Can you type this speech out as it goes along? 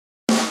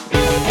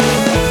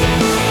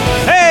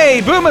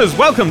Hey boomers,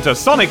 welcome to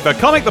Sonic the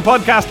Comic, the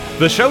podcast,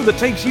 the show that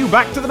takes you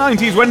back to the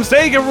 90s when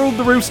Sega ruled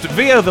the roost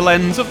via the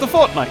lens of the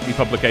fortnightly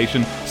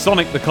publication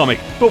Sonic the Comic.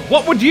 But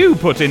what would you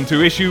put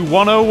into issue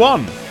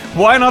 101?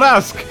 Why not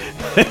ask?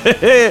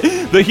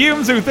 The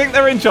humans who think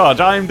they're in charge.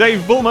 I'm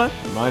Dave Bulmer.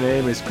 My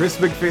name is Chris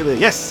McFeely.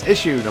 Yes,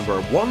 issue number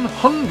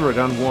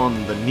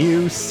 101, the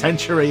new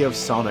century of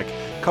Sonic.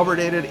 Cover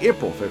dated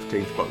April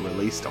 15th, but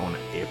released on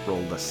April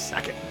the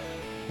 2nd.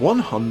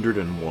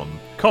 101.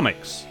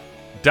 Comics.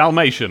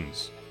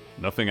 Dalmatians.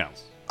 Nothing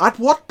else. At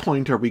what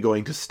point are we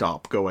going to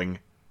stop going?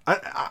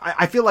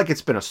 I feel like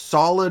it's been a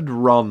solid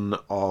run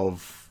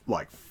of,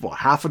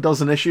 half a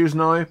dozen issues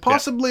now?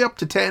 Possibly up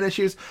to 10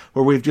 issues,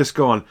 where we've just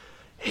gone,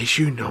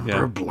 issue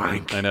number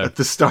blank at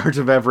the start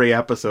of every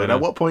episode.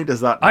 At what point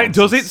does that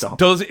stop?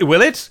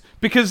 Will it?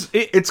 Because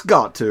it's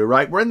got to,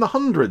 right? We're in the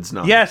hundreds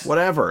now. Yes.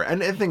 Whatever.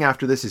 And anything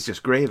after this is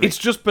just gravy. It's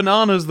just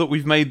bananas that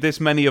we've made this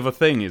many of a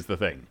thing, is the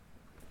thing.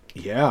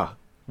 Yeah.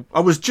 I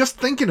was just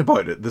thinking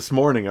about it this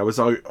morning. I was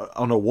out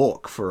on a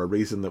walk for a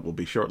reason that will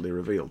be shortly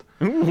revealed.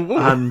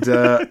 And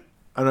I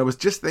was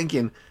just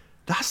thinking,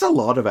 that's a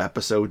lot of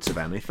episodes of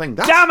anything.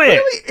 Damn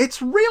it!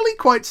 It's really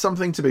quite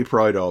something to be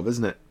proud of,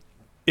 isn't it?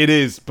 It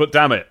is, but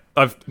damn it.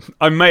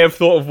 I may have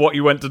thought of what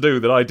you went to do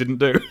that I didn't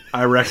do.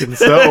 I reckon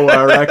so.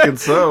 I reckon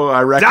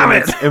Damn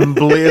it! It's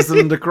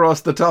emblazoned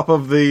across the top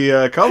of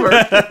the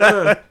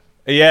cover.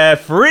 Yeah,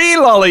 free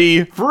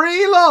lolly!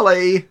 Free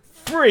lolly!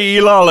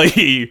 Free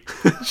lolly!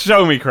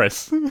 Show me,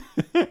 Chris.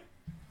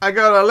 I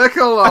got a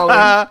little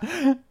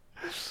lolly.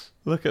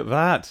 Look at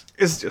that.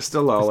 It's just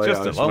a lolly. It's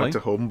just a lolly. Went to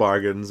Home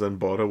Bargains and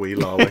bought a wee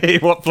lolly. Hey,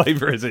 what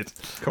flavour is it?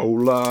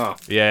 Cola.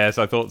 Yes,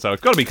 I thought so.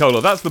 It's got to be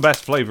cola. That's the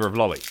best flavour of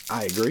lolly.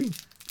 I agree.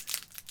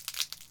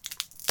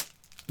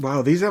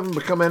 Wow, these haven't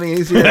become any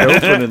easier to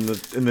open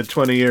in the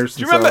 20 years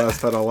since I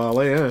last had a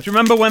lolly. Yeah. Do you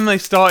remember when they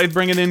started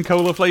bringing in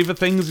cola flavour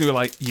things? You were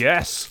like,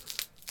 yes,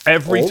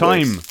 every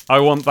time I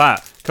want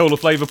that. Cola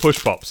flavour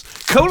push pops.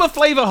 Cola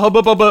flavour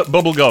Hubba Bubba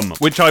bubblegum,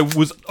 which I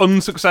was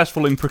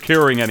unsuccessful in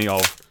procuring any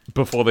of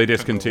before they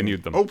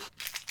discontinued them. Oh.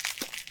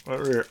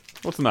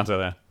 What's the matter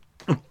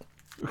there?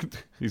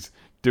 He's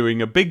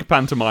doing a big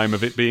pantomime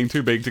of it being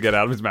too big to get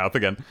out of his mouth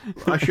again.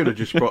 I should have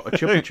just brought a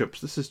Chupa Chups.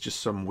 This is just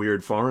some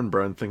weird foreign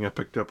brand thing I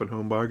picked up at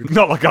Home Bargains.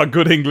 Not like our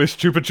good English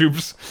Chupa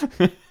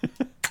Chups.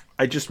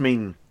 I just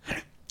mean,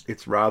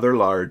 it's rather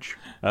large.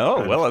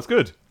 Oh, well, that's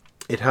good.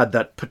 It had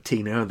that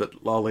patina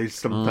that lollies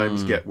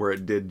sometimes get, where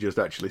it did just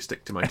actually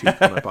stick to my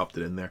teeth when I popped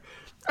it in there.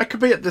 I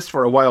could be at this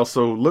for a while,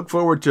 so look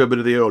forward to a bit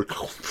of the old...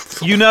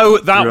 You know,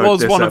 that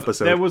was one of...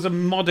 episode. There was a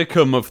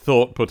modicum of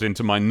thought put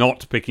into my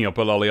not picking up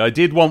a lolly. I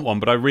did want one,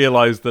 but I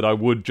realised that I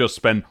would just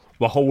spend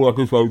the whole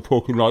episode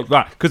talking like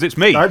that, because it's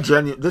me.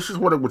 This is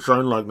what it would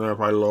sound like now if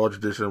I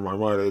lodged this in my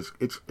mind.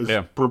 It's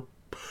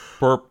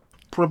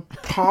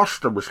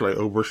preposterously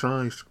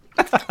oversized.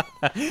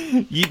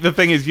 The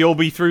thing is, you'll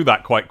be through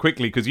that quite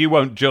quickly, because you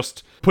won't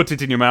just put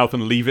it in your mouth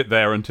and leave it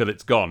there until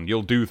it's gone.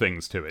 You'll do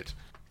things to it.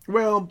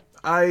 Well,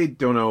 I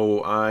don't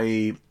know.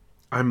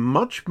 I'm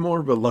much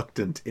more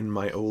reluctant in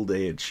my old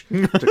age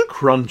to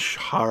crunch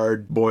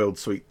hard-boiled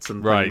sweets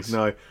and things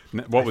now.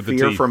 What with I fear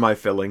the teeth? For my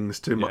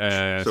fillings too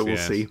much, so we'll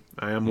see.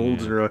 I am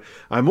older.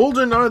 I'm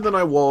older now than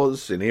I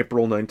was in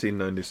April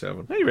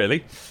 1997. Hey,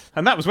 really?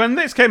 And that was when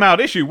this came out,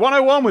 issue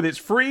 101 with its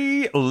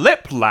free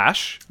lip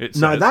lash.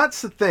 Now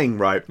that's the thing,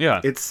 right?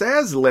 Yeah. It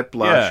says lip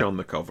lash on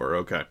the cover.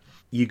 Okay.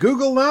 You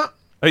Google that.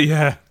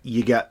 Yeah.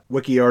 You get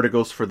wiki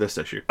articles for this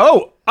issue.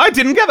 Oh, I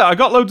didn't get that. I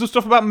got loads of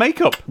stuff about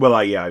makeup. Well,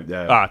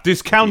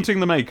 discounting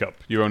the makeup.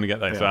 You only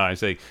get that. Yeah. I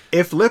see.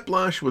 If lip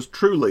lash was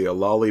truly a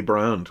lolly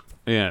brand,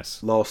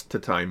 yes, lost to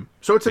time.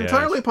 So it's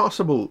entirely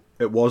possible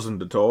it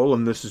wasn't at all,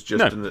 and this is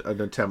just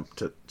an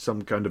attempt at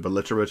some kind of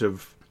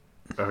alliterative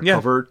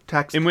cover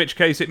text. In which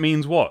case, it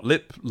means what?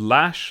 Lip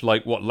lash?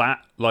 Like what?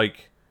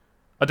 Like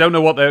I don't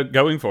know what they're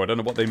going for. I don't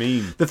know what they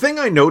mean. The thing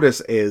I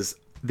notice is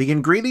the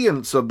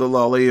ingredients of the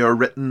lolly are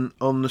written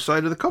on the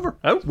side of the cover,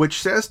 which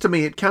says to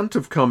me it can't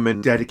have come in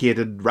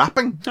dedicated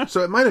wrapping.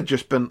 So it might have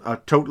just been a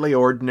totally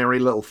ordinary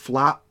little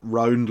flat,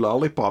 round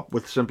lollipop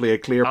with simply a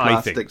clear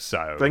plastic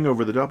thing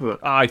over the top of it.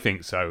 I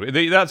think so.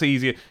 That's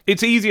easier.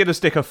 It's easier to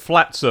stick a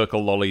flat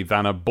circle lolly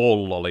than a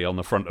ball lolly on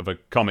the front of a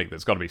comic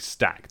that's got to be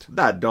stacked.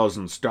 That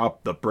doesn't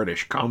stop the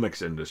British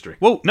comics industry.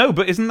 Well, no,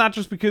 but isn't that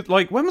just because,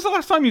 when was the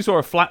last time you saw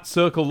a flat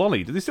circle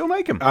lolly? Do they still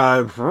make them?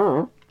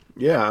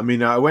 Yeah, I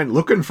mean, I went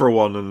looking for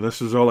one, and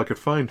this is all I could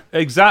find.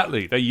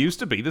 Exactly. They used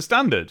to be the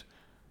standard.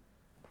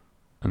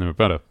 And they were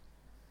better.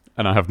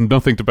 And I have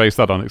nothing to base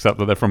that on except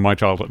that they're from my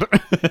childhood.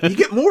 You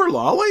get more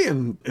lolly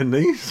in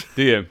these?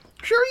 Do you?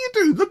 Sure you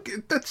do. Look,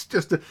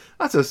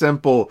 that's a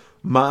simple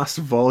mass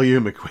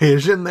volume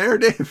equation there,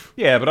 Dave.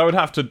 Yeah, but I would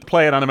have to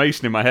play an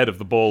animation in my head of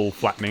the ball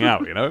flattening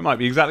out, you know? It might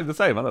be exactly the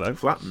same, I don't know.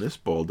 Flatten this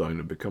ball down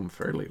and become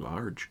fairly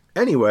large.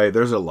 Anyway,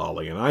 there's a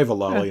lolly, and I have a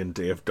lolly and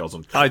Dave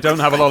doesn't. I don't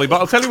have a lolly,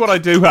 but I'll tell you what I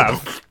do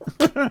have.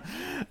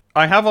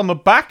 I have on the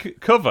back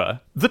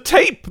cover the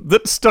tape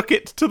that stuck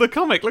it to the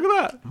comic. Look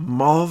at that.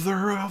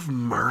 Mother of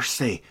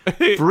mercy.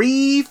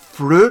 Free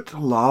fruit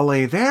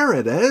lolly. There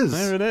it is.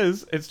 There it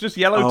is. It's just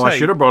yellow Oh, tape. I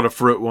should have brought a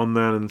fruit one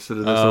then instead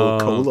of this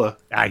old cola.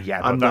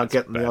 Yeah, but I'm not that's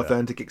getting better. the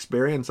authentic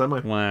experience, am I?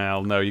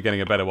 Well, no, you're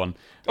getting a better one.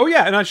 Oh,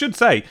 yeah, and I should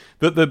say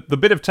that the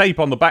bit of tape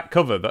on the back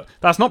cover,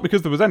 that's not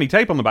because there was any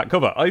tape on the back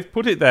cover. I've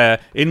put it there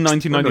in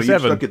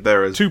 1997 you stuck it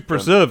there as to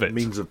preserve it.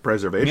 Means of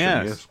preservation,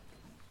 Yes.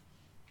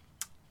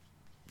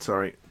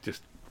 Sorry,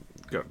 just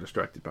got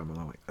distracted by my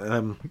lolly.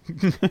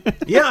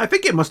 Yeah, I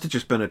think it must have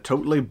just been a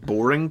totally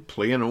boring,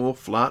 plain old,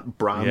 flat,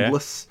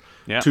 brandless,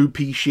 Yeah.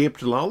 2P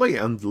shaped lolly,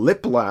 and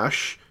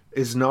Liplash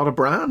is not a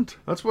brand.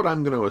 That's what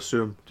I'm going to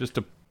assume. Just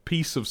a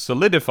piece of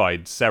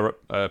solidified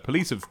syrup, a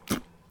piece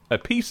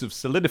of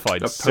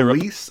solidified A syrup.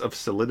 police of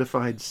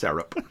solidified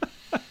syrup.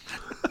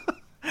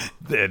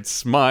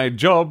 It's my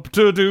job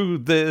to do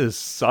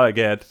this. I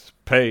get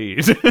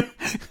paid.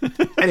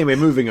 Anyway,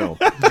 moving on.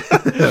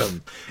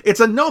 It's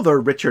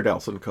another Richard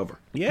Elson cover.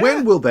 Yeah.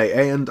 When will they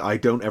end? I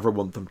don't ever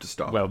want them to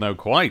stop. Well, no,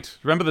 quite.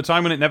 Remember the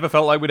time when it never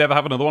felt like we'd ever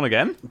have another one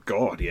again?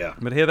 God, yeah.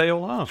 But here they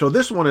all are. So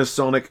this one is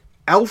Sonic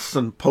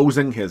Elson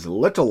posing his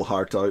little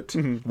heart out,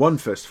 one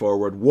fist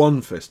forward,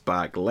 one fist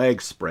back,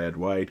 legs spread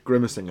wide,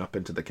 grimacing up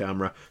into the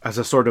camera as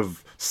a sort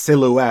of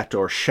silhouette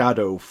or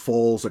shadow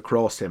falls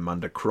across him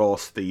and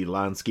across the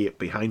landscape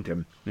behind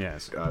him.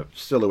 Yes. A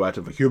silhouette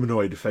of a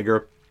humanoid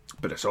figure,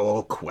 but it's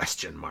all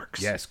question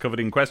marks. Yes, covered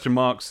in question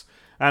marks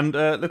and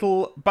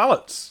little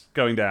ballots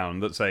going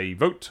down that say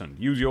vote and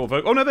use your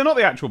vote. Oh, no, they're not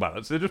the actual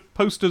ballots. They're just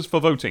posters for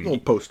voting. Little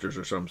posters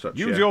or some such.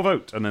 Use your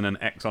vote, and then an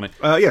X on it.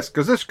 Yes,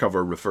 because this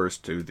cover refers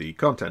to the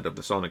content of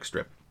the Sonic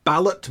strip.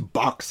 Ballot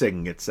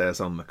boxing, it says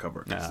on the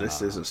cover. 'Cause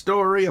This is a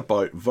story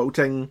about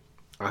voting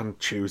and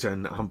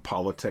choosing and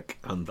politic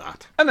and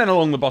that. And then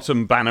along the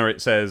bottom banner it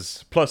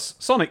says, plus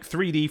Sonic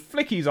 3D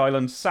Flicky's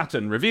Island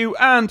Saturn review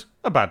and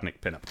a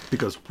Badnik pinup.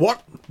 Because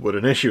what would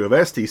an issue of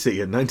STC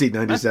in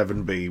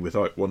 1997 be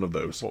without one of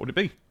those? What would it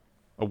be?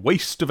 A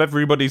waste of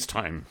everybody's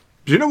time.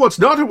 Do you know what's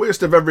not a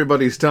waste of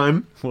everybody's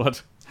time?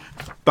 What?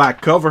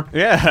 Back cover.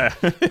 Yeah.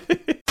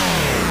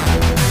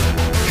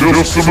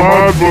 Just some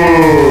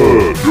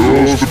advert!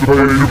 Just a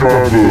page of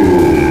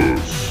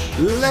adverts!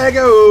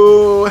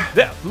 Lego!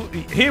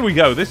 Here we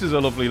go. This is a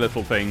lovely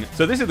little thing.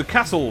 So this is the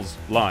Castles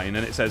line,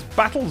 and it says,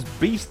 Battles,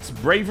 Beasts,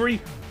 Bravery,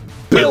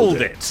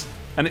 Build it!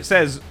 And it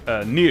says,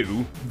 the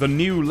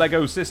new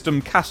Lego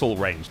System Castle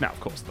range. Now, of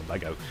course, the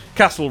Lego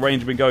Castle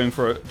range has been going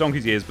for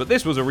donkey's years, but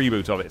this was a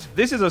reboot of it.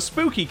 This is a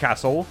spooky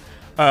castle.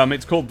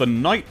 It's called the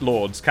Night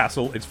Lord's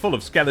Castle. It's full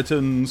of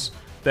skeletons.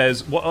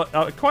 There's, what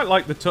I quite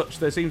like the touch,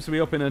 there seems to be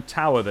up in a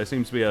tower, there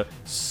seems to be a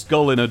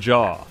skull in a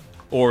jar.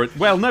 Or,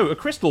 well, no, a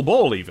crystal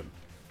ball even.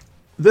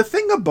 The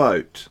thing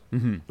about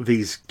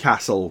these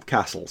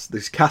castles,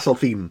 these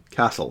castle-themed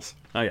castles,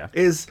 Oh, yeah.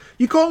 is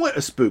you call it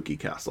a spooky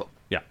castle.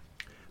 Yeah.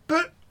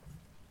 But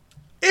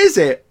is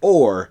it,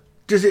 or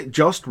does it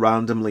just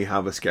randomly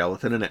have a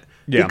skeleton in it?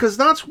 Yeah. Because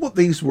that's what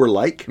these were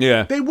like.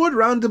 Yeah. They would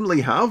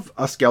randomly have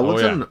a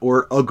skeleton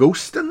or a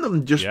ghost in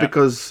them just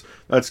because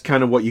that's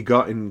kind of what you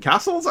got in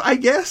castles, I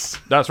guess.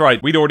 That's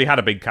right. We'd already had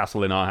a big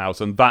castle in our house,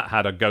 and that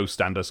had a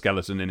ghost and a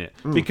skeleton in it.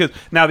 Because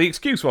now the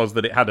excuse was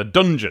that it had a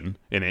dungeon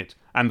in it,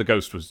 and the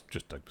ghost was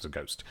just a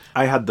ghost.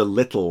 I had the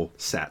little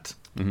set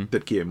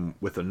that came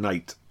with a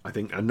knight, I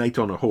think a knight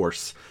on a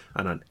horse,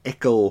 and an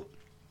ickle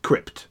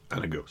crypt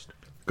and a ghost.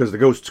 Because the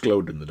ghosts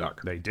glowed in the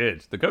dark. They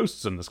did. The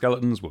ghosts and the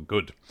skeletons were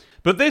good.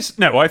 But this,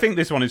 no, I think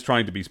this one is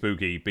trying to be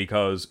spooky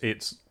because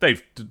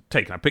they've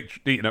taken a picture,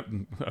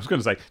 I was going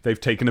to say, they've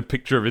taken a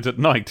picture of it at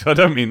night. I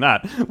don't mean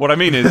that. What I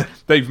mean is,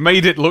 they've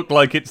made it look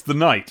like it's the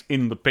night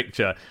in the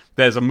picture.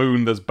 There's a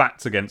moon, there's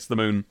bats against the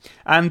moon.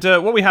 And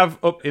what we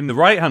have up in the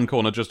right-hand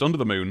corner, just under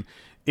the moon,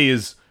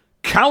 is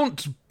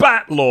Count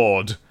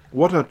Batlord.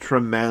 What a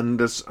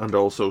tremendous and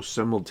also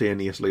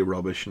simultaneously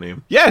rubbish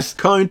name. Yes!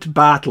 Count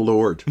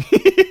Batlord.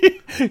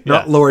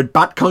 Not Lord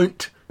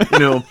Batcount, you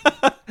know.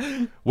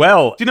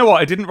 Well, do you know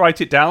what? I didn't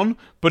write it down,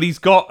 but he's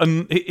got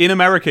in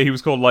America he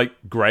was called like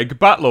Greg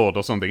Batlord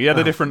or something. He had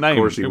a different name.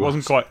 Course he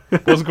wasn't quite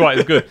as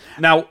good.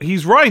 Now,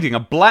 he's riding a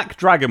black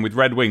dragon with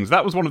red wings.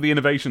 That was one of the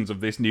innovations of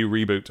this new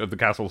reboot of the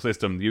castle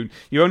system. You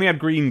only had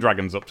green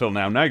dragons up till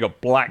now. Now you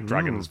got black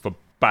dragons for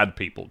bad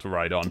people to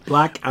ride on.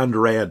 Black and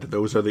red,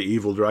 those are the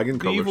evil dragon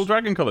The colours. evil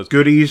dragon colours.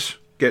 Goodies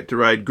get to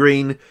ride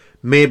green.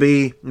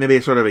 Maybe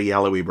sort of a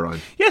yellowy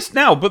brown. Yes,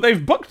 now, but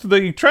they've bucked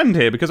the trend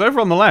here because over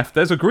on the left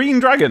there's a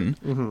green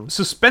dragon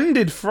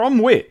suspended from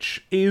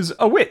which is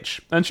a witch.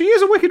 And she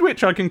is a wicked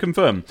witch, I can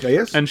confirm.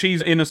 Yes. And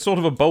she's in a sort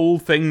of a bowl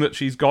thing that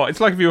she's got.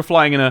 It's like if you were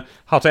flying in a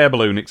hot air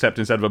balloon, except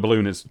instead of a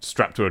balloon, it's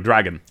strapped to a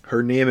dragon.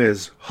 Her name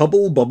is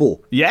Hubble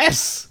Bubble,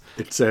 Yes!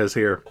 it says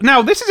here,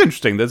 Now, this is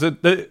interesting. There's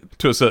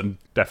to a certain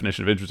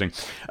definition of interesting.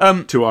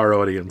 to our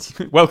audience.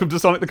 Welcome to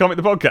Sonic the Comic,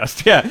 the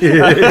podcast.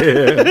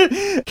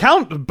 Yeah.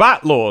 Count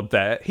Batlord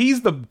there,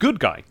 he's the good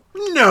guy.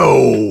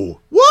 No!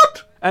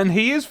 What? And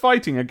he is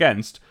fighting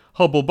against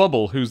Hubble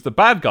Bubble, who's the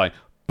bad guy.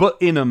 But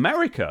in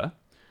America,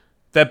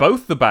 they're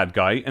both the bad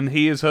guy, and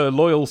he is her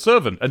loyal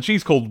servant, and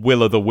she's called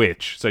Willa the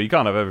Witch, so you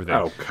can't have everything.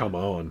 Oh, come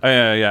on.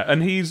 Yeah,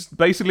 and he's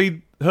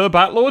basically her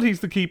bat lord. He's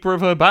the keeper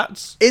of her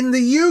bats. In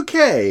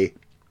the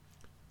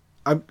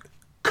UK,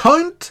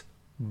 Count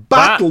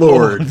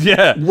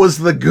Batlord was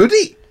the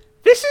goodie.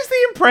 This is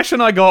the impression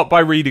I got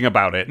by reading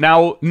about it.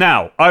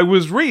 Now, I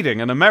was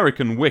reading an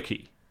American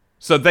wiki,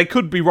 so they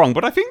could be wrong,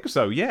 but I think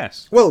so,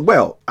 yes.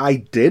 Well, I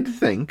did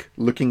think,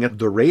 looking at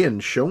the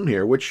range shown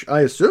here, which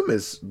I assume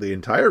is the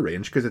entire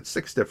range, because it's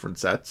 6 different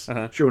sets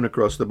shown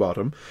across the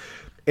bottom,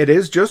 it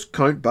is just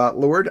Count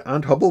Batlord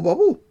and Hubble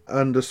Bubble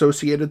and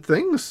associated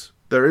things.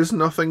 There is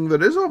nothing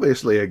that is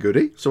obviously a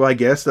goodie, so I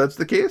guess that's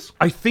the case.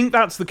 I think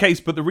that's the case,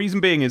 but the reason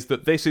being is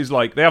that this is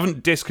like, they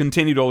haven't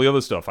discontinued all the other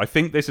stuff. I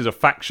think this is a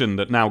faction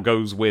that now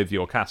goes with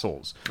your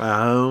castles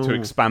to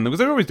expand them, because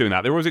they're always doing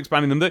that. They're always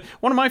expanding them.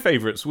 One of my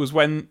favourites was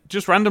when,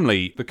 just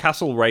randomly, the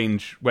castle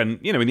range, when,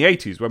 in the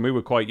 80s, when we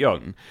were quite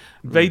young,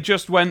 they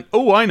just went,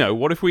 oh, I know,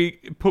 what if we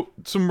put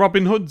some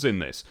Robin Hoods in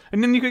this?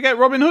 And then you could get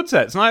Robin Hood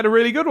sets, and I had a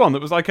really good one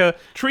that was like a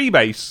tree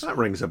base. That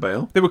rings a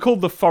bell. They were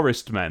called the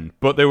Forest Men,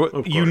 but they were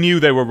you knew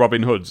they were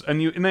Robin Hoods,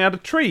 and they had a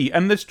tree,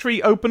 and this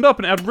tree opened up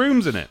and it had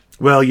rooms in it.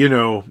 Well,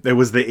 it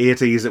was the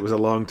 80s, it was a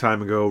long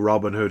time ago,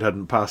 Robin Hood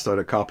hadn't passed out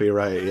a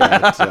copyright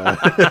yet.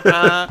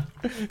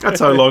 That's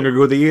how long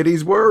ago the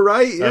 80s were,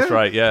 right? Yeah. That's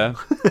right, yeah.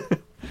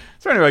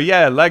 So anyway,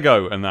 yeah,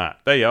 Lego and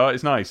that. There you are,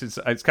 it's nice.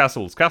 It's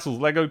castles.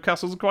 Lego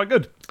castles are quite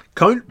good.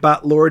 Count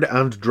Batlord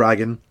and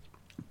Dragon,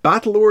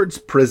 Batlord's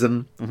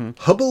Prison,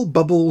 Hubble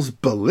Bubble's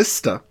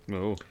Ballista,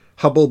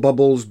 Hubble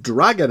Bubble's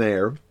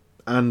Dragonair,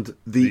 and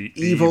the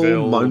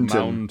Evil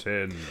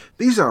Mountain.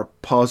 These are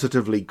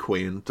positively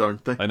quaint,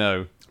 aren't they? I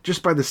know.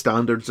 Just by the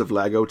standards of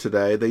Lego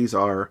today, these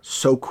are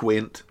so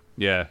quaint.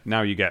 Yeah,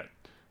 now you get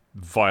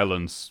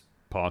Violence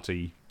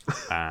Party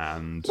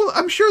and... Well,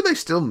 I'm sure they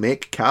still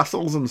make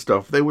castles and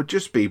stuff. They would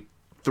just be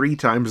 3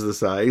 times the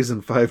size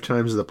and 5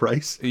 times the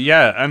price.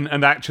 Yeah,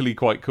 and actually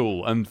quite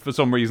cool. And for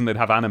some reason they'd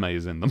have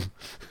animes in them.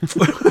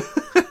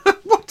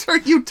 What are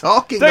you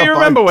talking about? Do you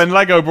remember when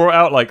Lego brought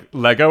out like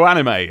Lego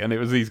anime, and it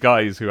was these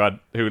guys who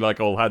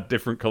all had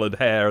different coloured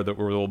hair that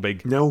were all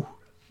big? No.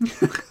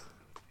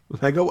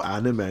 Lego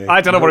anime.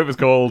 I don't know what it was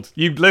called.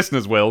 You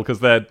listeners will, because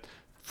they're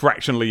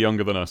fractionally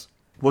younger than us.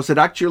 Was it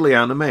actually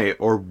anime,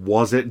 or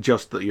was it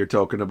just that you're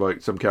talking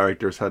about some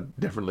characters had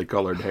differently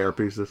coloured hair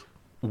pieces?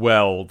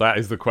 Well, that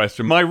is the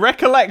question. My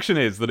recollection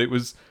is that it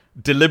was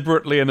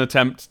deliberately an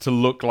attempt to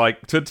look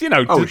like to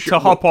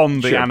hop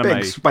on the anime.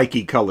 Big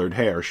spiky coloured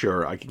hair,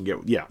 sure, I can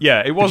get.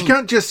 Yeah, it was. You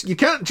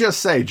can't just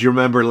say, "Do you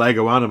remember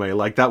Lego anime?"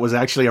 Like that was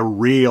actually a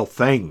real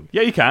thing.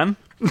 Yeah, you can.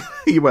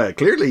 Well,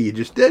 clearly you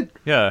just did.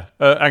 Yeah.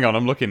 Hang on,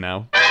 I'm looking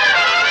now.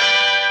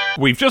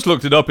 We've just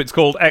looked it up. It's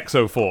called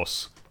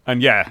Exoforce,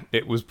 and yeah,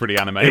 it was pretty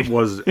anime. It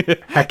was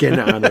heckin'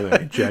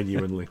 anime,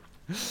 genuinely.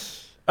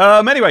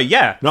 Anyway,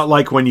 yeah. Not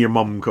like when your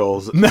mum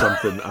calls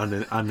something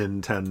a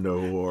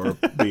Nintendo or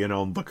being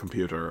on the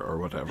computer or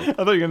whatever. I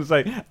thought you were going to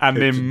say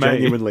anime. It's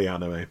genuinely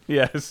anime.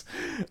 Yes.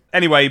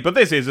 Anyway, but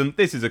this isn't.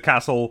 This is a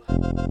castle.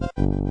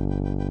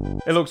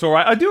 It looks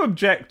alright. I do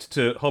object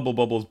to Hubble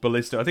Bubble's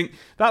Ballista. I think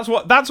that's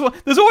what.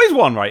 There's always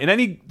one, right? In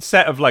any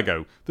set of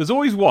Lego, there's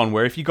always one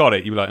where if you got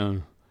it, you'd be like,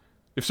 oh.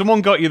 If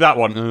someone got you that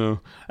one,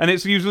 and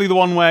it's usually the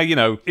one where,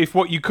 if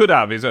what you could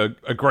have is a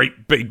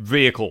great big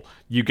vehicle,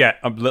 you get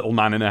a little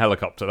man in a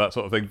helicopter, that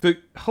sort of thing. The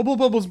Hubble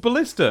Bubble's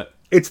Ballista.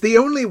 It's the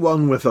only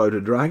one without a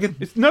dragon.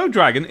 It's no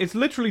dragon. It's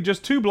literally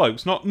just 2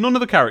 blokes, none of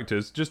the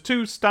characters, just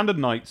 2 standard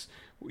knights.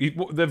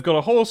 They've got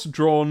a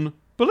horse-drawn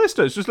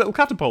ballista. It's just a little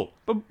catapult.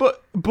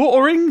 But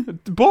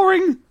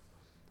boring.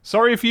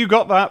 Sorry if you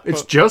got that.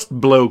 It's just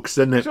blokes,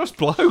 isn't it? Just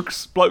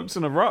blokes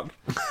and a rock.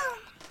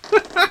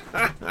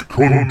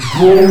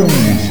 Control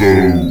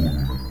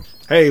Zone.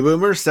 Hey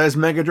Boomer, says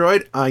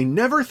Megadroid, I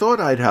never thought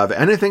I'd have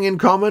anything in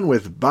common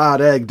with Bad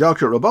Egg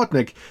Dr.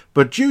 Robotnik,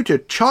 but due to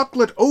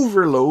chocolate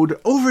overload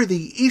over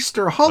the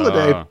Easter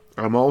holiday,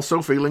 I'm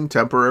also feeling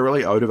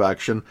temporarily out of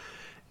action.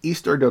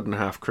 Easter doesn't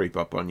half creep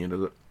up on you,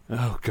 does it?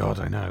 Oh God,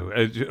 I know.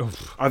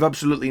 I've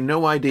absolutely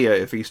no idea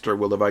if Easter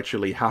will have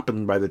actually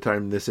happened by the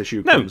time this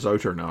issue comes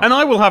out or not. And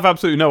I will have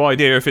absolutely no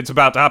idea if it's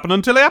about to happen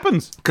until it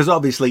happens. Because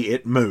obviously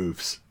it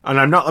moves. And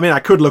I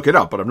could look it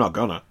up, but I'm not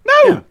gonna.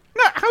 No,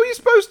 how are you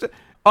supposed to?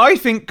 I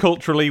think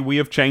culturally we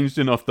have changed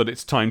enough that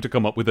it's time to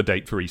come up with a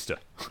date for Easter.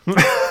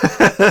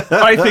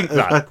 I think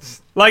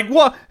that. Like,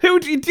 what? Who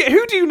do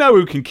you know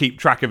who can keep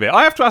track of it?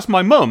 I have to ask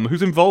my mum,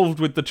 who's involved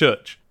with the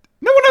church.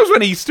 No one knows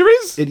when Easter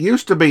is. It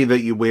used to be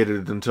that you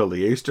waited until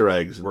the Easter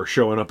eggs were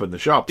showing up in the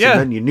shops, and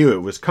then you knew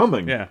it was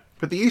coming. Yeah.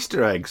 But the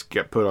Easter eggs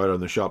get put out on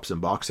the shops on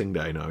Boxing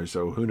Day now,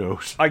 so who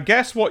knows? I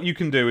guess what you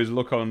can do is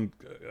look on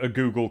a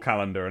Google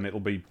calendar and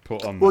it'll be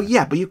put on there. Well,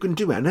 yeah, but you can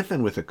do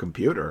anything with a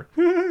computer.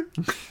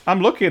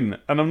 I'm looking,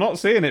 and I'm not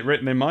seeing it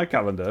written in my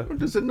calendar.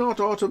 Does it not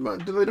do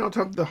they not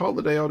have the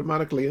holiday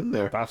automatically in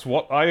there? That's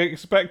what I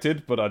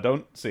expected, but I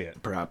don't see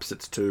it. Perhaps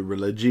it's too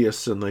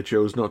religious and they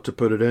chose not to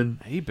put it in.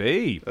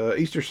 Maybe.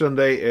 Easter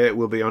Sunday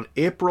will be on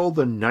April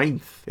the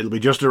 9th. It'll be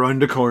just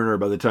around the corner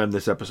by the time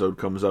this episode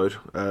comes out.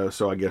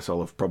 So I guess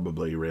I'll have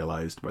probably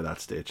realised by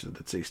that stage that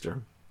it's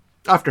Easter.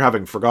 After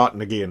having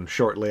forgotten again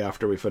shortly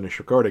after we finish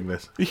recording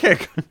this.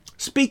 Yeah.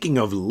 Speaking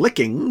of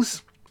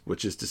lickings,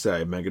 which is to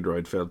say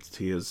Megadroid felt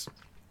he has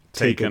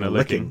taken a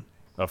licking.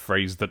 A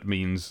phrase that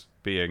means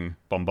being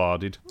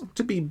bombarded.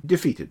 To be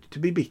defeated, to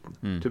be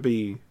beaten, to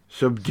be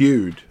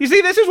subdued. You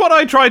see, this is what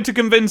I tried to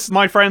convince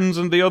my friends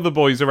and the other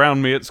boys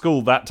around me at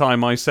school that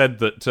time I said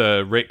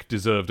that Rick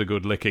deserved a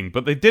good licking,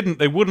 but they didn't.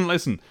 They wouldn't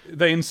listen.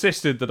 They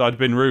insisted that I'd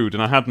been rude,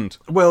 and I hadn't.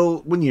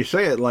 Well, when you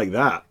say it like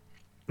that,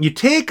 you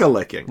take a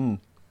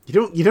licking.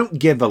 You don't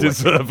give a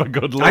Deserve licking. a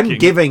good licking. I'm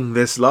giving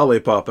this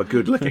lollipop a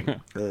good licking.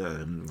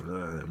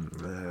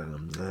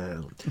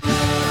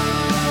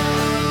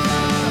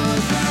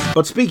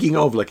 But speaking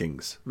of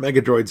lickings,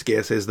 Megadroid's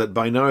guess is that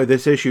by now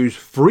this issue's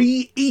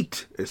free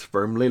eat is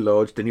firmly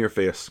lodged in your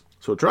face.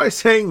 So try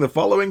saying the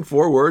following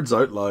 4 words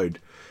out loud.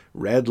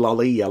 Red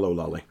lolly, yellow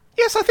lolly.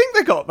 Yes, I think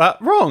they got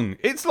that wrong.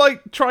 It's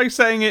like, try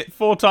saying it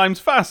 4 times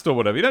fast or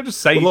whatever. You don't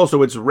just say... Well,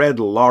 also it's red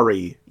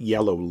lorry,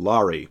 yellow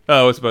lorry.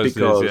 Oh, I suppose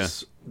because it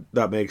is, yeah.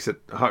 That makes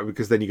it hard,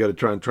 because then you got to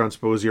try and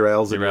transpose your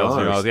L's and your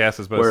R's. Yes,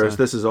 I suppose. Whereas so.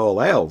 this is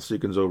all L's. You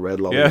can go red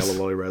lolly, Yes.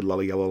 yellow lolly, red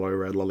lolly, yellow lolly,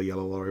 red lolly,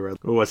 yellow lolly, red.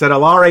 Oh, I said a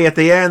lorry at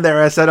the end there.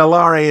 I said a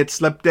lorry. It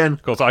slipped in.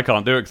 Of course, I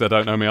can't do it because I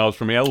don't know my L's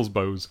from my L's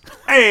bows.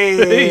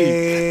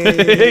 Hey!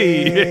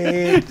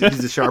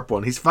 He's a sharp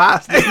one. He's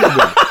fast.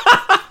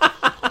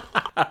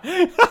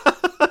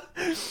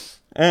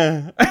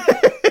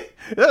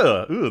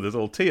 Ooh, there's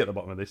all tea at the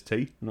bottom of this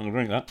tea. I'm not going to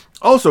drink that.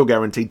 Also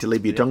guaranteed to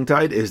leave you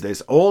tongue-tied is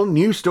this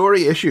all-new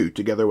story issue,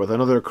 together with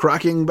another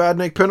cracking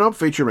Badnik pin-up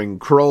featuring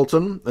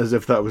Crawlton, as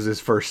if that was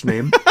his first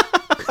name.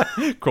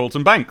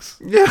 Crawlton Banks.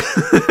 Yeah.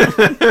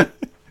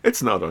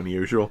 It's not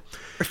unusual.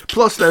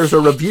 Plus, there's a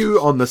review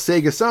on the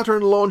Sega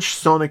Saturn launch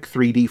Sonic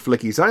 3D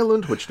Flickies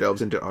Island, which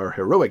delves into our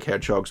heroic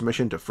Hedgehog's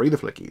mission to free the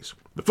Flickies.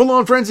 The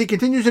full-on frenzy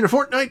continues in a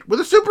fortnight with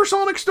a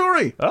supersonic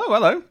story. Oh,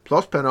 hello.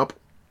 Plus pin-up.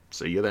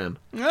 See you then.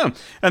 Yeah.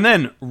 And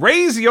then,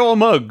 raise your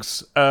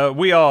mugs.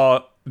 We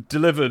are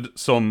delivered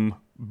some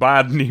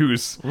bad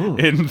news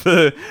in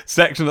the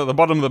section at the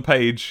bottom of the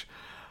page.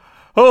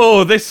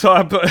 Oh, this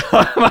I'm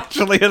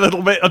actually a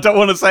little bit... I don't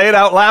want to say it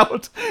out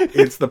loud.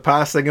 It's the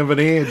passing of an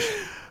age.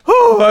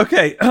 Oh,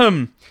 okay.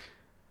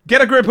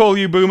 Get a grip, all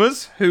you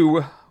boomers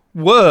who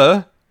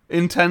were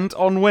intent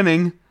on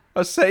winning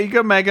a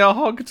Sega Mega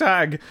Hog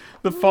Tag.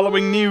 The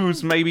following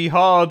news may be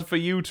hard for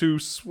you to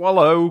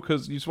swallow,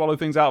 because you swallow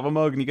things out of a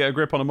mug and you get a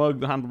grip on a mug,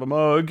 the handle of a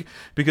mug,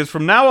 because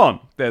from now on,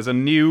 there's a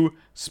new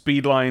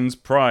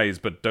Speedlines prize,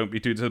 but don't be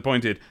too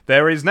disappointed.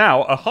 There is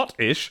now a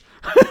hot-ish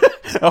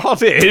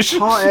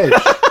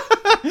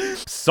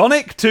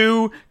Sonic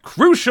 2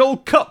 Crucial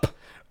Cup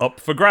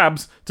up for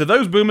grabs to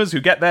those boomers who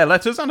get their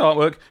letters and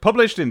artwork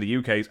published in the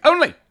UK's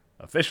only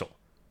official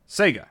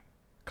Sega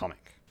comic.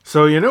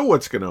 So you know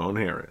what's going on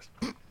here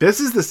is, this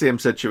is the same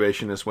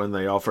situation as when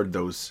they offered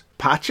those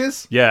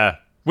patches. Yeah,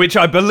 which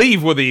I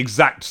believe were the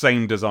exact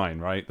same design,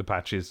 right? The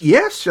patches.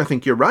 Yes, I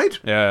think you're right.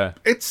 Yeah.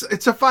 It's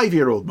a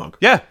 5-year-old mug.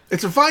 Yeah.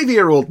 It's a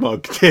 5-year-old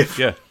mug, Tiff.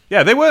 Yeah.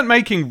 Yeah, they weren't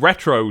making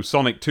retro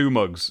Sonic 2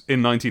 mugs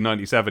in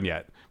 1997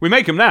 yet. We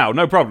make them now,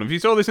 no problem. If you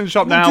saw this in the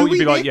shop now, you'd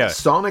be like, yeah.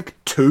 Sonic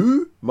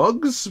 2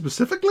 mugs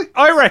specifically?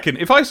 I reckon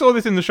if I saw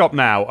this in the shop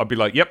now, I'd be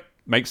like, yep,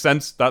 makes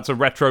sense. That's a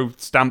retro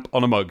stamp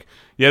on a mug,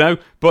 you know?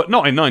 But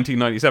not in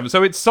 1997.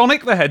 So it's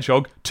Sonic the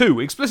Hedgehog 2,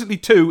 explicitly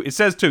 2. It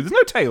says 2. There's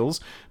no tails,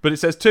 but it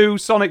says 2.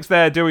 Sonic's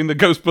there doing the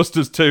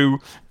Ghostbusters 2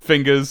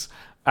 fingers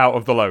out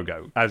of the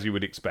logo, as you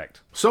would expect.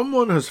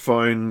 Someone has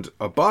found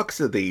a box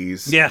of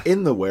these Yeah.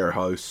 in the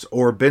warehouse,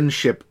 or bin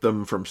shipped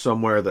them from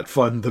somewhere that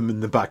found them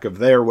in the back of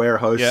their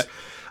warehouse. Yeah.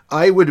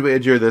 I would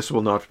wager this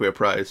will not be a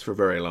prize for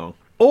very long.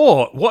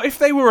 Or, what if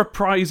they were a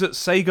prize at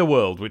Sega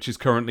World, which is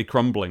currently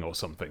crumbling or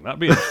something?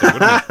 That'd be interesting,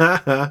 wouldn't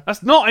it?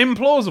 That's not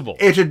implausible.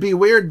 It'd be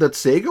weird that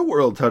Sega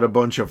World had a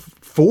bunch of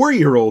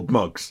 4-year-old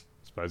mugs.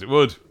 Suppose it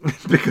would.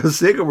 Because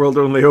Sega World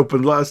only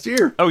opened last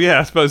year. Oh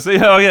yeah, I suppose.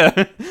 Oh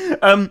yeah.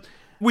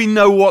 We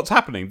know what's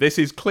happening. This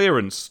is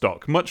clearance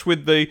stock, much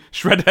with the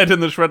Shredhead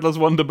and the Shredler's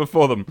Wonder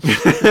before them.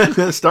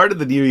 Start of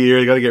the new year,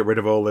 you gotta get rid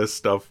of all this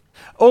stuff.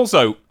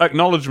 Also,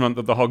 acknowledgement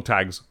that the hog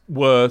tags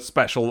were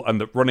special and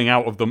that running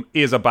out of them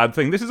is a bad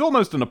thing. This is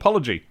almost an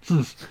apology.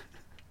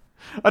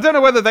 I don't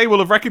know whether they will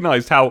have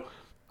recognised how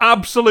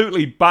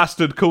absolutely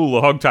bastard cool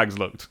the hog tags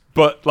looked,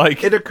 but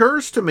like... It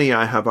occurs to me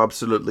I have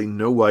absolutely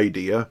no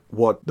idea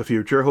what the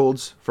future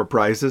holds for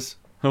prizes.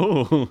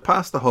 Oh.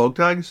 Past the hog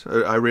tags,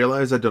 I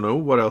realise I don't know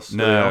what else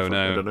they offer.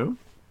 No. I don't know.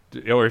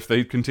 Or if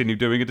they continue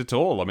doing it at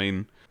all. I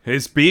mean,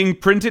 is being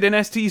printed in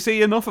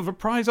STC enough of a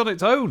prize on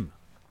its own?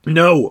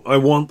 No, I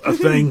want a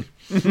thing.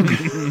 The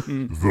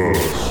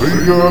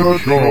Sega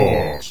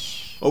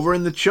Charts. Over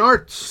in the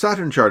charts,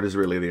 Saturn chart is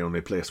really the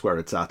only place where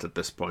it's at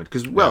this point.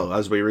 Because, well,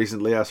 as we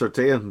recently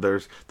ascertained,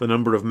 there's the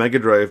number of Mega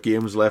Drive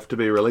games left to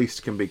be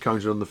released can be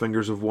counted on the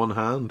fingers of one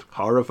hand.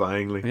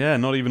 Horrifyingly. Yeah,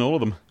 not even all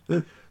of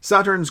them.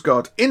 Saturn's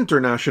got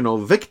International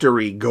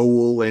Victory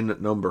Goal in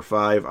at number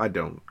 5. I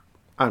don't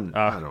care.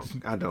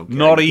 Not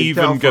You can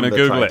even tell going to from the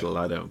Google title, it.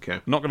 I don't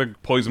care. Not going to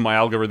poison my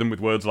algorithm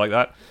with words like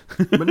that.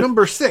 But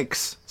number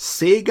 6,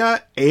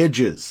 Sega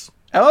Ages.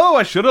 Oh,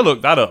 I should have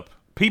looked that up.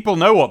 People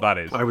know what that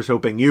is. I was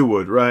hoping you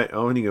would. Right,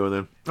 on you go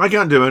then. I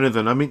can't do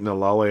anything. I'm eating a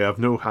lolly. I have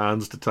no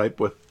hands to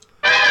type with.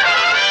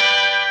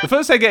 The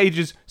first Sega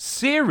Ages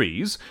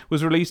series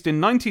was released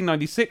in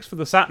 1996 for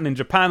the Saturn in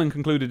Japan and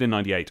concluded in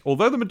 98.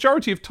 Although the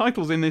majority of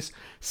titles in this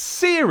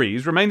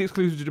series remained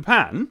exclusive to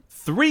Japan,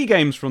 3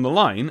 games from the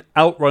line,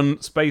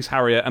 Outrun, Space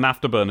Harrier, and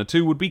Afterburner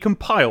 2, would be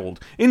compiled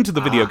into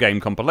the video game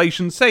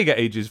compilation Sega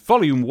Ages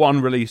Volume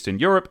 1, released in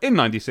Europe in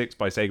 96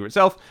 by Sega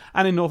itself,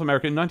 and in North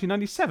America in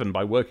 1997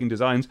 by Working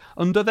Designs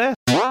under their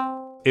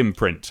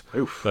imprint.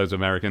 Oof. Those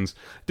Americans.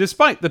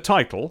 Despite the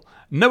title,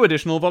 no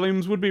additional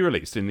volumes would be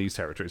released in these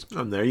territories.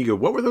 And there you go.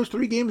 What were those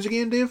 3 games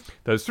again, Dave?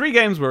 Those 3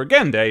 games were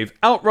again, Dave,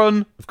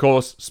 Outrun, of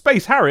course,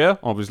 Space Harrier,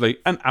 obviously,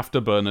 and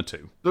Afterburner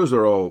 2. Those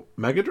are all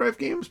Mega Drive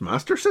games?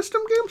 Master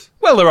System games?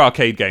 Well, they're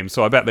arcade games,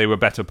 so I bet they were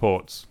better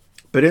ports.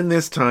 But in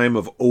this time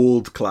of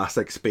old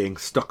classics being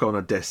stuck on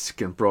a disc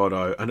and brought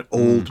out, and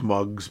old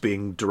mugs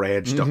being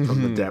dredged up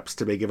from the depths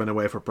to be given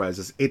away for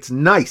prizes, it's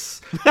nice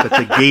that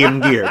the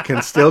Game Gear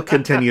can still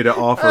continue to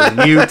offer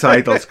new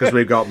titles, because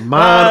we've got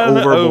Man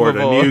Overboard,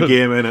 a new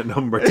game in at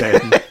number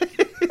 10.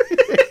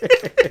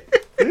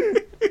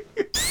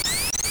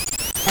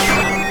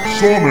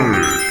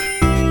 Sonic!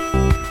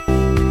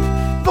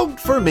 Vote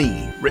for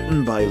Me,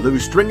 written by Lou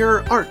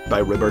Stringer, art by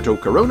Roberto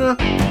Corona.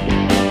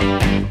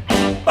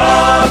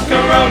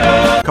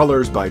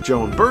 Colours by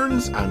Joan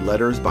Burns, and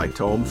letters by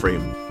Tom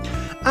Frame.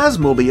 As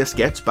Mobius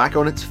gets back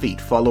on its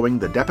feet following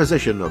the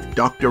deposition of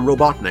Dr.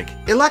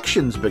 Robotnik,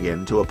 elections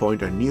begin to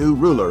appoint a new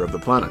ruler of the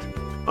planet.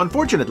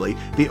 Unfortunately,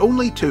 the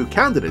only 2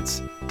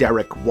 candidates,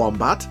 Derek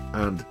Wombat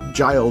and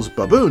Giles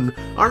Baboon,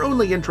 are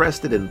only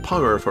interested in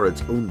power for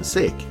its own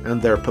sake,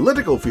 and their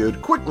political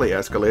feud quickly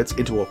escalates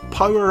into a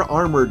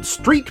power-armoured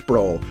street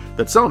brawl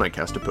that Sonic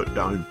has to put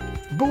down.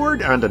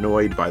 Bored and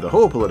annoyed by the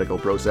whole political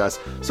process,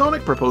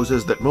 Sonic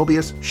proposes that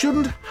Mobius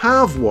shouldn't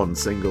have one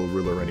single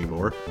ruler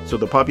anymore, so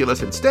the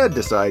populace instead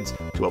decides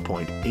to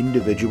appoint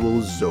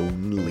individual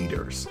zone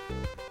leaders.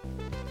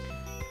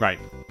 Right.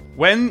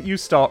 When you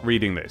start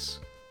reading this,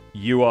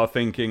 you are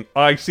thinking,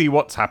 I see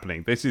what's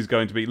happening. This is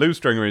going to be... Lou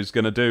Stringer is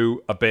going to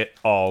do a bit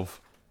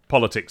of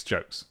politics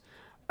jokes.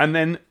 And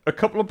then a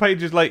couple of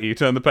pages later, you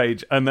turn the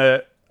page, and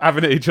they're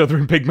having at each other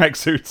in big mech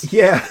suits.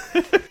 Yeah.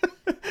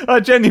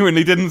 I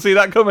genuinely didn't see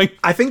that coming.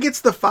 I think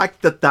it's the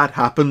fact that that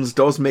happens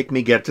does make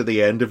me get to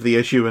the end of the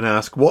issue and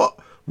ask, what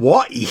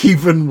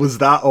even was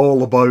that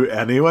all about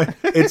anyway?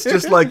 It's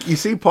just like, you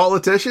see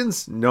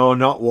politicians? No,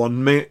 not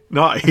one, mate.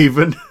 Not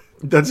even.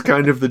 That's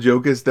kind of the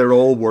joke, is they're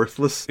all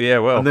worthless. Yeah,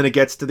 well. And then it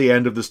gets to the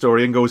end of the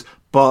story and goes,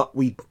 but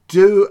we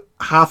do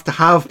have to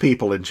have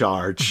people in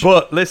charge.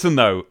 But listen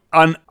though,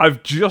 and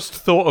I've just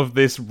thought of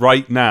this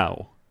right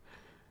now.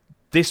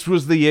 This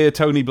was the year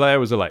Tony Blair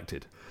was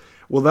elected.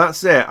 Well,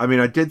 that's it. I mean,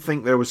 I did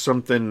think there was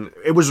something...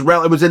 It was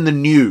in the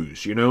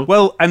news, you know?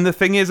 Well, and the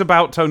thing is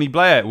about Tony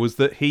Blair was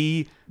that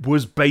he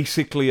was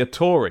basically a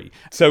Tory.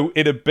 So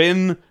it had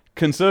been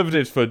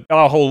Conservatives for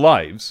our whole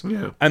lives.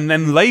 Yeah. And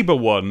then Labour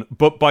won,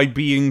 but by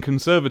being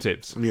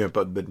Conservatives. Yeah,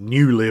 but the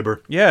new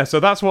Labour. Yeah,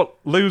 so that's what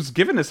Lou's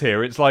given us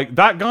here. It's like,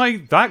 that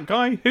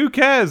guy, who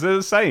cares? They're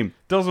the same.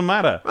 Doesn't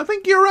matter. I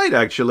think you're right,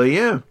 actually,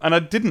 yeah. And I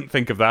didn't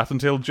think of that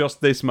until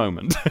just this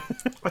moment.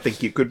 I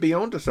think you could be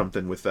onto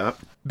something with that.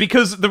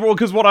 Because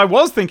what I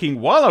was thinking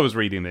while I was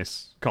reading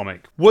this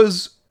comic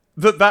was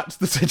that that's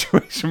the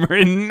situation we're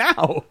in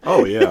now.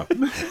 Oh, yeah.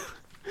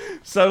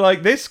 So,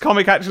 like, this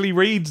comic actually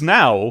reads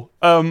now.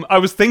 I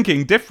was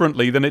thinking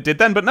differently than it did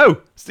then, but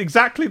no, it's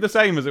exactly the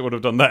same as it would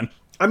have done then.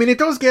 I mean, it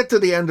does get to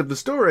the end of the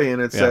story,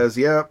 and it says,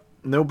 yeah,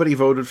 nobody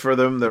voted for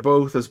them, they're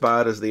both as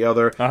bad as the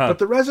other, but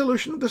the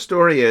resolution of the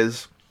story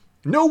is,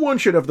 no one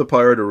should have the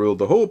power to rule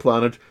the whole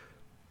planet,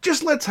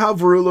 just let's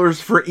have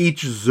rulers for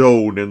each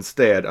zone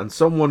instead. And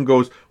someone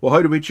goes, well,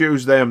 how do we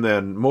choose them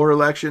then? More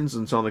elections?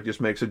 And Sonic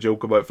just makes a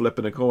joke about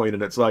flipping a coin,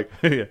 and it's like,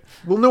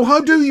 well, no, how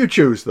do you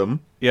choose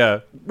them? Yeah.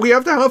 We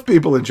have to have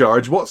people in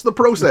charge. What's the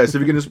process? If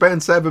you're going to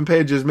spend 7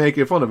 pages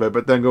making fun of it,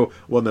 but then go,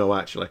 well, no,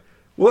 actually.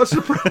 What's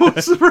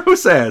the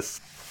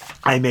process?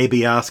 I may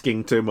be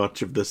asking too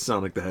much of this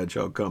Sonic the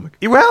Hedgehog comic.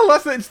 Well,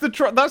 that's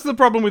the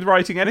problem with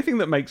writing anything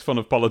that makes fun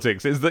of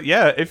politics, is that,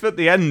 yeah, if at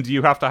the end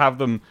you have to have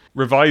them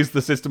revise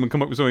the system and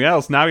come up with something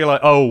else, now you're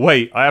like, oh,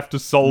 wait, I have to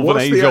solve an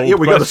age-old question. Yeah,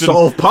 we got to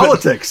solve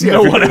politics.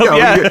 No one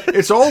else,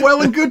 It's all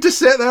well and good to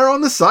sit there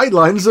on the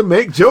sidelines and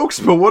make jokes,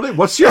 but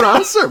what's your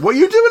answer? What are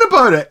you doing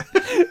about it?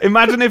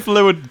 Imagine if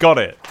Lou had got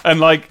it, and,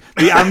 like,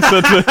 the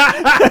answer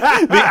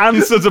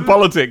to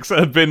politics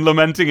had been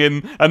lamenting in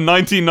a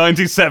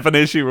 1997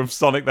 issue of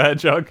Sonic the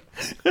Hedgehog.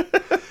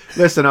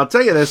 Listen, I'll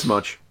tell you this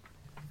much.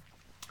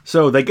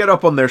 So they get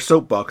up on their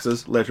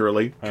soapboxes,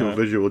 literally, cool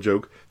visual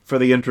joke, for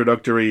the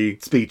introductory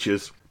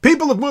speeches.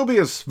 People of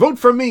Mobius, vote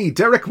for me,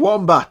 Derek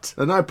Wombat,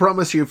 and I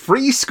promise you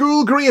free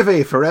school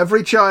gravy for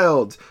every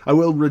child. I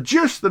will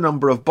reduce the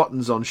number of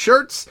buttons on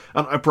shirts,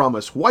 and I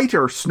promise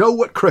whiter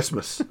snow at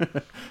Christmas.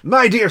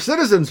 My dear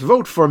citizens,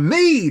 vote for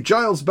me,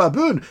 Giles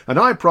Baboon, and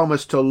I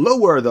promise to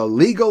lower the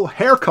legal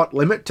haircut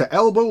limit to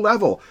elbow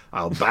level.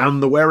 I'll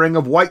ban the wearing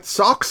of white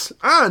socks,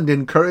 and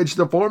encourage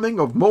the forming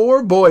of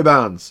more boy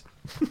bands.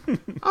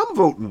 I'm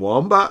voting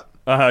Wombat.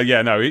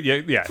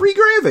 Yeah. Free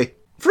gravy.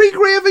 Free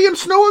gravy and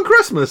snow and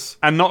Christmas.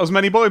 And not as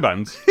many boy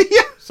bands.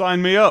 Yeah.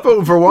 Sign me up.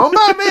 Voting for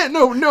Wombat, man?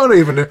 No, not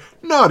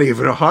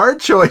even a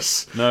hard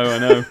choice. No, I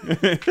know.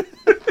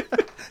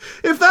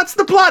 If that's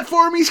the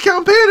platform he's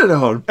campaigning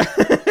on.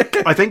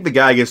 I think the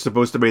gag is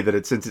supposed to be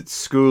that since it's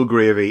school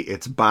gravy,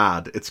 it's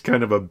bad. It's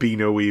kind of a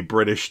Beano-y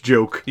British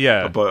joke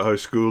about how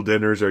school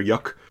dinners are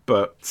yuck,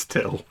 but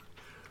still.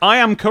 I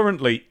am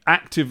currently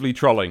actively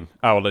trolling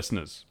our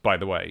listeners, by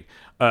the way,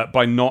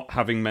 by not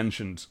having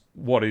mentioned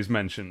what is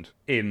mentioned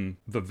in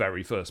the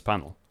very first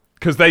panel.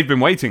 Because they've been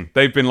waiting.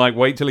 They've been like,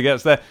 wait till he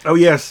gets there. Oh,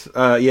 yes.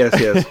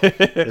 Yes.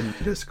 In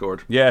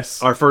Discord.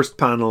 Yes. Our first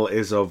panel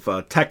is of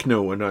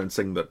Techno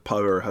announcing that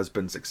power has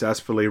been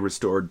successfully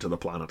restored to the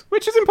planet.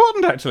 Which is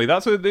important, actually.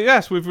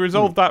 Yes, we've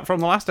resolved that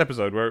from the last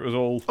episode where it was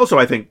all... Also,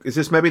 I think, is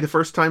this maybe the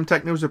first time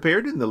Techno's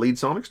appeared in the lead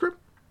Sonic strip?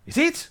 Is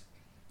it?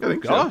 I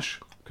think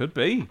Gosh, could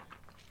be.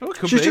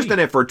 She's just in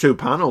it for 2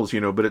 panels,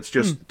 but it's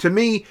just, to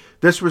me,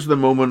 this was the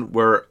moment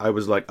where I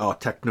was like, oh,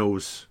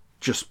 Techno's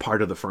just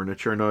part of the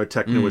furniture now.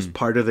 Techno is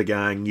part of the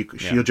gang.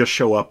 She'll just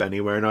show up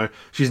anywhere now.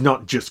 She's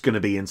not just going to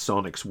be in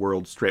Sonic's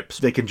world strips.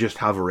 They can just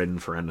have her in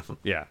for anything.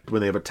 Yeah. When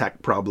they have a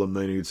tech problem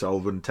they need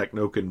solving,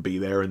 Techno can be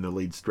there in the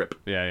lead strip.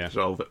 Yeah.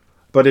 Solve it.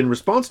 But in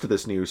response to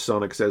this news,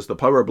 Sonic says the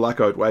power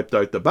blackout wiped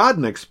out the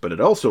badniks, but it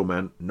also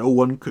meant no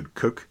one could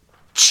cook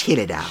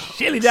chili dog.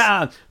 Chili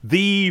dog!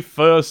 The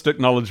first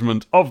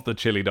acknowledgement of the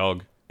chili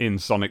dog in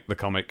Sonic the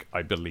Comic,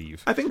 I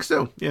believe. I think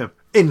so, yeah.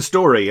 In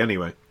story,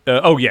 anyway.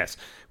 Oh, yes.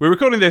 We're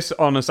recording this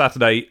on a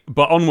Saturday,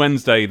 but on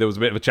Wednesday there was a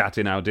bit of a chat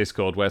in our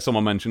Discord where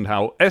someone mentioned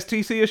how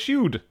STC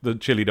eschewed the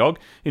chili dog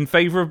in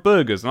favour of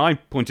burgers, and I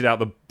pointed out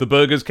the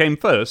burgers came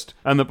first,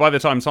 and that by the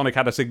time Sonic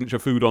had a signature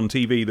food on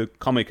TV, the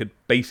comic had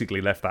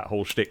basically left that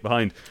whole shtick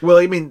behind. Well,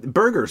 I mean,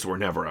 burgers were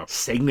never a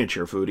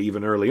signature food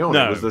even early on.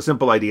 No. It was the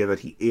simple idea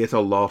that he ate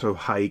a lot of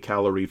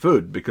high-calorie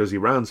food because he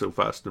ran so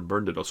fast and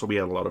burned it all, so we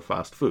had a lot of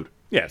fast food.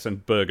 Yes,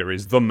 and burger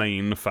is the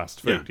main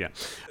fast food, yeah.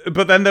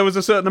 But then there was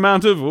a certain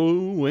amount of,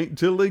 wait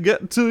till they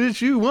get to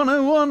issue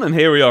 101, and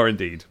here we are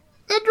indeed.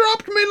 They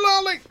dropped me,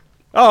 lolly!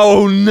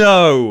 Oh,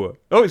 no!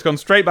 Oh, it's gone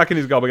straight back in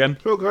his gob again.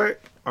 Okay,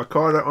 I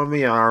caught it on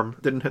my arm,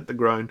 didn't hit the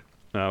ground.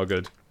 Oh,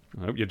 good.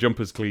 I hope your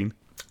jumper's clean.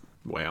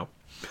 Well.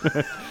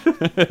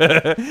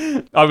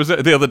 I was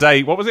the other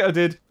day, what was it I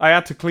did? I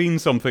had to clean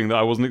something that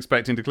I wasn't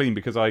expecting to clean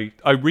because I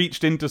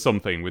reached into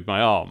something with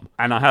my arm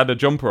and I had a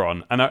jumper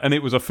on and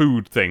it was a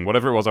food thing,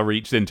 whatever it was I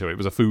reached into, it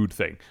was a food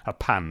thing, a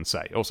pan,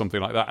 say, or something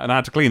like that, and I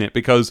had to clean it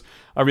because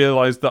I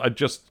realised that I'd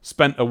just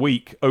spent a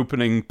week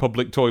opening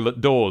public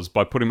toilet doors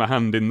by putting my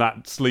hand in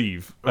that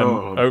sleeve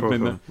and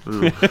opening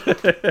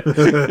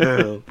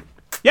them.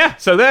 Yeah,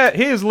 so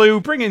here's Lou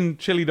bringing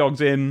chili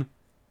dogs in.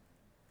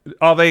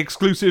 Are they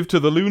exclusive to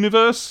the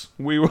Looniverse?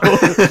 We will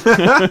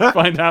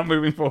find out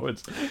moving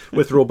forwards.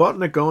 With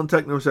Robotnik gone,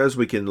 Techno says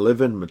we can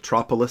live in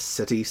Metropolis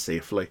City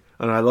safely.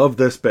 And I love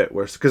this bit,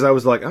 because I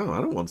was like, oh,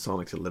 I don't want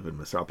Sonic to live in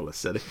Metropolis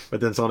City.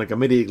 But then Sonic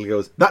immediately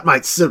goes, that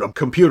might suit a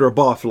computer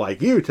buff like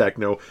you,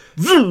 Techno.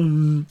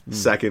 Vroom!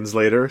 Seconds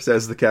later,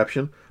 says the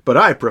caption, but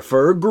I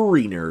prefer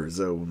greener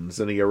zones.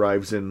 And he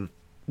arrives in...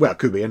 Well, it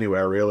could be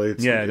anywhere, really. It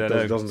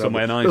doesn't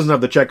somewhere nice. Doesn't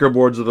have the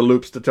checkerboards or the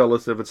loops to tell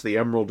us if it's the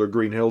Emerald or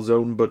Green Hill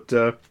Zone, but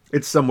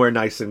it's somewhere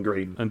nice and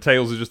green. And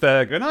Tails is just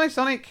there going, hi,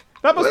 Sonic.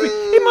 That must be...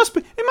 It must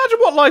be... Imagine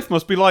what life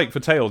must be like for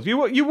Tails.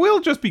 You will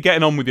just be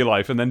getting on with your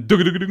life, and then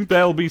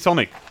there'll be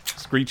Sonic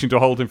screeching to a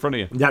halt in front of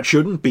you. That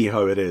shouldn't be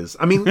how it is.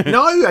 I mean,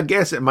 now I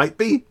guess it might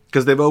be,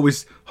 because they've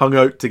always hung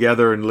out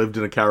together and lived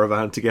in a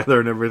caravan together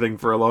and everything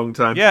for a long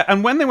time. Yeah,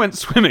 and when they went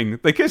swimming,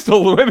 they kissed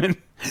all the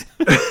women.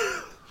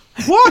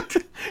 What?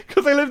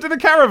 Because they lived in a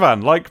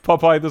caravan, like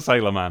Popeye the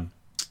Sailor Man.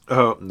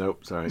 Oh, no,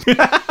 sorry.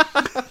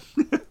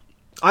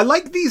 I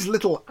like these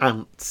little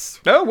ants.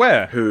 Oh,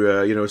 where?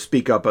 Who,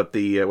 speak up at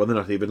the... well, they're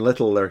not even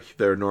little.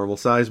 They're normal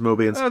size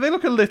Mobians. Oh, they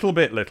look a little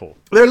bit little.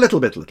 They're a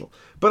little bit little.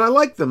 But I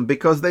like them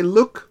because they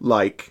look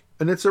like...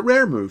 And it's a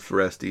rare move for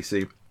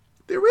SDC.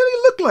 They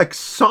really look like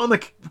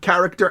Sonic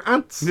character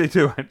ants. They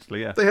do,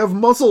 actually, yeah. They have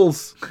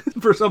muzzles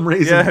for some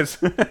reason.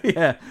 Yes,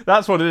 yeah,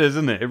 that's what it is,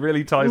 isn't it? It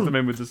really ties them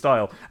in with the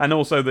style. And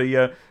also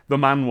the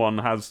man one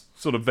has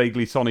sort of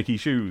vaguely Sonic-y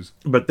shoes.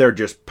 But they're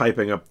just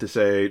piping up to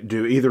say,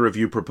 do either of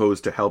you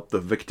propose to help the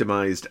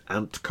victimized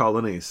ant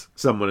colonies?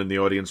 Someone in the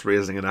audience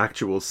raising an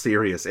actual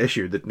serious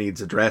issue that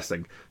needs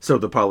addressing. So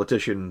the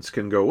politicians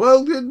can go,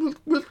 well,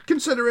 we'll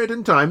consider it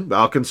in time.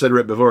 I'll consider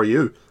it before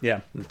you.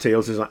 Yeah. And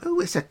Tails is like, oh,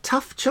 it's a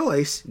tough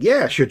choice.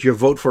 Yeah, should you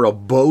vote for a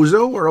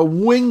bozo or a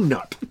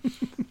wingnut?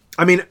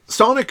 I mean,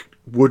 Sonic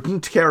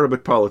wouldn't care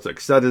about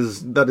politics. That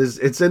is,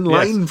 it's in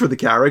line for the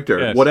character.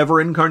 Yes.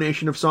 Whatever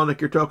incarnation of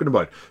Sonic you're talking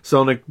about.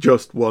 Sonic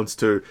just wants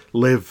to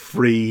live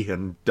free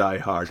and die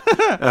hard.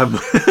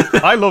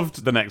 I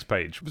loved the next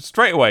page.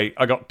 Straight away,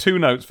 I got 2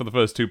 notes for the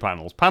first 2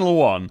 panels. Panel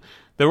 1,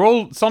 they're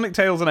all, Sonic,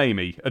 Tails and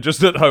Amy are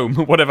just at home,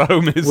 whatever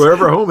home is.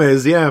 Wherever home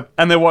is, yeah.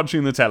 And they're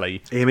watching the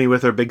telly. Amy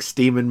with her big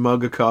steaming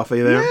mug of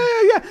coffee there.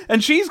 Yeah.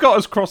 And she's got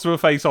as cross of a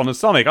face on as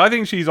Sonic. I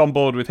think she's on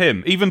board with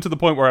him, even to the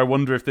point where I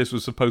wonder if this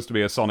was supposed to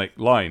be a Sonic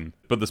line.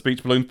 But the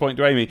speech balloons point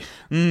to Amy.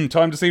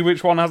 Time to see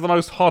which one has the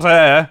most hot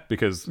air,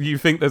 because you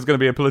think there's going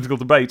to be a political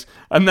debate.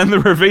 And then the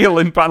reveal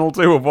in panel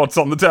 2 of what's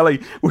on the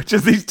telly, which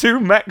is these 2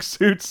 mech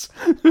suits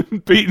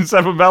beating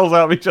 7 bells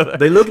out of each other.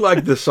 They look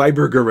like the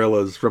cyber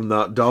gorillas from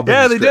that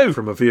Dobbins they strip do.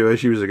 from a few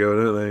issues ago,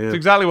 don't they? Yeah. It's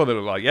exactly what they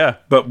look like, yeah.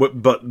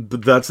 But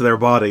that's their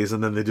bodies,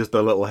 and then they just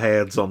their little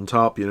heads on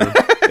top, you know.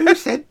 Who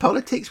said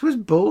politics was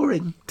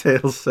boring?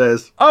 Tails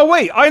says. Oh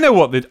wait, I know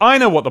what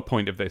the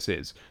point of this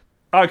is.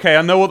 Okay,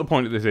 I know what the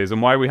point of this is,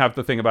 and why we have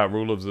the thing about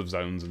rulers of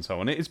zones and so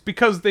on. It's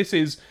because this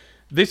is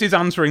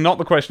answering not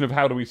the question of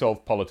how do we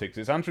solve politics.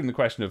 It's answering the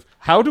question of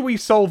how do we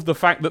solve the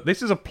fact that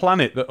this is a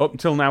planet that up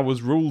until now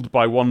was ruled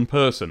by one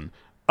person.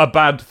 A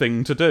bad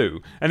thing to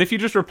do. And if you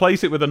just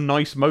replace it with a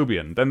nice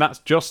Mobian, then that's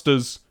just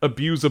as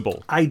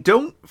abusable. I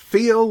don't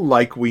feel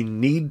like we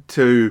need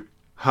to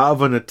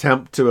have an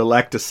attempt to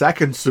elect a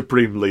second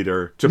Supreme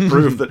Leader to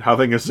prove that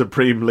having a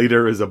Supreme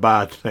Leader is a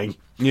bad thing.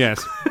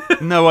 Yes.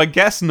 No, I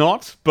guess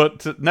not,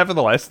 but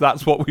nevertheless,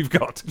 that's what we've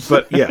got.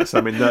 But yes,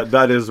 I mean,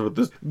 that is what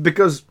this...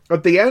 Because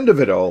at the end of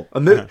it all,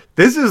 and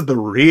this is the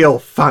real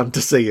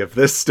fantasy of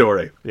this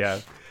story. Yeah.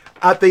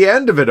 At the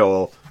end of it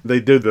all, they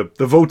do the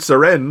votes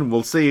are in,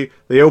 we'll see,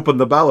 they open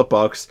the ballot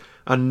box,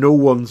 and no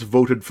one's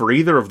voted for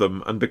either of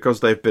them, and because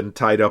they've been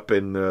tied up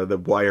in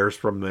the wires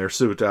from their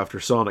suit after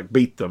Sonic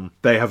beat them,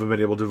 they haven't been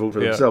able to vote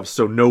for themselves,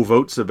 so no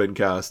votes have been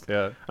cast.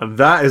 Yeah. And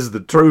that is the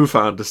true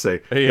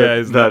fantasy,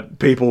 that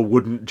people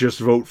wouldn't just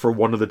vote for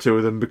one of the 2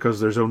 of them because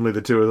there's only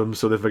the 2 of them,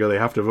 so they figure they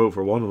have to vote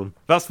for one of them.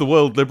 That's the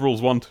world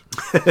liberals want.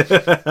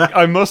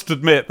 I must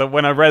admit that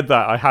when I read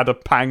that, I had a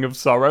pang of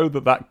sorrow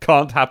that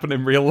can't happen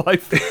in real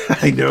life.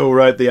 I know,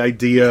 right? The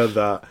idea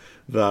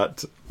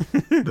that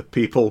the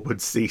people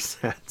would see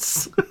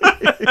sense.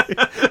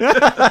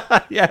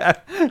 Yeah.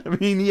 I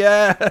mean,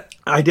 yeah.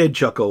 I did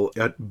chuckle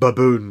at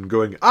Baboon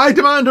going, I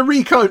demand a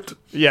recount!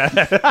 Yeah.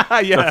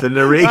 Yeah. Nothing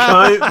to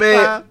recount,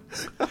 mate.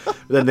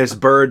 Then this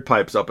bird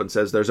pipes up and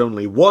says there's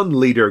only one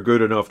leader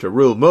good enough to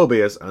rule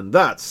Mobius, and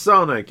that's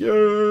Sonic.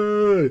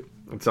 Yay!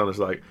 And Sonic's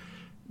like,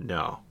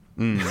 no.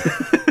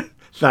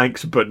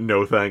 Thanks, but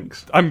no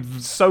thanks. I'm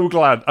so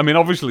glad. I mean,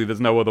 obviously there's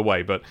no other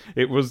way, but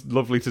it was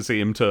lovely to see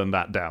him turn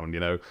that down, you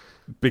know.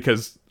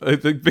 Because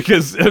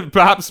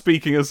perhaps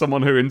speaking as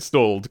someone who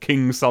installed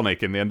King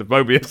Sonic in the end of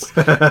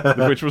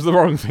Mobius, which was the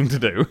wrong thing to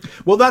do.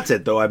 Well, that's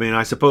it, though. I mean,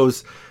 I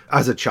suppose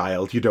as a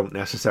child, you don't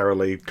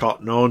necessarily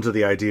cotton on to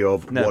the idea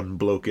of one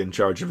bloke in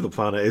charge of the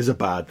planet is a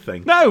bad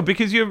thing. No,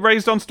 because you're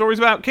raised on stories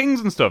about kings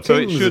and stuff, so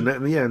it should...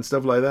 and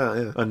stuff like that,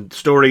 yeah. And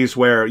stories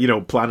where, you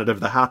know, Planet of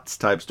the Hats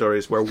type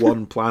stories where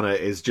one planet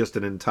is just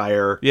an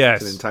entire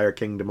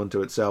kingdom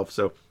unto itself,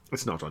 so...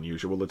 It's not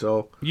unusual at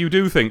all. You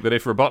do think that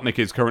if Robotnik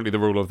is currently the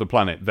ruler of the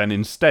planet, then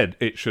instead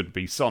it should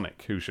be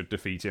Sonic who should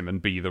defeat him and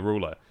be the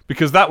ruler.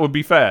 Because that would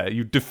be fair.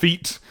 You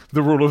defeat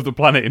the ruler of the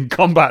planet in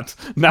combat.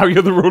 Now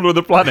you're the ruler of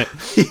the planet.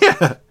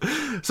 Yeah.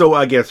 So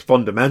I guess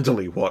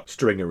fundamentally what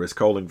Stringer is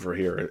calling for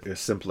here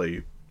is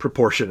simply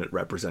proportionate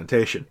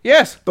representation.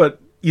 Yes. But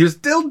you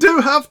still do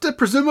have to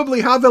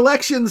presumably have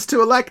elections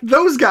to elect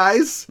those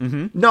guys.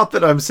 Mm-hmm. Not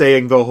that I'm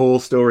saying the whole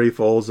story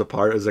falls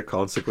apart as a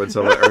consequence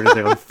of it or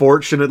anything.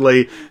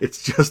 Unfortunately,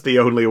 it's just the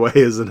only way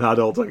as an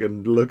adult I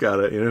can look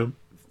at it, you know.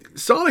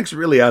 Sonic's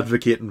really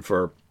advocating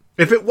for...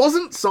 If it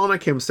wasn't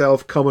Sonic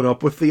himself coming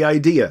up with the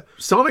idea,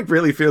 Sonic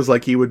really feels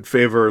like he would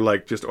favour,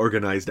 like, just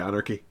organised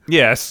anarchy.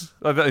 Yes,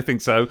 I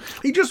think so.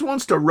 He just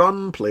wants to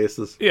run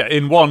places. Yeah,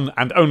 in one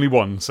and only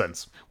one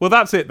sense. Well,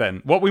 that's it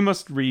then. What we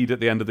must read at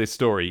the end of this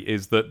story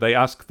is that they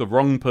ask the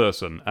wrong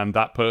person, and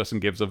that person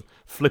gives a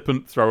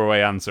flippant throwaway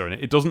answer. And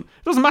it doesn't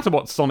matter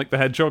what Sonic the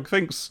Hedgehog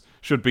thinks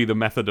should be the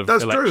method of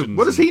elections. That's true.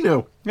 What does he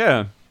know?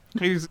 Yeah.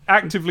 He's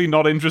actively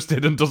not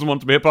interested and doesn't want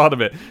to be a part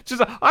of it.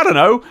 Just, I don't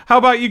know, how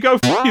about you go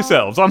f***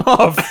 yourselves? I'm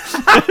off.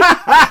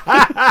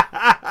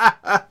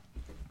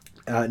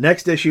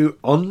 Next issue,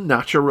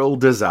 Unnatural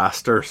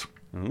Disasters.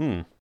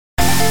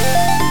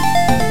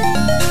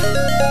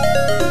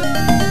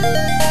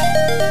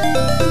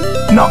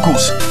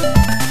 Knuckles.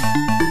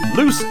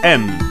 Loose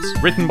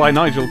Ends, written by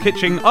Nigel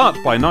Kitching, art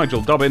by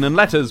Nigel Dobbin, and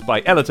letters by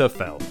Elita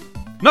Fell.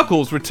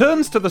 Knuckles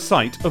returns to the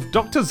site of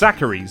Dr.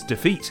 Zachary's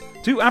defeat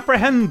to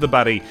apprehend the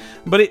baddie,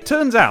 but it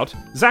turns out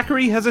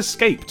Zachary has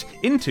escaped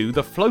into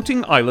the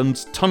floating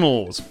island's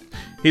tunnels.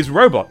 His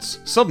robots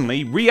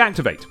suddenly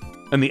reactivate,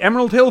 and the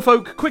Emerald Hill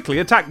folk quickly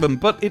attack them,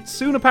 but it's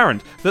soon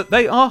apparent that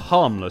they are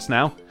harmless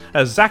now,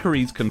 as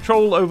Zachary's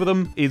control over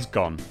them is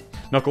gone.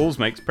 Knuckles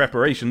makes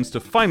preparations to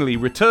finally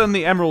return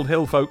the Emerald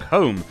Hill folk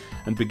home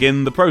and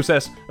begin the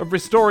process of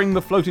restoring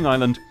the floating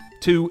island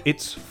to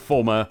its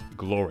former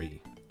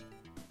glory.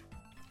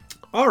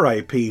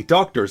 R.I.P.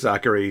 Dr.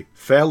 Zachary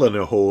fell in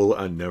a hole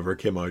and never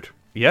came out.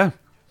 Yeah.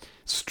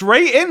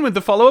 Straight in with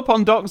the follow-up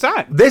on Doc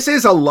Zach. This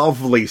is a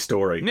lovely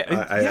story.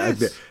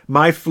 Yes.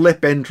 My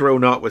flip intro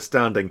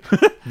notwithstanding,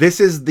 this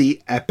is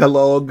the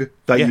epilogue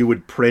that you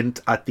would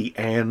print at the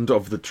end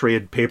of the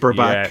trade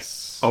paperback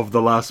of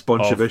the last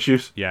bunch of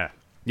issues. Yeah.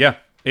 Yeah,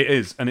 it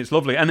is. And it's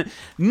lovely. And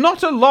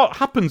not a lot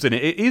happens in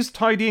it. It is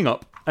tidying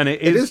up. And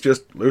it is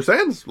just loose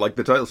ends, like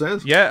the title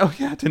says. Yeah, oh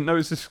yeah, I didn't know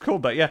it was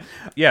called that.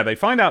 Yeah, they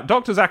find out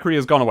Dr. Zachary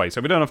has gone away,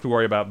 so we don't have to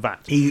worry about that.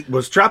 He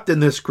was trapped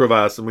in this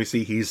crevasse, and we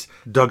see he's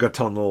dug a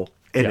tunnel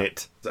in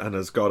it and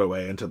has got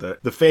away into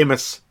the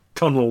famous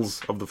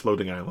tunnels of the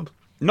floating island.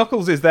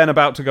 Knuckles is then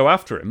about to go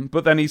after him,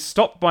 but then he's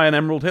stopped by an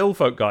Emerald Hill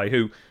folk guy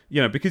who,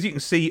 because you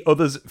can see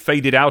others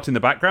faded out in the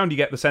background, you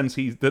get the sense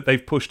that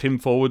they've pushed him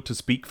forward to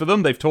speak for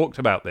them. They've talked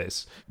about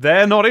this.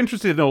 They're not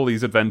interested in all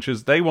these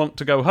adventures. They want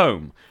to go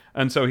home.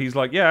 And so he's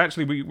like, yeah,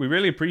 actually, we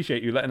really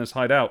appreciate you letting us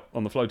hide out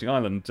on the floating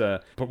island,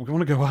 but we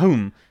want to go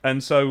home.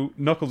 And so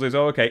Knuckles is,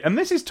 okay. And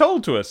this is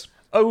told to us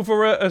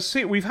over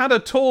we've had a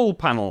tall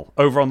panel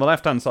over on the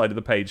left-hand side of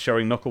the page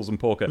showing Knuckles and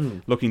Porker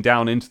looking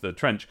down into the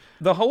trench.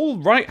 The whole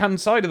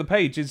right-hand side of the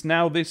page is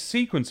now this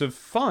sequence of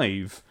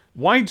 5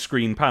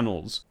 widescreen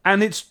panels,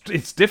 and it's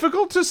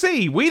difficult to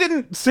see. We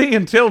didn't see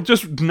until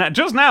just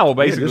now,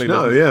 basically.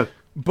 Yeah.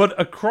 But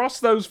across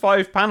those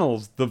 5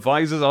 panels, the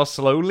visors are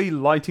slowly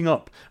lighting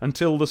up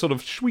until the sort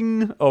of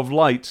swing of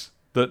light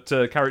that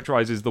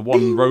characterizes the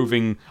one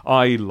roving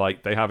eye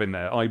light they have in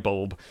their eye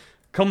bulb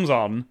comes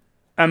on,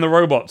 and the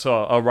robots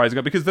are rising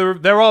up, because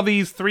there are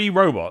these 3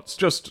 robots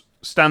just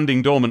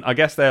standing dormant. I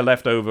guess they're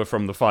left over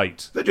from the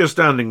fight. They're just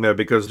standing there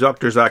because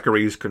Dr.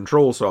 Zachary's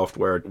control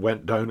software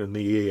went down in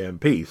the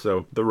EMP,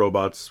 so the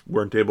robots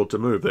weren't able to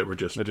move. They're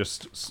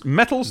just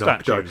metal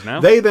statues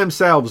now. They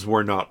themselves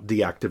were not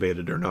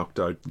deactivated or knocked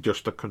out,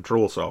 just the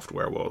control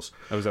software was.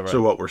 Oh, is that right?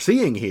 So what we're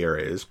seeing here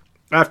is,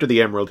 after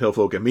the Emerald Hill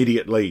folk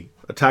immediately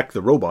attack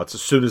the robots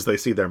as soon as they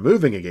see they're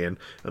moving again,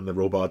 and the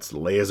robots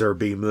laser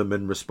beam them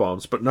in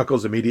response, but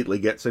Knuckles immediately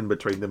gets in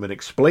between them and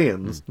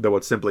explains that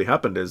what simply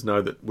happened is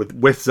now that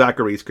with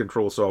Zachary's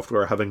control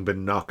software having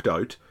been knocked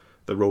out,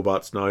 the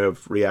robots now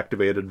have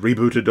reactivated,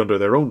 rebooted under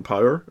their own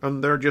power,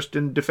 and they're just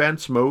in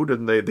defense mode,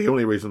 and the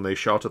only reason they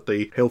shot at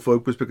the Hill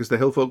folk was because the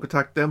Hill folk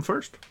attacked them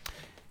first.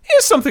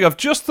 Here's something I've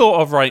just thought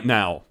of right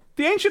now.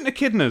 The ancient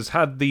echidnas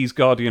had these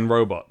guardian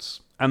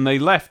robots, and they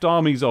left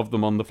armies of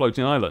them on the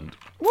floating island.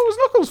 What was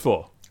Knuckles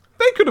for?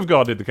 They could have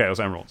guarded the Chaos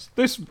Emeralds.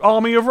 This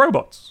army of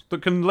robots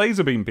that can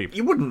laser beam people.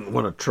 You wouldn't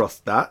want to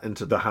trust that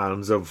into the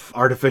hands of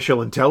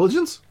artificial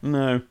intelligence.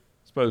 No,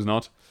 suppose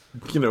not.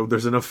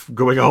 There's enough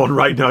going on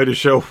right now to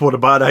show what a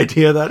bad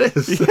idea that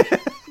is.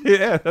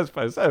 Yeah, I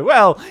suppose so.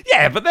 Well,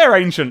 yeah, but they're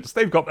ancients.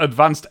 They've got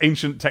advanced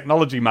ancient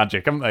technology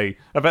magic, haven't they?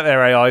 I bet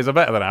their AIs are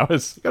better than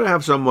ours. You gotta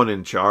have someone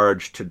in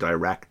charge to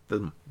direct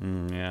them.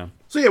 Yeah.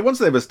 So yeah, once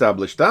they've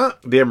established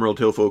that, the Emerald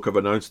Hill folk have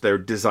announced their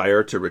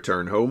desire to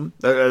return home.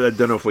 I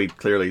don't know if we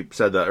clearly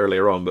said that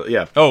earlier on, but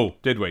yeah. Oh,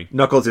 did we?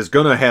 Knuckles is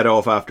gonna head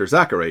off after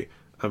Zachary,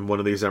 and one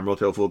of these Emerald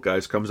Hill folk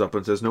guys comes up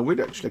and says, no,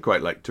 we'd actually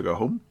quite like to go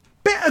home.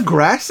 Bit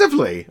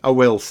aggressively, I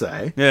will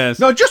say. Yes.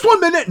 No, just 1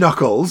 minute,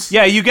 Knuckles.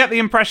 Yeah, you get the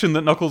impression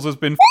that Knuckles has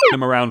been f***ing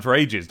him around for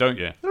ages, don't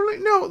you? They're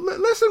like, no,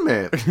 listen,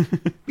 mate.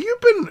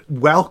 You've been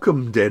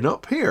welcomed in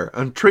up here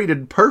and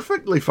treated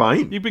perfectly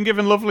fine. You've been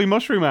given lovely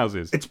mushroom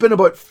houses. It's been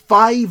about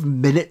 5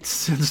 minutes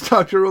since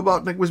Dr.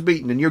 Robotnik was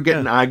beaten, and you're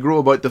getting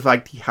aggro about the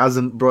fact he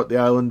hasn't brought the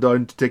island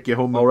down to take you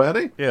home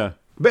already? Yeah.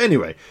 But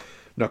anyway,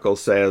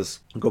 Knuckles says,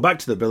 go back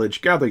to the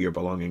village, gather your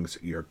belongings,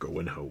 you're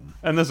going home.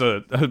 And there's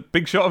a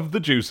big shot of the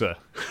juicer.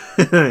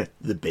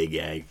 The big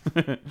egg.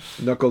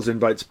 Knuckles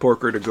invites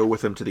Porker to go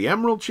with him to the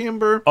Emerald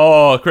Chamber.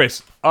 Oh,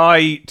 Chris,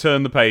 I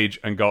turned the page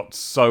and got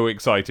so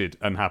excited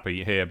and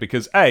happy here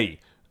because A,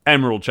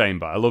 Emerald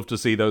Chamber. I love to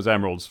see those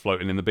emeralds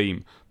floating in the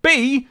beam.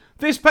 B,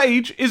 this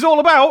page is all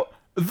about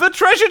the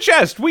treasure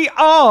chest. We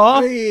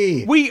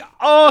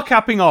are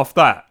capping off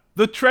that.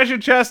 The treasure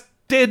chest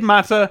did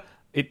matter.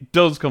 It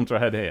does come to a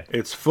head here.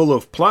 It's full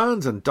of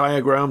plans and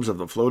diagrams of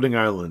the floating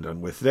island,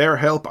 and with their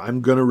help,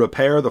 I'm going to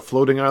repair the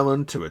floating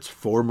island to its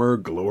former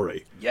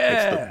glory. Yeah!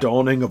 It's the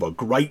dawning of a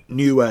great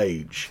new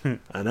age.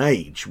 An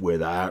age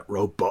without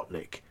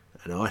Robotnik.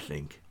 And I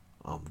think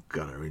I'm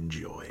going to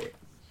enjoy it.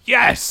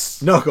 Yes!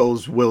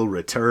 Knuckles will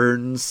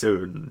return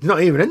soon.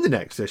 Not even in the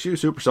next issue.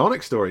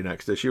 Supersonic story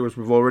next issue, as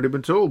we've already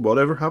been told.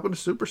 Whatever happened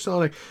to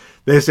Supersonic?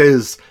 This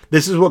is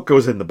what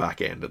goes in the back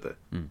end of it.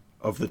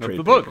 Of the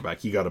trade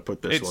paperback. You got to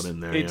put this one in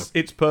there.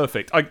 It's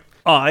perfect.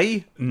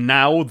 I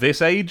now, this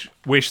age,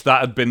 wish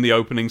that had been the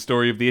opening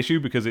story of the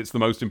issue because it's the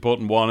most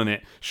important one and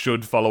it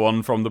should follow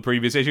on from the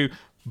previous issue.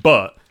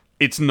 But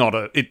it's not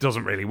it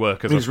doesn't really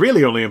work as it's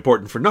really only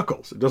important for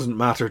Knuckles. It doesn't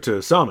matter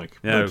to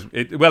Sonic. No,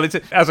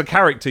 as a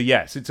character,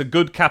 yes. It's a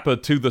good capper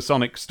to the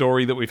Sonic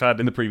story that we've had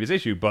in the previous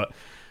issue, but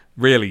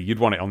really, you'd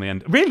want it on the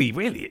end.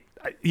 Really,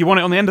 you want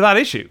it on the end of that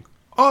issue?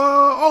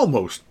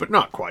 Almost, but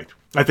not quite.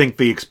 I think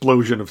the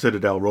explosion of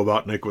Citadel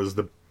Robotnik was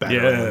the better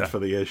end for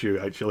the issue,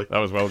 actually. That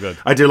was well good.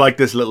 I do like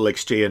this little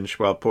exchange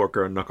while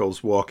Porker and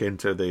Knuckles walk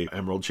into the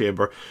Emerald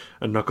Chamber,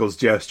 and Knuckles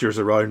gestures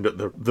around at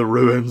the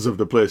ruins of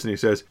the place, and he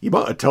says, "You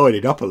might have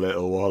tidied up a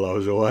little while I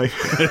was away."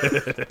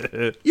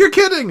 "You're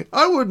kidding!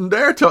 I wouldn't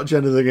dare touch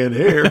anything in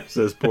here,"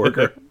 says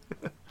Porker.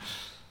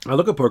 I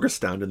look at Porker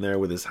standing there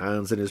with his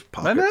hands in his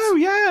pockets. I know,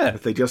 yeah.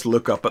 If they just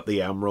look up at the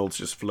emeralds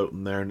just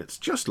floating there, and it's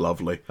just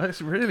lovely.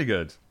 That's really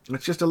good.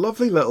 It's just a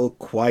lovely little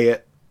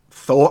quiet,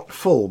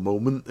 thoughtful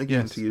moment,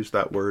 again, to use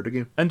that word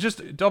again. And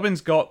just,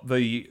 Dobbin's got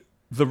the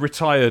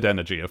retired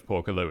energy of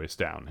Porker Lewis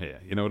down here.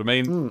 You know what I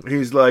mean?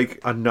 He's like,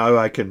 and now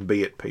I can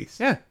be at peace.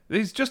 Yeah,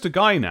 he's just a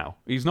guy now.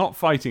 He's not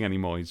fighting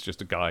anymore. He's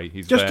just a guy.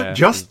 He's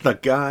just the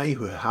guy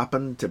who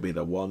happened to be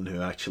the one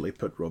who actually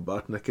put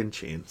Robotnik in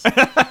chains.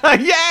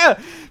 Yeah!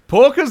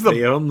 Porker's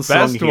the unsung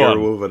best hero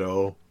one. of it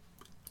all.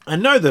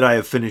 And now that I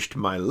have finished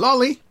my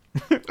lolly,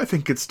 I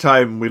think it's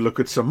time we look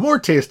at some more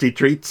tasty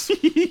treats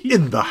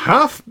in the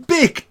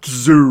half-baked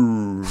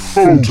zoo.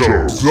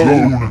 Photo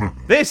Zone.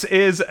 This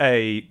is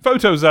a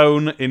photo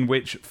zone in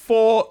which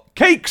 4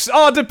 cakes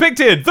are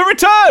depicted. The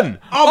return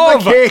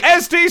Of the cake.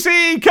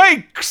 STC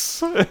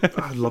cakes.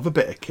 I love a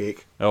bit of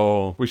cake.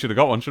 Oh, we should have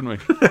got one, shouldn't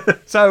we?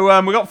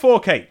 So we got 4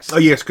 cakes. Oh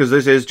yes, because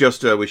this is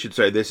just we should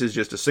say this is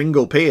just a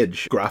single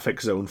page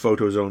graphic zone,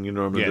 photo zone. You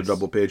normally the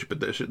double page,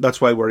 but that's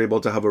why we're able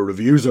to have a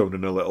review zone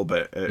in a little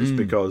bit. It's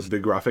because the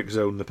graphic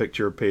zone, the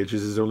picture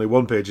pages, is only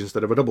one page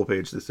instead of a double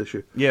page this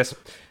issue. Yes.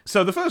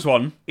 So the first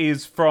one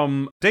is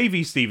from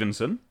Davey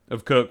Stevenson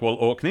of Kirkwall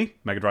Orkney,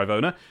 Mega Drive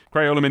owner,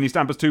 Crayola Mini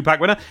Stampers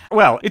 2-pack winner.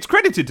 Well, it's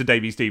credited to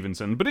Davey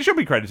Stevenson, but it should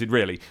be credited,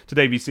 really, to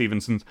Davey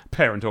Stevenson's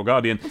parent or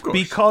guardian. Of course.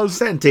 Because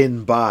sent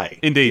in by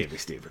Indeed. Davey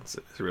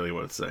Stevenson, is really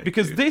what it's saying.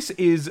 Because this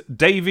is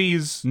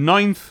Davey's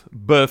 9th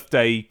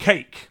birthday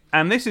cake.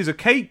 And this is a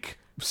cake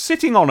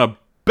sitting on a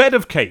bed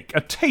of cake,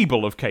 a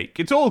table of cake.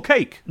 It's all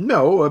cake.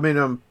 No, I mean,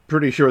 I'm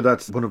pretty sure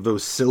that's one of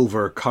those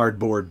silver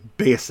cardboard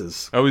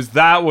bases. Oh, is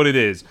that what it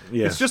is?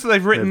 Yeah. It's just that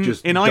they've written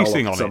just in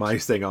icing on some it.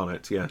 icing on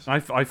it, yes. I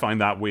find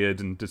that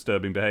weird and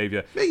disturbing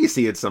behaviour. Yeah, you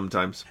see it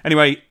sometimes.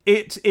 Anyway,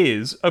 it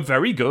is a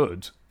very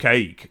good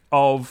cake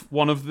of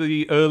one of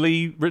the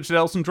early Richard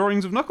Elson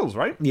drawings of Knuckles,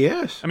 right?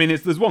 Yes. I mean,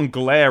 there's one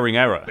glaring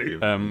error,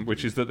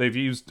 which is that they've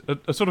used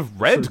a sort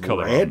of red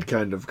colour. Red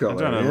kind of colour,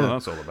 I don't know yeah. what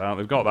that's all about.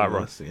 They've got that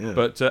right. Yeah.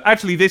 But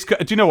actually, do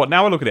you know what?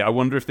 Now I look at it, I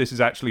wonder if this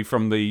is actually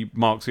from the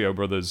Marxio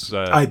Brothers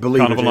I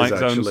believe Carnival it is, Night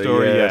Zone actually.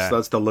 story. Yes, Yeah.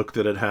 that's the look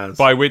that it has.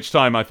 By which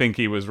time I think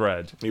he was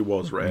red. He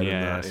was red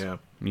Yes. in that, yeah.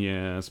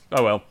 Yes.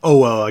 Oh well. Oh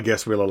well, I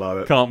guess we'll allow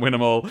it. Can't win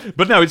them all.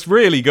 But no, it's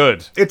really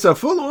good. It's a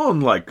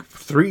full-on,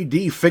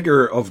 3D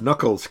figure of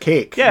Knuckles'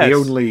 cake. Yes.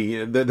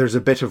 There's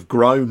a bit of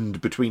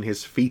ground between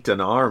his feet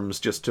and arms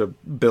just to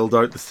build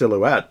out the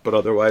silhouette, but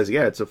otherwise,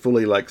 yeah, it's a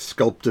fully,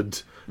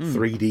 sculpted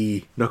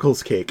 3D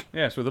Knuckles cake.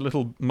 Yes, with a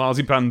little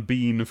marzipan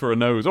bean for a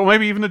nose. Or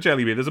maybe even a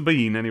jelly bean. There's a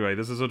bean, anyway.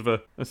 There's a sort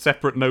of a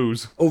separate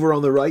nose. Over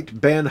on the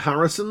right, Ben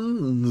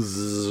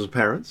Harrison's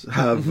parents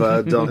have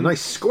done a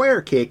nice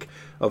square cake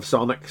of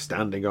Sonic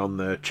standing on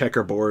the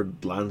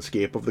checkerboard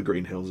landscape of the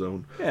Green Hill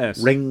Zone.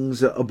 Yes.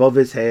 Rings above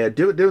his head,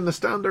 doing the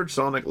standard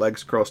Sonic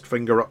legs crossed,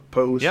 finger up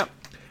pose. Yep.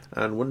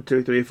 And 1,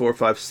 2, 3, 4,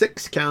 5,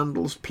 6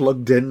 candles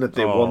plugged in at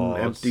the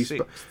one empty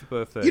spot.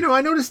 Birthday.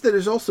 I noticed that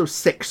there's also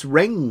 6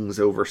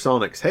 rings over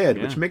Sonic's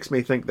head, which makes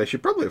me think they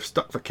should probably have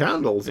stuck the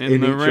candles in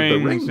each of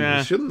the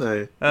rings, shouldn't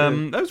they?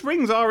 Those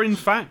rings are, in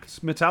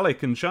fact,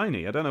 metallic and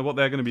shiny. I don't know what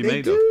they're going to be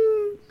made of. They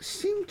do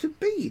seem to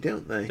be,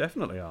 don't they?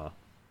 Definitely are.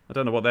 I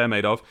don't know what they're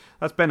made of.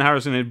 That's Ben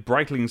Harrison in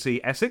Brightlingsea,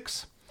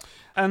 Essex.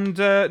 And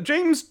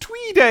James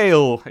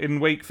Tweedale in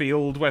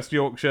Wakefield, West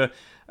Yorkshire,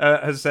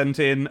 has sent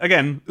in,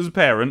 again, his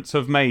parents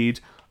have made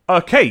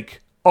a cake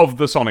of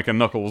the Sonic and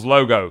Knuckles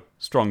logo.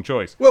 Strong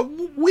choice. Well,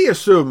 we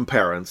assume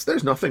parents.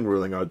 There's nothing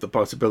ruling out the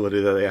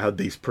possibility that they had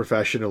these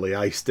professionally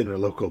iced in a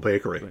local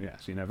bakery.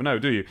 Yes, you never know,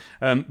 do you?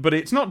 But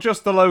it's not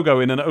just the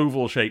logo in an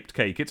oval-shaped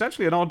cake. It's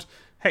actually an odd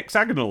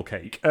hexagonal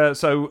cake.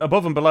 So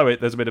above and below it,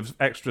 there's a bit of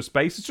extra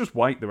space. It's just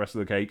white, the rest of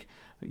the cake.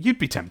 You'd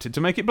be tempted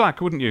to make it black,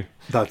 wouldn't you?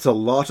 That's a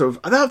lot of...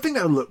 I think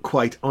that would look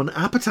quite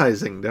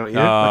unappetizing, don't you?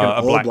 Like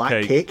an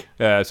all-black cake.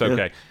 Yeah, it's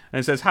okay. And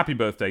it says, "Happy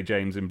birthday,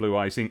 James," in blue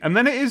icing. And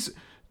then it is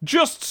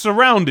just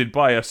surrounded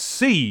by a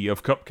sea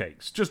of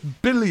cupcakes.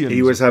 Just billions.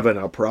 He was having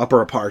a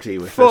proper party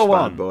with Full this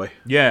on. bad boy.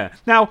 Yeah.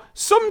 Now,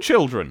 some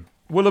children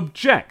will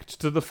object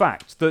to the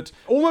fact that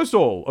almost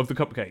all of the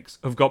cupcakes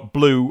have got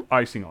blue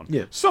icing on.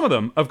 Yeah. Some of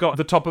them have got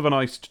the top of an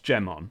iced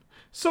gem on.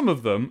 Some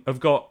of them have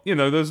got,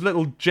 those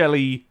little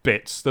jelly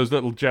bits, those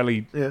little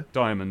jelly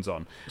diamonds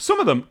on. Some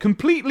of them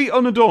completely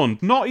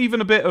unadorned, not even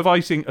a bit of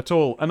icing at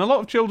all. And a lot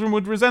of children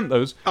would resent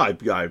those. I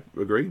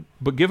agree.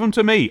 But give them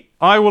to me.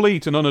 I will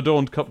eat an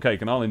unadorned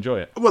cupcake and I'll enjoy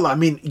it. Well, I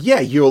mean,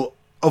 yeah,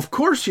 of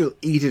course you'll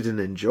eat it and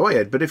enjoy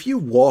it, but if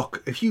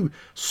you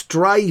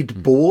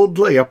stride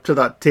boldly up to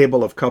that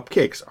table of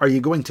cupcakes, are you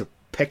going to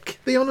pick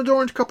the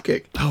unadorned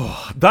cupcake?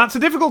 That's a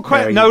difficult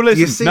question. No, listen.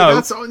 You see, no.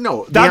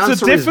 the That's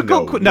answer a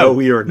difficult is no. No,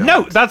 you're not.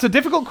 No, that's a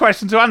difficult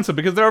question to answer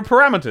because there are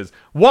parameters.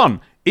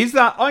 One, is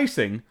that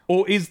icing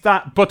or is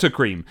that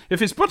buttercream?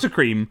 If it's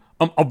buttercream,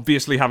 I'm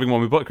obviously having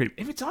one with buttercream.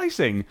 If it's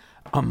icing,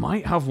 I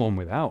might have one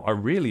without. I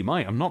really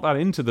might. I'm not that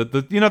into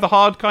the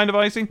hard kind of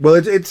icing. Well,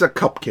 it's a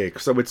cupcake,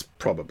 so it's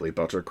probably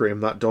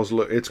buttercream. That does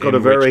look... It's got In a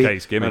very... which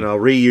case, gimme. And I'll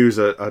reuse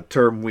a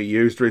term we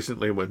used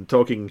recently when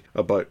talking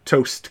about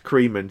toast,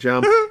 cream, and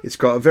jam. It's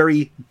got a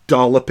very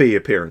dollopy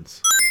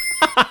appearance.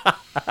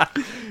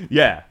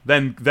 Yeah,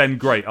 then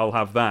great, I'll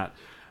have that.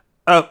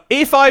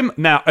 If I'm...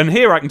 Now, and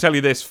here I can tell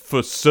you this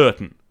for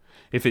certain.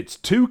 If it's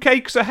 2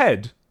 cakes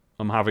ahead,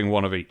 I'm having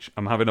one of each.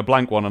 I'm having a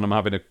blank one and I'm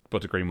having a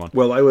buttercream one.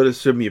 Well, I would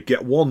assume you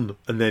get one,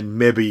 and then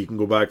maybe you can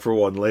go back for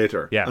one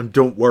later. Yeah. And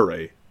don't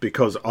worry,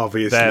 because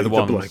obviously They're the the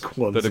ones blank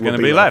ones that are will gonna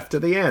be be left left. to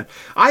the end.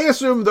 I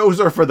assume those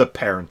are for the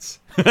parents.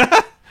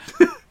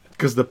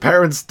 Because the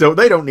parents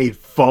don't need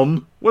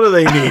fun. What do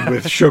they need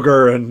with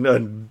sugar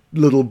and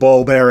little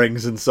ball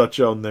bearings and such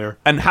on there?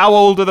 And how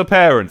old are the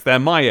parents? They're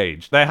my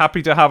age. They're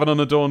happy to have an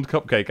unadorned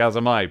cupcake, as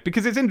am I.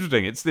 Because it's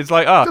interesting. It's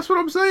like, That's what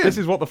I'm saying. this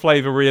is what the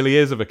flavour really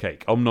is of a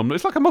cake. Om nom.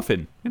 It's like a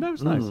muffin. You know,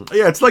 it's nice.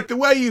 Yeah, it's like the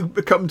way you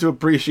come to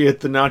appreciate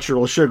the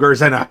natural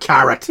sugars in a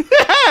carrot.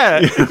 Yeah,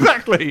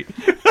 exactly.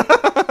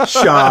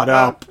 Shut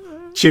up.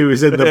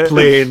 Choosing the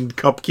plain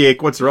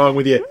cupcake. What's wrong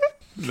with you?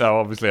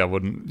 No, obviously I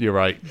wouldn't. You're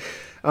right.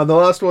 And the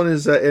last one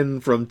is in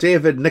from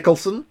David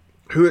Nicholson,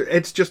 who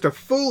it's just a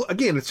full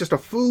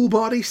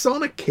body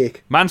Sonic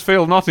cake.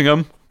 Mansfield,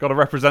 Nottingham. Got to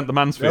represent the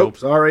Mansfield. Nope,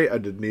 sorry, I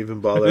didn't even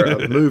bother.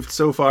 I've moved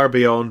so far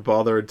beyond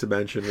bothering to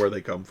mention where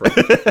they come from.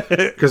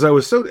 Because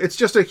it's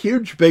just a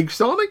huge, big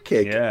Sonic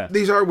cake. Yeah.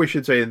 These are, we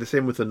should say, and the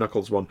same with the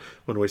Knuckles one,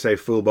 when we say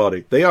full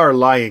body, they are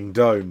lying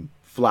down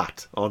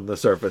flat on the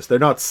surface. They're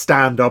not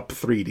stand-up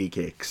 3D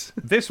cakes.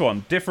 This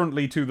one,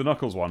 differently to the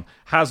Knuckles one,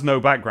 has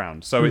no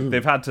background. So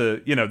they've had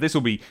to, this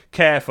will be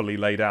carefully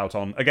laid out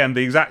on, again,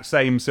 the exact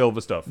same silver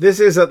stuff. This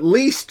is at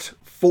least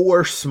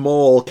 4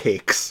 small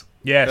cakes.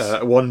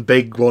 Yes. One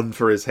big one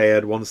for his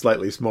head, one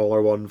slightly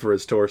smaller one for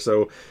his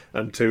torso,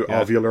 and 2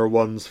 ovular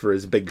ones for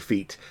his big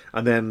feet.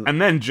 And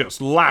then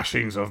just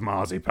lashings of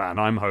marzipan,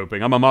 I'm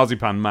hoping. I'm a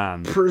marzipan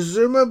man.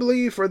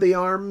 presumably for the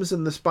arms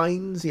and the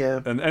spines,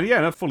 yeah. And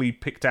yeah, a fully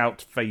picked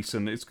out face.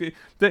 And it's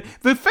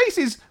the face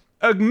is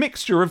a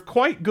mixture of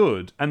quite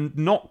good and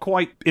not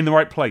quite in the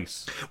right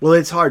place. Well,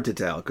 it's hard to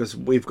tell, because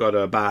we've got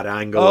a bad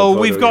angle. Oh,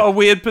 we've got a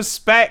weird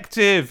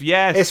perspective,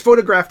 yes. It's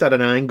photographed at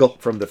an angle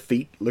from the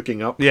feet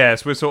looking up.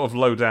 Yes, we're sort of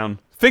low down.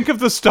 Think of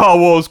the Star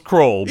Wars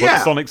crawl, but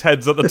Yeah. Sonic's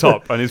head's at the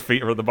top and his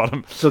feet are at the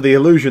bottom. So the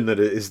illusion that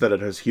it is that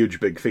it has huge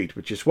big feet,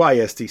 which is why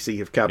STC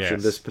have captioned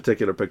Yes. this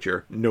particular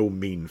picture, no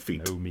mean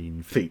feet. No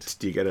mean feet.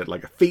 Do you get it?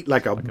 Like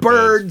a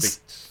bird's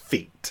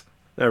feet.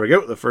 There we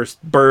go. The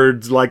first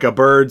birds like a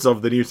birds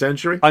of the new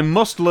century. I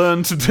must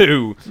learn to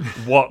do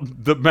what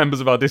the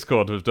members of our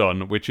Discord have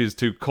done, which is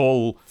to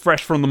call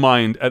fresh from the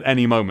mind at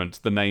any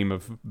moment the name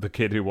of the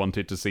kid who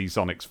wanted to see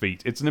Sonic's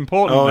feet. It's an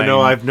important name. Oh,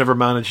 no, I've never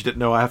managed it.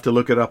 No, I have to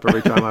look it up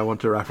every time I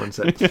want to reference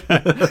it.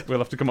 We'll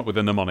have to come up with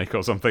a mnemonic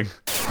or something.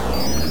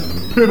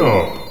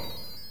 Pin-up.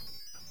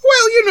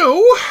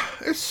 Well,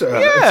 it's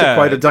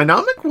quite a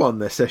dynamic one,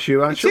 this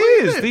issue, actually.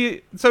 It isn't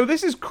is. So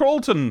this is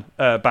Crawlton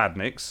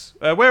Badniks.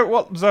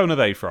 What zone are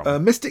they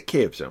from? Mystic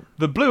Cave Zone.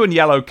 The blue and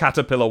yellow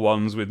caterpillar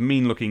ones with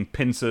mean-looking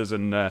pincers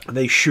and... And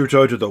they shoot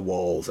out of the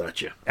walls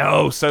at you.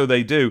 Oh, so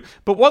they do.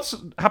 But what's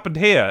happened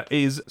here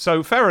is...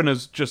 So Ferren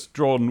has just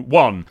drawn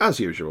one. As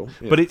usual.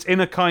 Yeah. But it's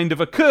in a kind of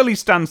a curly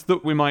stance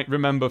that we might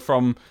remember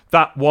from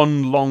that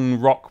one long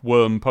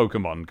rockworm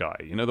Pokemon guy.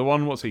 You know, the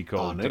one, what's he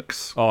called?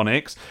 Onyx.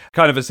 Onyx.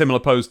 Kind of a similar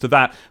pose to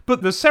that.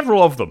 But there's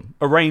several of them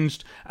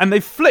arranged, and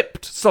they've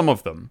flipped some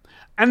of them.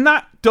 And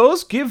that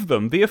does give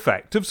them the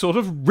effect of sort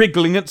of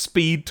wriggling at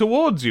speed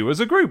towards you as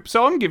a group.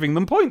 So I'm giving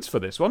them points for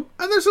this one.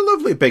 And there's a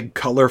lovely big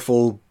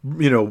colourful,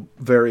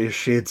 various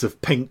shades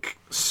of pink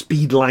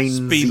speed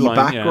line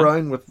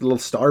background with little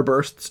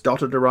starbursts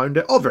dotted around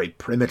it. All very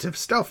primitive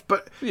stuff,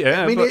 but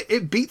Yeah, I mean, but-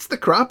 it beats the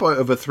crap out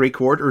of a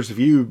 3/4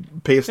 view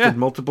pasted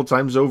multiple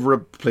times over a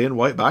plain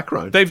white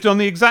background. They've done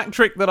the exact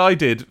trick that I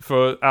did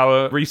for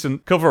our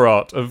recent cover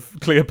art of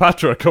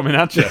Cleopatra coming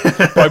at you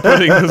by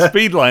putting the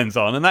speed lines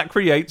on, and that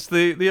creates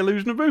the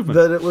illusion of movement.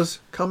 That it was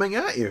coming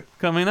at you.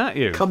 Coming at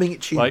you. Coming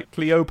at you. Like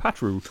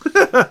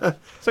Cleopatra.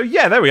 So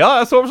yeah, there we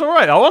are. That's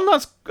alright, that one.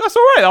 That's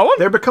alright, that one.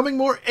 They're becoming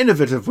more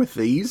innovative with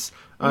these,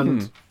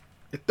 and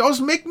it does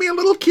make me a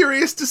little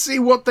curious to see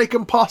what they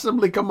can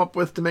possibly come up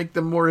with to make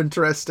them more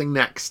interesting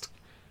next.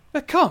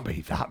 There can't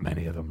be that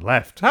many of them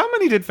left. How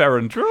many did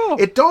Ferren draw?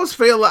 It does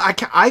feel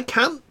like I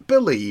can't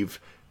believe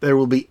there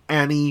will be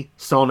any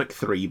Sonic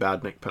 3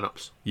 Badnik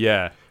pinups.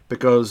 Yeah.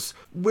 Because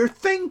we're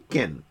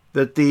thinking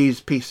that these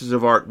pieces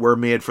of art were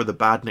made for the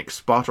Badnik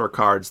spotter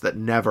cards that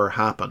never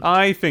happened.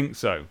 I think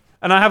so.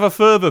 And I have a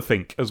further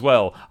think as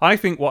well. I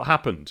think what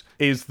happened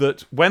is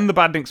that when the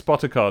Badnik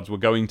spotter cards were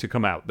going to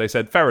come out, they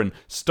said, Ferren,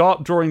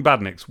 start drawing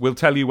Badniks. We'll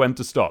tell you when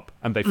to stop.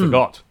 And they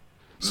forgot.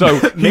 So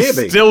he's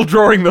Maybe. still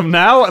drawing them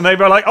now, and they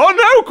were like, oh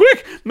no,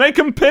 quick, make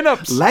them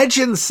pinups.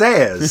 Legend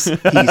says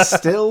he's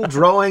still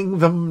drawing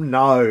them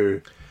now.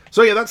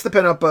 So yeah, that's the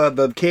pin-up.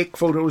 The cake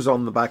photos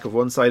on the back of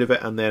one side of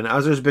it, and then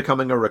as there's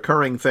becoming a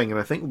recurring thing, and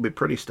I think will be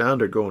pretty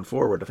standard going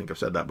forward. I think I've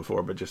said that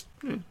before, but just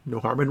no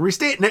harm in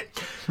restating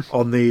it.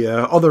 On the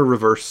other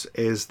reverse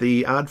is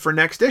the ad for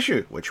next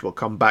issue, which we'll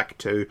come back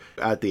to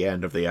at the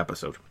end of the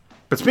episode.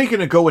 But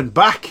speaking of going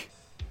back,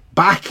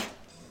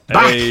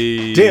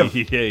 Hey, Dave,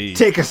 hey.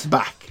 take us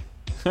back.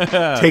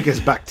 Take us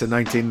back to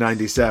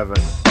 1997.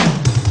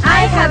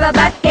 I have a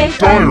bad case of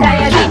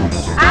diarrhea.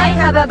 I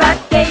have a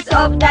bad case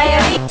of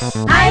diarrhea.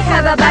 I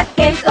have a bad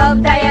case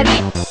of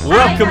diarrhea.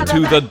 Welcome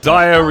to the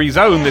Diary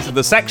Zone. This is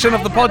the section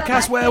of the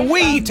podcast where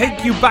we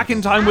take you back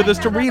in time with us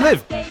to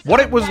relive what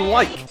it was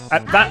like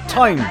at that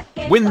time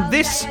when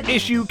this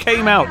issue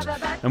came out.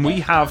 And we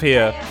have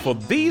here, for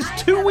these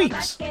 2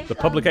 weeks, the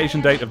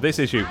publication date of this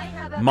issue,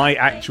 my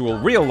actual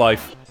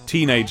real-life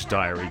teenage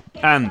diary.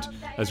 And,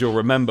 as you'll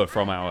remember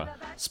from our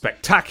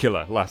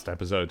spectacular last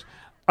episode,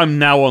 I'm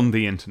now on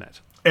the internet.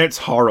 It's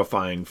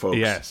horrifying, folks.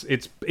 Yes,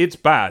 it's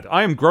bad.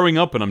 I am growing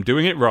up and I'm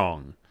doing it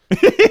wrong.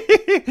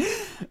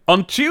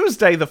 On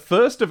Tuesday, the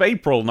 1st of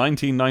April,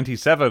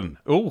 1997.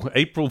 Oh,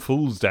 April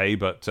Fool's Day,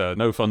 but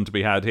no fun to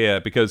be had here,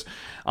 because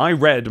I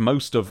read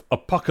most of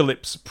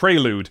Apocalypse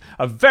Prelude,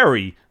 a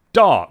very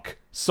dark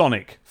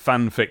Sonic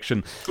fan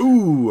fiction.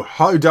 Ooh,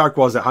 how dark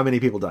was it? How many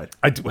people died?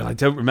 I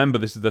don't remember,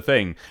 this is the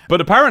thing.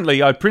 But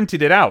apparently I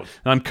printed it out,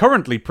 and I'm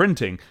currently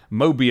printing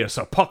Mobius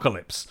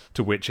Apocalypse,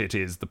 to which it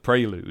is the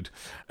prelude.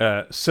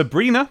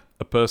 Sabrina,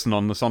 a person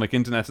on the Sonic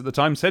internet at the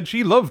time, said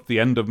she loved the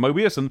end of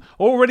Mobius and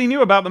already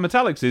knew about the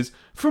Metallics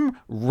from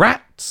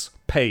Rat's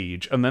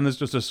page. And then there's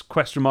just a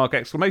question mark,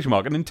 exclamation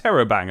mark, and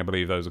interrobang, I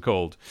believe those are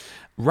called.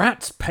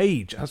 Rat's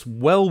page, that's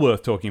well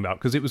worth talking about,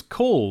 because it was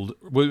called,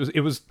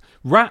 it was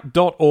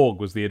rat.org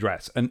was the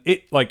address, and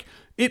it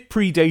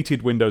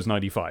predated Windows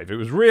 95. It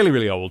was really,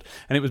 really old,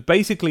 and it was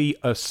basically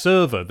a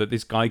server that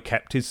this guy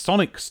kept his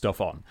Sonic stuff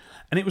on.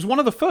 And it was one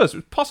of the first, it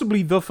was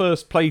possibly the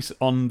first place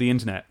on the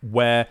internet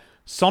where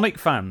Sonic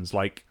fans,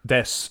 like,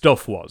 their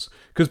stuff was.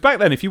 Because back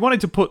then, if you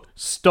wanted to put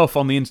stuff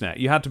on the internet,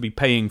 you had to be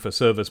paying for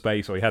server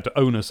space, or you had to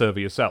own a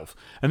server yourself.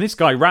 And this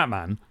guy,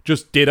 Ratman,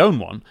 just did own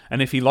one,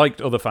 and if he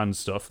liked other fans'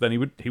 stuff, then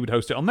he would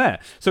host it on there.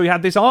 So he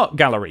had this art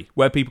gallery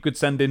where people could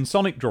send in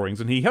Sonic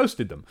drawings, and he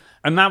hosted them.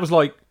 And that was,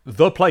 like,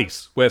 the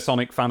place where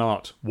Sonic fan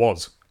art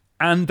was.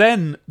 And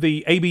then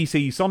the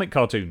ABC Sonic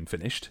cartoon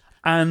finished,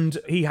 and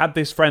he had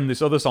this friend,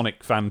 this other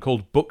Sonic fan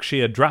called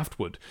Bookshire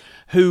Draftwood,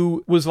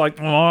 who was like,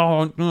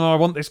 oh, I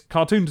want this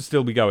cartoon to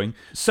still be going.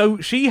 So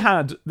she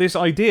had this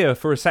idea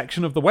for a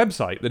section of the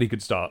website that he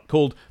could start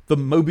called the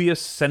Mobius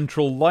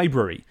Central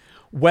Library,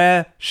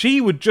 where she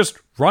would just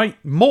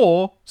write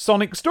more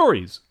Sonic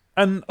stories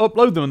and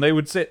upload them, and they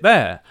would sit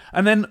there.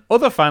 And then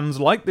other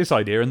fans liked this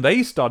idea, and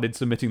they started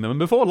submitting them, and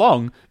before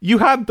long, you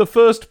had the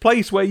first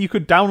place where you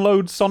could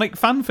download Sonic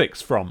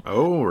fanfics from.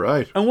 Oh,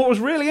 right. And what was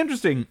really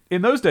interesting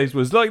in those days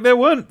was, like, there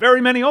weren't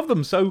very many of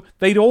them, so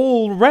they'd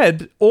all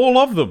read all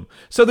of them.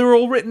 So they were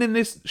all written in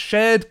this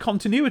shared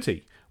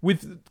continuity,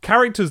 with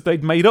characters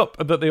they'd made up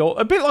that they all...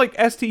 A bit like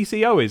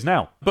STCO is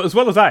now. But as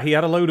well as that, he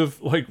had a load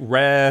of, like,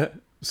 rare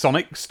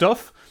Sonic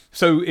stuff.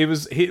 So it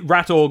was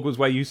Rat.org was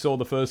where you saw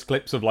the first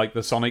clips of, like,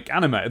 the Sonic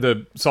anime,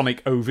 the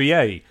Sonic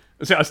OVA.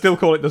 So I still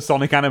call it the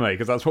Sonic anime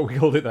because that's what we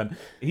called it then.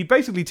 He'd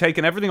basically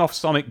taken everything off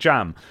Sonic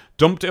Jam,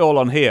 dumped it all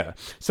on here.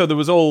 So there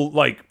was all,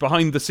 like,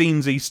 behind the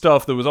scenes-y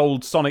stuff. There was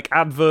old Sonic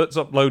adverts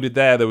uploaded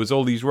there. There was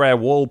all these rare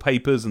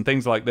wallpapers and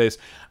things like this.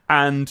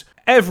 And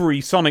every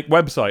Sonic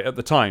website at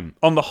the time,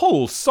 on the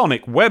whole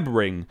Sonic web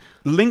ring,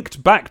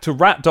 linked back to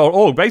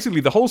rat.org.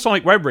 Basically, the whole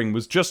Sonic web ring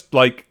was just,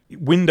 like,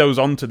 Windows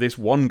onto this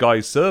one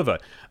guy's server.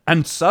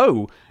 And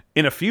so,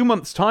 in a few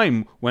months'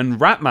 time, when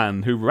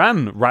Ratman, who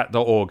ran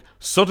rat.org,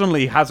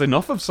 suddenly has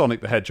enough of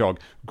Sonic the Hedgehog,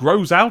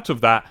 grows out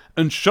of that,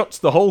 and shuts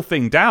the whole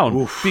thing down,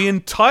 Oof. the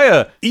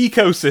entire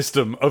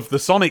ecosystem of the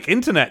Sonic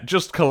internet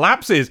just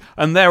collapses,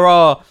 and there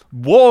are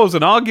wars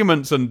and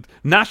arguments and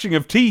gnashing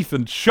of teeth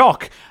and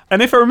shock.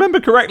 And if I remember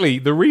correctly,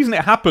 the reason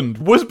it happened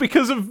was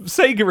because of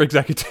Sega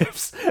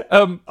executives.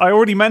 I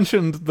already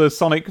mentioned the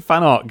Sonic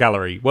fan art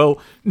gallery.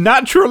 Well,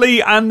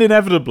 naturally and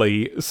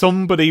inevitably,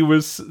 somebody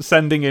was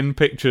sending in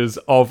pictures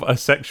of a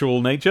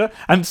sexual nature,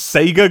 and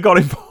Sega got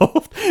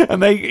involved,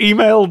 and they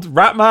emailed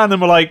Ratman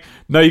and were like,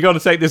 no, you got to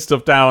take this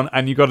stuff down,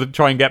 and you got to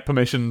try and get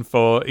permission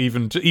for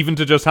even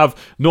to just have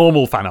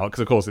normal fan art,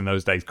 because of course in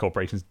those days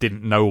corporations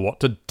didn't know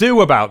what to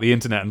do about the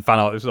internet and fan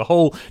art. It was a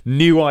whole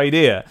new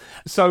idea.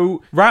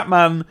 So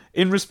Ratman,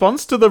 in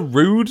response to the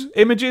rude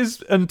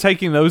images and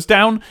taking those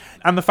down,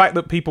 and the fact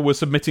that people were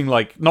submitting,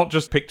 like, not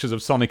just pictures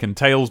of Sonic and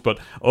Tails, but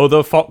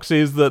other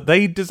foxes that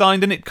they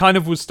designed, and it kind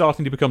of was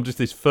starting to become just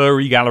this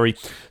furry gallery.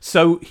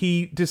 So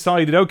he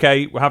decided,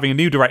 okay, we're having a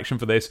new direction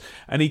for this,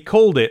 and he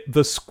called it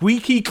the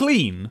Squeaky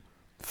Clean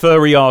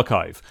Furry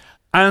Archive.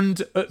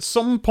 And at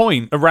some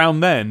point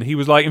around then, he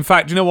was like, in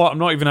fact, you know what? I'm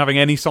not even having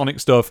any Sonic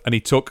stuff. And he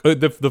took...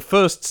 the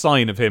first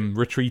sign of him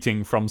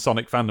retreating from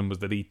Sonic fandom was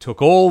that he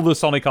took all the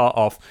Sonic art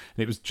off,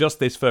 and it was just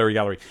this furry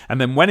gallery.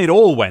 And then when it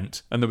all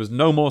went, and there was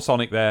no more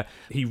Sonic there,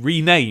 he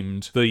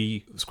renamed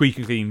the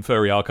Squeaky Clean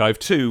Furry Archive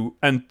to,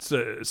 and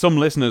some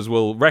listeners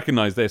will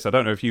recognise this, I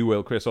don't know if you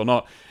will, Chris, or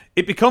not,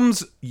 it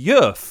becomes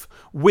YERF,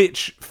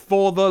 which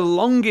for the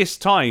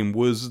longest time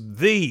was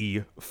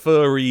the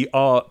furry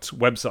art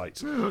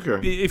website.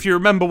 Okay. If you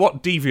remember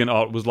what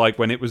DeviantArt was like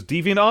when it was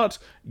DeviantArt,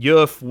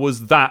 YERF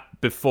was that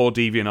before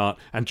DeviantArt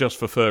and just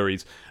for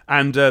furries.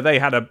 And they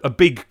had a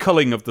big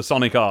culling of the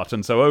Sonic art,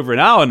 and so over in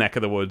our neck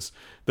of the woods,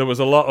 there was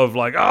a lot of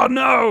like, oh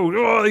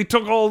no, they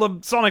took all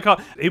the Sonic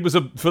art. It was,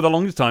 for the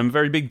longest time, a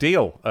very big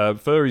deal.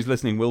 Furries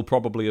listening will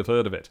probably have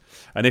heard of it.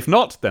 And if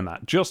not, then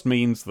that just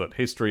means that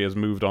history has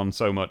moved on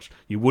so much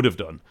you would have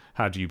done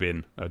had you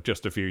been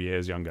just a few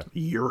years younger.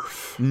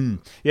 Yerf.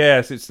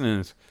 Yes, it's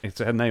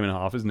a name and a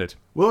half, isn't it?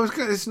 Well,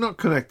 it's not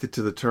connected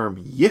to the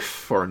term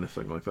YIF or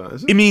anything like that,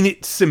 is it? I mean,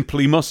 it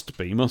simply must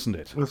be, mustn't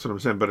it? That's what I'm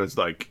saying, but it's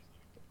like,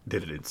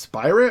 did it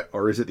inspire it,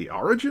 or is it the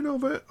origin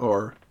of it,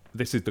 or...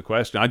 This is the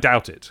question. I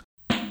doubt it.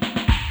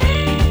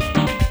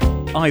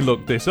 I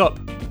looked this up.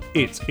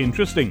 It's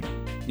interesting.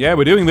 Yeah,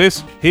 we're doing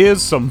this.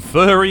 Here's some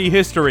furry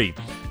history.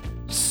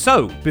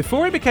 So,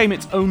 before it became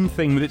its own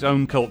thing with its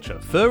own culture,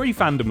 furry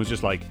fandom was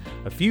just like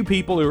a few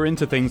people who were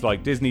into things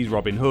like Disney's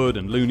Robin Hood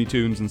and Looney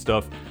Tunes and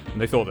stuff,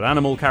 and they thought that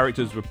animal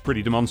characters were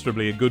pretty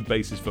demonstrably a good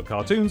basis for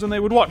cartoons, and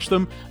they would watch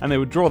them, and they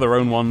would draw their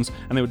own ones,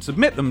 and they would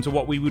submit them to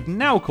what we would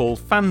now call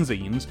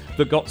fanzines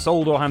that got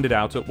sold or handed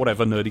out at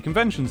whatever nerdy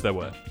conventions there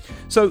were.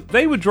 So,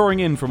 they were drawing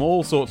in from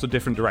all sorts of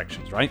different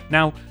directions, right?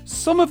 Now,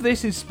 some of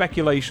this is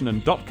speculation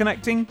and dot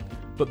connecting,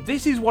 but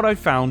this is what I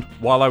found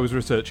while I was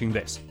researching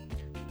this.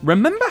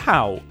 Remember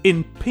how,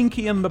 in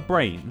Pinky and the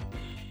Brain,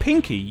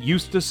 Pinky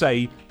used to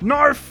say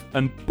 "Narf"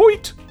 and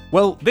 "Point"?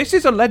 Well, this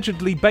is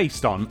allegedly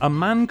based on a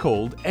man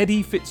called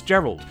Eddie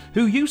Fitzgerald,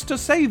 who used to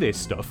say this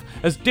stuff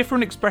as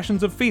different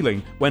expressions of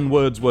feeling when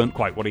words weren't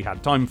quite what he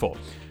had time for.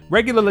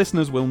 Regular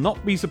listeners will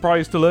not be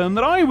surprised to learn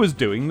that I was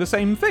doing the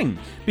same thing,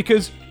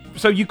 because,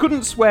 so you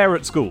couldn't swear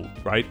at school,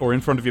 right, or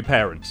in front of your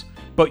parents.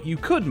 But you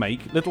could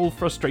make little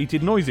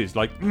frustrated noises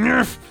like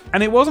 "Nerf,"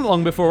 and it wasn't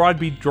long before I'd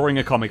be drawing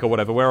a comic or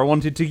whatever where I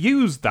wanted to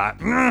use that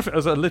 "Nerf"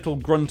 as a little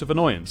grunt of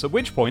annoyance, at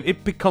which point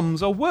it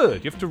becomes a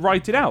word. You have to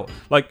write it out,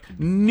 like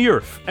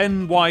Nyrf,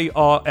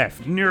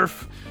 N-Y-R-F,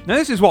 Nyrf. Now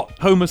this is what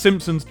Homer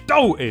Simpson's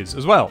dough is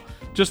as well.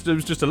 It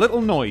was just a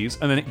little noise,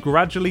 and then it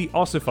gradually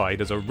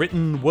ossified as a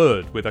written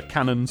word with a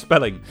canon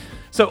spelling.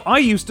 So I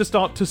used to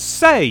start to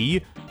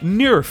say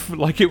Nerf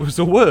like it was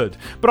a word.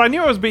 But I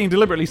knew I was being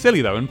deliberately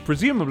silly though, and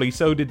presumably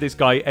so did this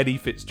guy Eddie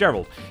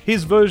Fitzgerald.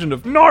 His version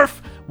of Nerf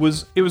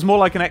was more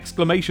like an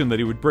exclamation that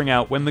he would bring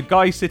out when the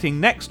guy sitting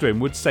next to him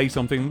would say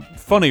something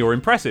funny or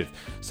impressive.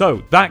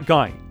 So, that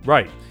guy,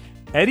 right.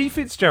 Eddie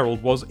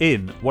Fitzgerald was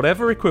in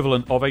whatever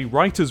equivalent of a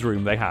writer's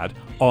room they had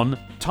on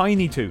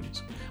Tiny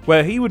Toons,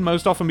 where he would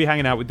most often be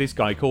hanging out with this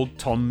guy called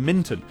Tom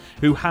Minton,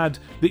 who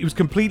he was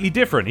completely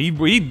different.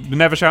 He'd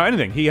never shout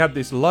anything. He had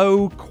this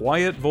low,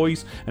 quiet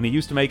voice, and he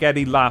used to make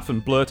Eddie laugh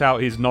and blurt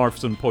out his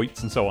narfs and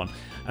points and so on.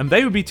 And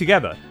they would be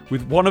together,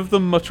 with one of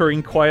them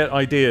muttering quiet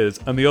ideas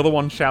and the other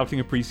one shouting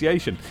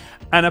appreciation.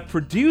 And a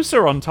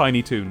producer on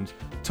Tiny Toons,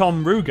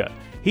 Tom Ruger,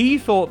 he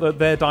thought that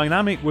their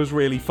dynamic was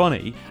really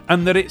funny,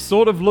 and that it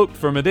sort of looked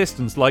from a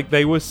distance like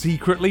they were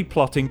secretly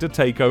plotting to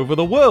take over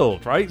the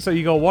world, right? So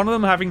you got one of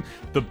them having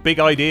the big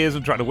ideas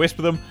and trying to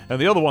whisper them,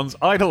 and the other one's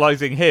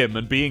idolizing him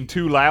and being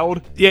too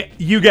loud. Yeah,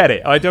 you get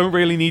it. I don't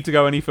really need to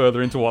go any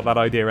further into what that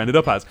idea ended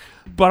up as.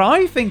 But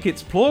I think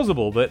it's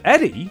plausible that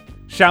Eddie,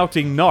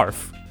 shouting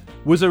Narf,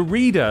 was a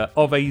reader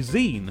of a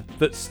zine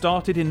that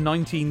started in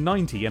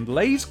 1990 and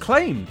lays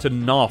claim to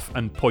Narf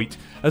and Point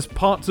as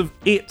parts of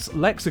its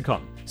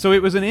lexicon. So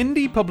it was an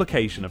indie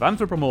publication of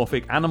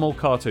anthropomorphic animal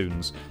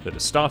cartoons that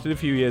had started a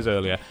few years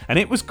earlier, and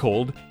it was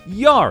called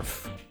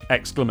YARF!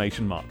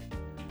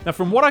 Now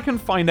from what I can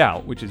find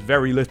out, which is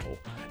very little,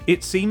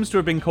 it seems to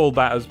have been called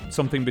that as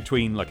something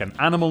between like an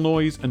animal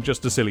noise and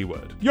just a silly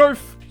word.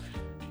 YARF!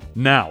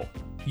 Now,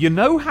 you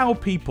know how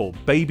people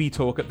baby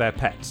talk at their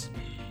pets?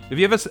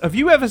 Have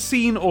you ever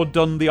seen or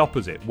done the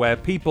opposite, where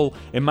people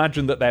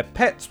imagine that their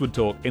pets would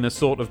talk in a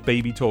sort of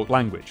baby talk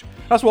language?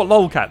 That's what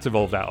lolcats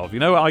evolved out of. You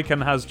know,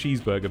 Icon has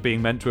cheeseburger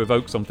being meant to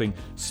evoke something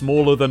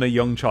smaller than a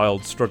young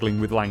child struggling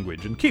with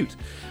language and cute.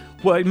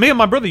 Well, me and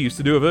my brother used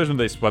to do a version of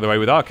this, by the way,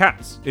 with our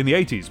cats in the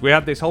 80s. We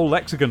had this whole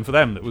lexicon for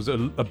them that was a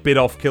bit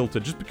off kilter,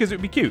 just because it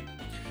would be cute.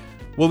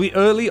 Well, the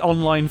early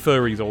online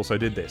furries also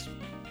did this.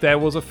 There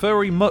was a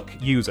furry muck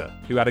user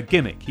who had a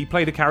gimmick. He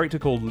played a character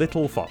called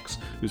Little Fox,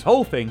 whose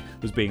whole thing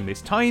was being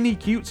this tiny,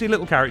 cutesy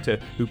little character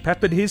who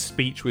peppered his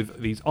speech with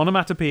these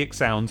onomatopoeic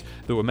sounds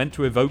that were meant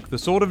to evoke the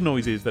sort of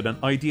noises that an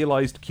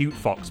idealized cute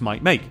fox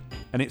might make.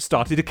 And it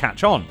started to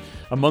catch on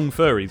among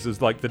furries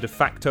as like the de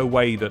facto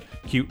way that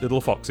cute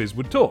little foxes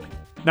would talk.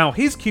 Now,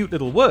 his cute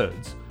little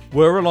words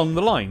were along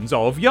the lines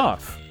of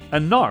Yarf.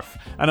 and Narf.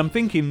 And I'm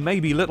thinking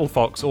maybe Little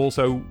Fox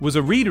also was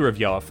a reader of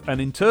Yarf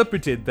and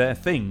interpreted their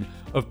thing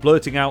of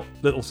blurting out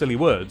little silly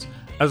words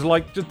as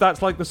like, just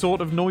that's like the sort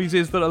of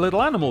noises that a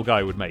little animal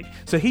guy would make.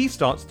 So he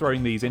starts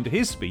throwing these into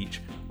his speech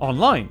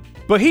online.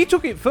 But he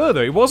took it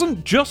further. It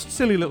wasn't just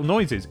silly little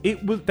noises.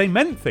 They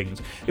meant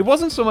things. It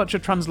wasn't so much a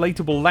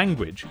translatable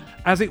language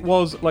as it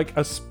was like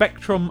a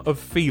spectrum of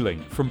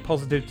feeling from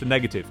positive to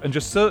negative, and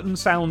just certain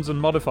sounds and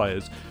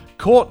modifiers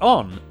caught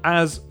on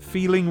as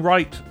feeling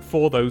right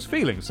for those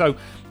feelings. So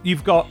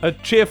you've got a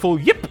cheerful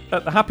yip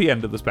at the happy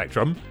end of the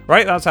spectrum,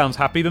 right? That sounds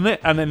happy, doesn't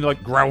it? And then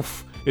like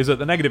growf is at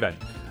the negative end.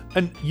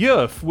 And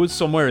yerf was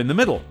somewhere in the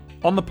middle,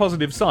 on the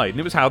positive side, and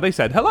it was how they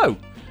said hello.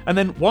 And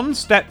then one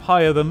step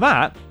higher than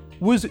that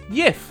was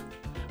yif,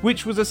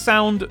 which was a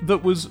sound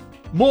that was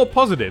more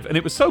positive, and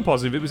it was so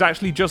positive it was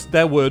actually just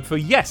their word for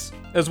yes,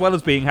 as well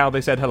as being how they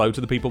said hello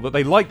to the people that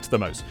they liked the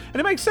most. And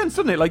it makes sense,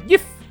 doesn't it? Like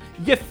yif,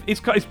 yif,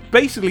 it's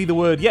basically the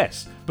word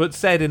yes, but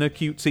said in a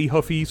cutesy,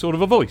 huffy sort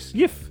of a voice.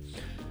 Yif.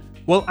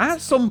 Well,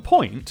 at some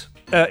point,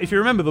 if you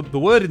remember, the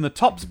word in the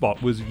top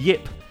spot was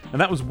yip,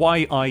 and that was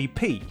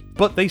Y-I-P.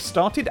 But they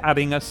started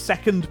adding a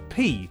second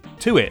P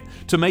to it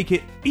to make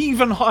it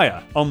even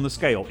higher on the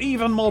scale,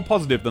 even more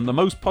positive than the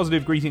most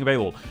positive greeting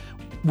available,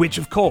 which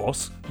of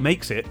course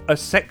makes it a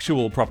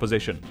sexual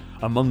proposition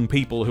among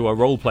people who are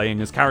role-playing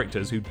as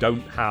characters who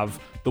don't have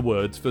the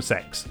words for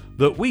sex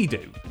that we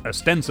do,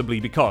 ostensibly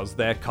because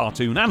they're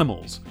cartoon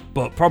animals,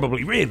 but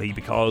probably really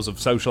because of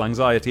social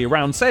anxiety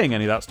around saying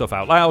any of that stuff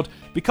out loud,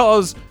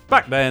 because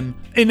back then,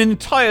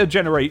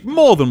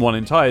 more than one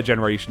entire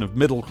generation of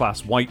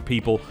middle-class white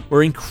people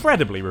were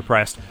incredibly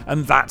repressed,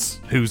 and that's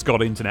who's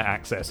got internet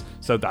access,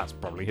 so that's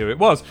probably who it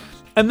was.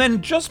 And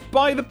then just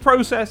by the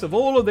process of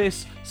all of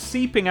this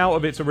seeping out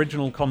of its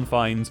original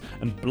confines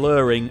and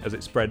blurring as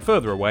it spread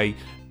further away,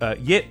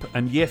 yip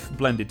and yif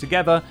blended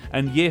together,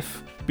 and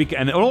yif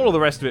and all of the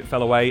rest of it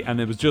fell away, and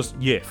it was just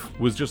yif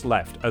was just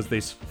left as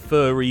this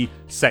furry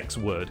sex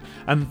word.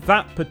 And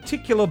that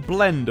particular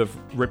blend of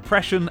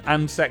repression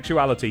and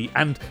sexuality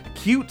and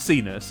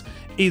cutesiness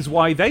is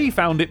why they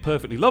found it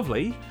perfectly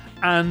lovely,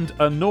 and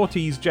a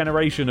naughty's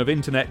generation of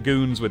internet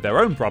goons with their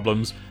own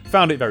problems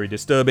found it very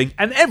disturbing,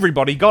 and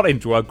everybody got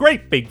into a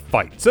great big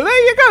fight. So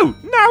there you go,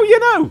 now you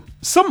know.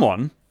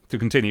 Someone, to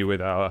continue with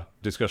our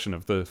discussion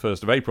of the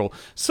 1st of April,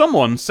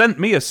 someone sent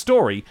me a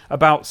story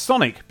about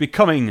Sonic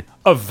becoming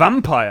a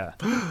vampire.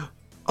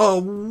 A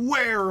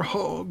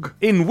werehog.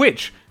 In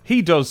which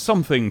he does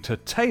something to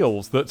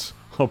Tails that's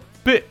a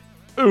bit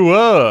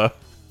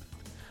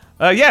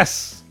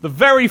yes, the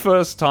very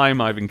first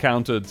time I've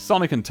encountered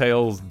Sonic and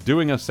Tails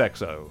doing a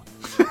sexo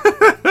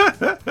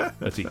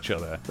at each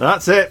other.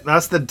 That's it.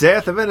 That's the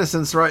death of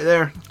innocence right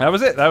there. That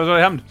was it. That was what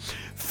happened.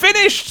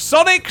 Finished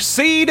Sonic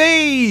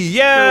CD!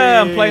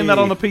 Yeah, I'm playing that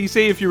on the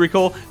PC, if you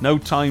recall. No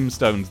time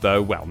stones,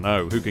 though. Well,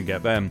 no, who can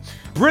get them?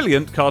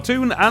 Brilliant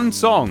cartoon and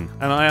song.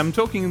 And I am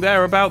talking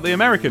there about the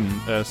American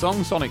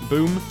song, Sonic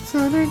Boom.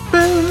 Sonic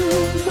Boom!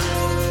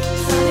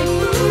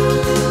 Sonic Boom!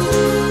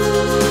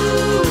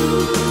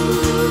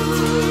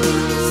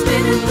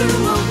 Spinning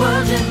through a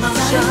world in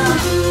motion.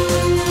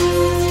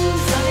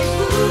 Sonic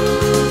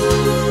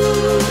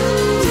Boom!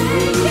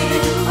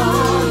 Take it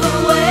all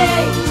the way.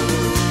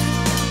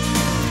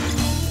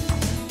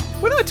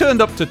 When I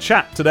turned up to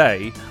chat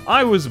today,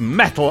 I was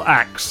Metal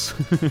Axe.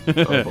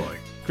 Oh boy.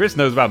 Chris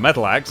knows about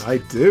Metal Axe. I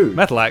do.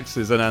 Metal Axe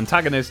is an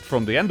antagonist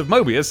from The End of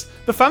Mobius,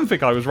 the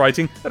fanfic I was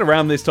writing at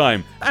around this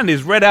time, and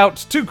is read out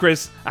to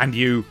Chris and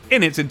you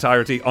in its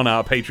entirety on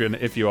our Patreon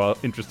if you are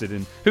interested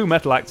in who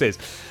Metal Axe is.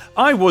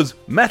 I was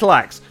Metal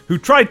Axe, who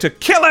tried to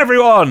kill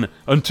everyone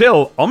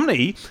until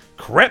Omni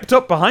crept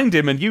up behind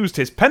him and used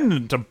his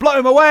pendant to blow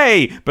him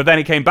away. But then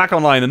he came back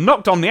online and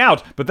knocked Omni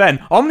out. But then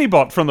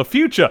Omnibot from the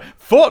future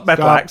fought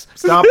Metal Axe.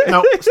 Stop.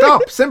 No,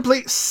 stop.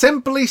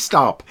 Simply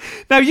stop.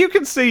 Now you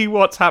can see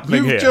what's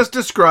happening here. You've just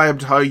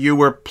described how you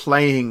were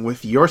playing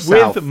with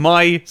yourself. With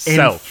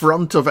myself. In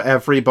front of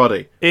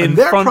everybody. And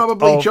they're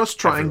probably just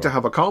trying to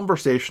have a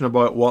conversation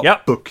about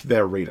what book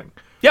they're reading.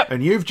 Yep.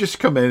 And you've just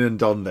come in and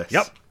done this.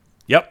 Yep.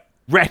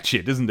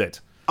 Wretched, isn't it?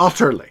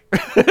 Utterly.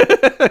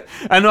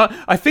 And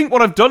I think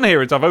what I've done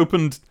here is I've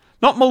opened,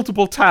 not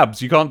multiple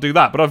tabs, you can't do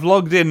that, but I've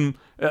logged in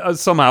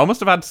somehow. I must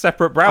have had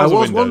separate browser windows.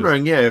 I was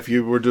wondering, if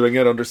you were doing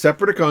it under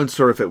separate accounts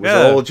or if it was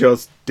all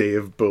just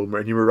Dave Boomer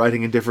and you were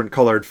writing in different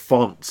coloured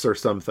fonts or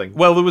something.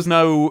 Well, there was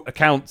no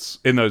accounts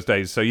in those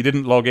days, so you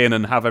didn't log in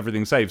and have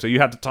everything saved, so you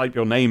had to type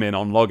your name in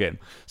on login.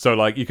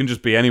 So, you can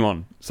just be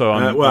anyone.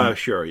 So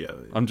sure, yeah.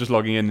 I'm just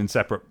logging in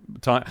separate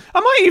time. I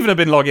might even have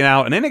been logging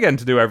out and in again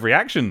to do every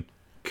action.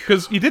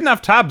 Because you didn't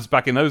have tabs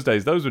back in those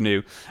days. Those were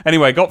new.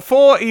 Anyway, got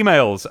 4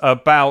 emails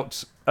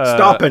about...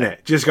 Stopping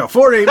it. Just got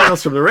 4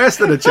 emails from the rest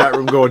of the chat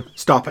room going,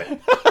 stop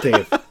it,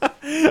 Dave.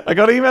 I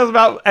got emails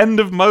about End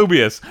of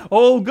Mobius.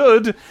 All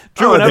good.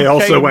 Drew And an they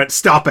okay, also went,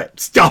 stop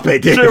it,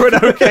 Dave. Drew an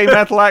okay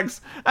Metal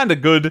Axe, and a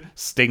good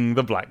Sting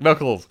the Black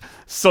Knuckles.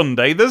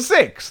 Sunday the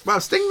 6th. Well,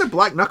 Sting the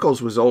Black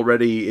Knuckles was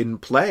already in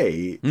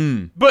play.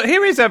 But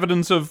here is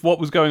evidence of what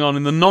was going on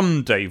in the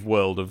non-Dave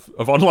world of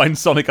online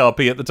Sonic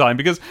RP at the time,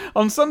 because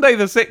on Sunday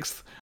the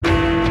 6th,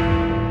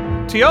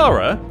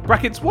 Tiara,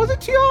 brackets, was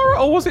it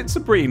Tiara or was it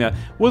Sabrina,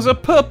 was a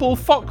purple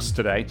fox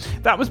today.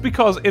 That was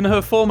because in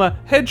her former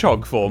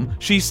hedgehog form,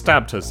 she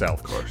stabbed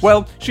herself.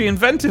 Well, she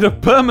invented a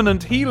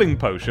permanent healing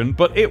potion,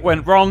 but it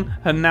went wrong,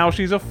 and now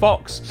she's a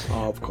fox.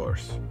 Oh, of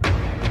course.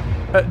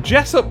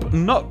 Jessup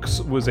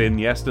Nux was in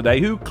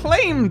yesterday, who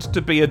claimed to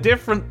be a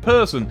different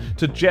person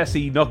to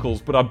Jessie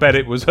Knuckles, but I bet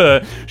it was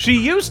her. She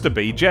used to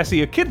be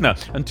Jessie Echidna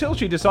until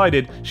she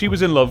decided she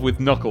was in love with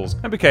Knuckles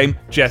and became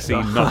Jessie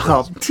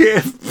Knuckles. Oh,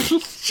 Dave,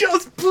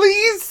 just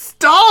please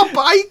stop.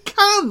 I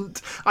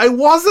can't. I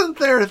wasn't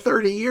there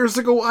 30 years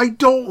ago. I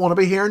don't want to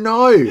be here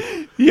now.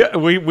 Yeah,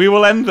 we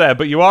will end there,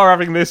 but you are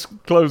having this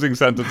closing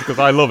sentence because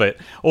I love it.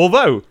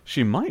 Although,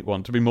 she might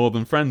want to be more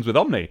than friends with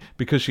Omni,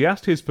 because she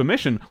asked his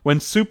permission when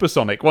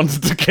Supersonic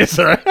wanted to kiss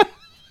her.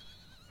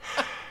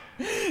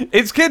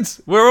 It's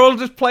kids. We're all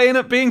just playing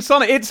at being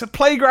Sonic. It's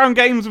playground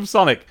games of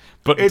Sonic,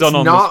 but It's done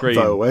on the not, screen.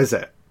 though, is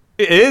it?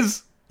 It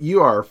is.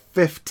 You are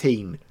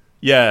 15.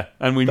 Yeah,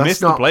 and we That's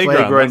missed the not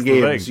playground. That's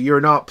the games. thing. You're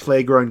not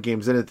playground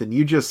games in it. And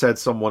you just said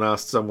someone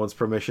asked someone's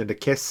permission to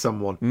kiss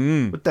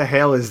someone. What the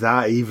hell is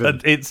that even?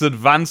 It's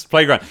advanced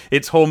playground.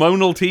 It's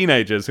hormonal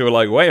teenagers who are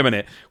like, wait a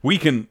minute, we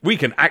can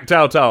act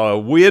out our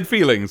weird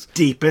feelings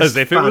Deepest as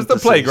if it was the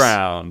fantasies.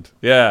 playground.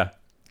 Yeah.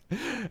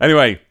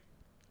 Anyway,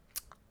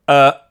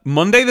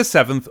 Monday the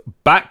 7th,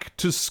 back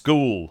to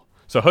school.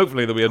 So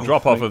hopefully there'll be a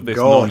drop off of this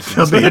God,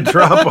 nonsense. there'll be a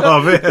drop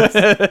of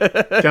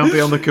it. Can't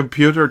be on the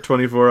computer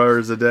 24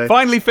 hours a day.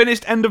 Finally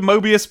finished End of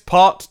Mobius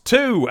Part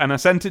 2 and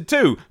Ascended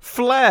 2.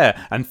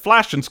 Flare and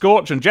Flash and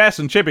Scorch and Jess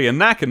and Chibi and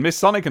Knack and Miss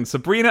Sonic and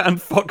Sabrina and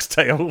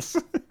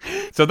Foxtails.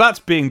 So that's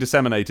being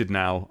disseminated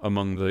now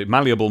among the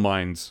malleable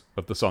minds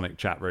of the Sonic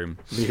chat room.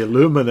 The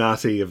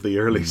Illuminati of the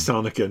early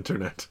Sonic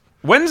internet.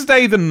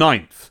 Wednesday the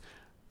 9th.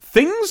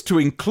 Things to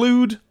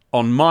include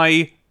on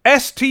my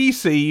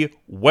STC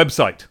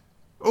website.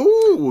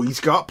 Oh, he's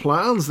got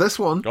plans, this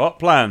one. Got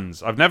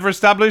plans. I've never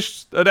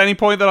established at any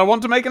point that I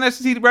want to make an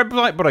STC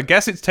website, but I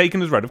guess it's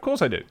taken as read. Of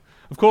course I do.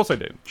 Of course I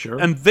do. Sure.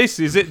 And this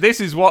is it. This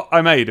is what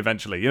I made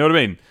eventually. You know what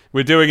I mean?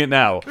 We're doing it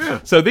now. Yeah.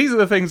 So these are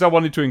the things I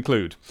wanted to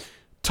include.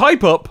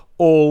 Type up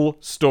all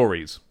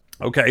stories.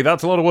 Okay,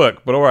 that's a lot of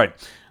work, but all right.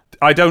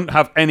 I don't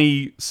have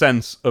any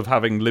sense of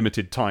having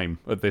limited time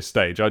at this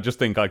stage. I just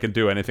think I can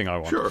do anything I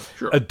want. Sure.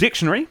 A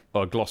dictionary,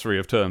 or glossary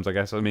of terms, I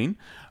guess I mean.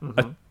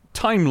 A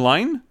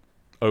timeline,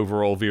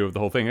 overall view of the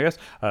whole thing, I guess.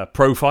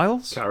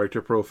 Profiles.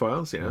 Character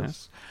profiles,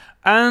 yes.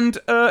 And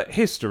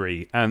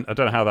history. And I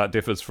don't know how that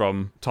differs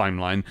from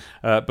timeline,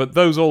 but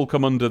those all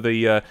come under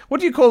the... what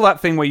do you call that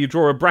thing where you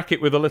draw a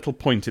bracket with a little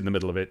point in the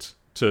middle of it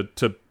to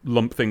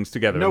lump things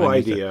together? No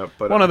idea,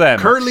 but one of them.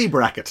 Curly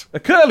bracket. A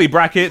curly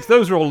bracket.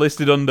 Those are all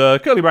listed under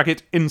curly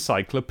bracket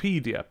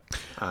encyclopedia.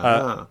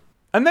 And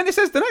then it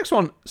says the next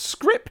one,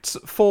 scripts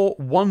for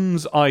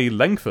ones I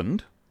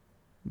lengthened.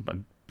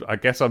 I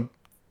guess I'm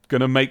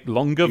going to make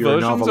longer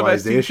Your versions of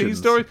STC novelizations.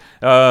 stories.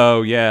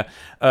 Oh, yeah.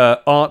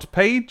 Art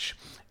page.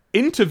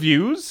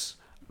 Interviews.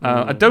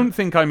 I don't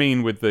think I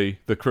mean with the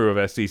crew of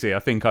STC. I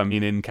think I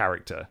mean in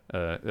character.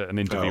 An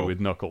interview with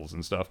Knuckles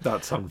and stuff.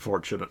 That's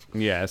unfortunate.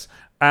 Yes.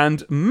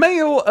 And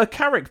mail a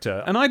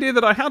character. An idea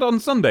that I had on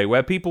Sunday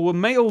where people will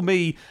mail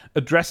me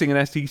addressing an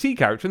STC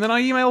character and then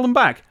I email them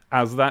back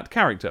as that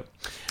character.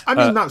 I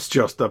mean, that's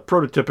just a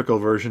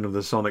prototypical version of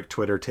the Sonic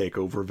Twitter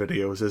takeover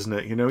videos, isn't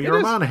it? You know, you're a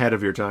is. man ahead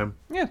of your time.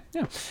 Yeah.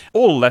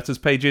 All letters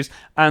pages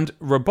and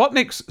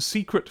Robotnik's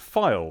secret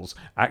files.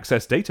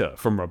 Access data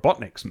from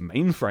Robotnik's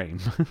mainframe.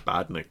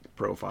 Badnik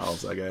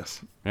profiles, I guess.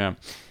 Yeah.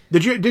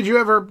 Did you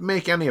ever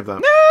make any of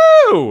that?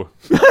 No!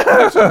 No,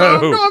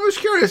 I was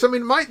curious. I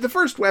mean, the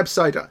first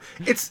website,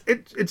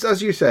 it's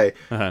as you say,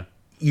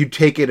 you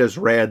take it as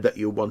read that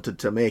you wanted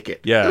to make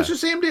it. Yeah. It's the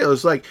same deal.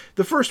 It's like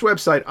the first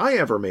website I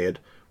ever made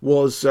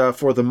was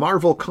for the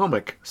Marvel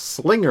comic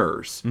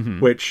Slingers,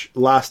 which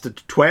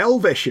lasted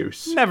 12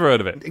 issues. Never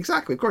heard of it.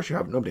 Exactly. Of course you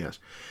haven't. Nobody has.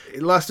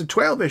 It lasted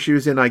 12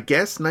 issues in, I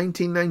guess,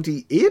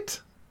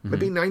 1998?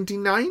 Maybe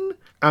 99?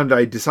 And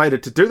I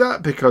decided to do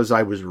that because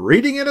I was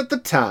reading it at the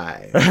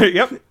time.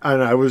 Yep.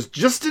 And I was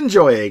just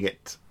enjoying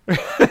it.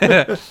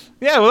 Yeah,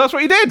 well, that's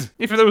what you did.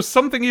 If there was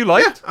something you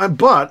liked.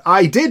 But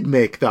I did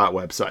make that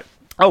website.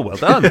 Oh, well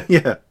done.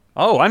 Yeah.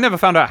 Oh, I never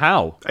found out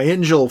how.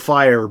 Angel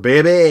Fire,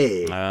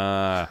 baby.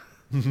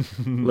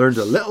 Learned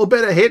a little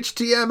bit of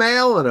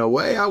HTML and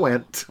away I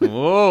went.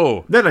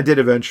 Whoa. Then I did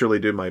eventually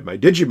do my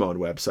Digimon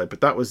website,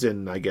 but that was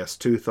in, I guess,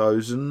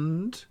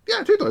 2000.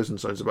 Yeah, 2000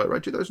 sounds about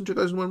right. 2000,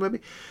 2001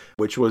 maybe.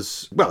 Which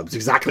was, well, it's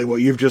exactly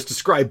what you've just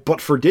described,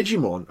 but for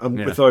Digimon.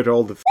 And without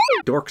all the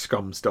dork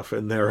scum stuff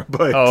in there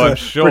about I'm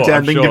sure,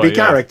 pretending to be yeah.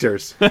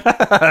 characters.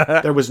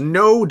 There was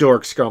no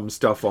dork scum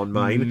stuff on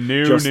mine.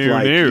 Just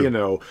you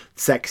know,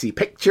 sexy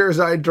pictures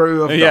I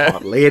drew of the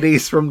hot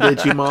ladies from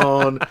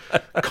Digimon,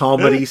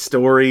 comedy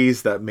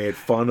stories that made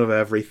fun of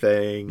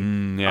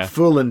everything, a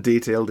full and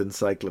detailed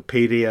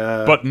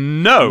encyclopedia. But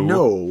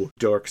no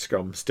dork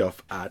scum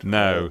stuff at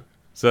all.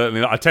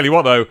 Certainly not. I tell you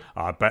what, though,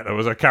 I bet there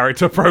was a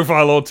character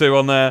profile or two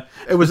on there.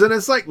 It was an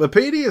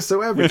encyclopedia,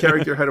 so every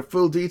character had a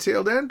full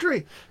detailed entry.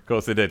 Of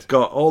course they did.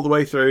 Got all the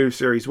way through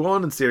Series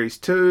 1 and Series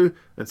 2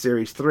 and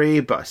Series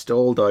 3, but I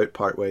stalled out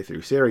partway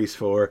through Series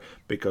 4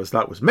 because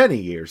that was many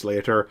years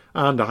later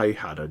and I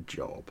had a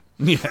job.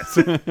 Yes.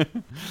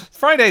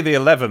 Friday the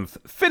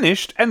 11th.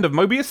 Finished End of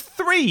Mobius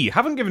 3.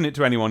 Haven't given it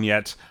to anyone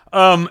yet.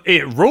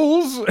 It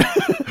rules.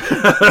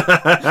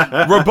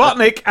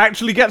 Robotnik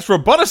actually gets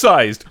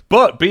roboticized,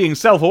 but being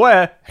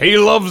self-aware, he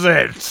loves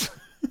it.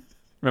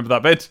 Remember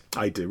that bit?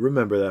 I do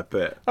remember that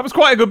bit. That was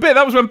quite a good bit.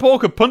 That was when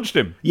Porker punched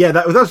him. Yeah,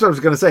 that's what I was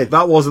going to say.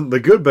 That wasn't the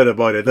good bit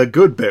about it. The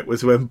good bit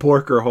was when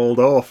Porker hauled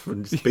off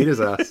and just beat his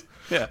ass.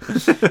 Yeah.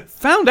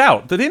 Found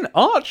out that in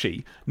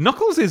Archie,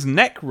 Knuckles'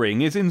 neck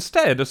ring is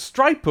instead a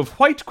stripe of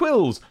white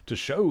quills to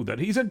show that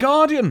he's a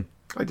guardian.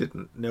 I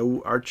didn't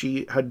know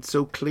Archie had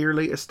so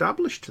clearly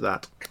established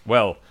that.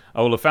 Well,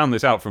 I will have found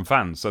this out from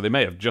fans, so they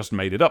may have just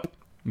made it up.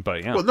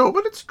 But yeah. Well, no,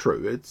 but it's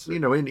true. It's, you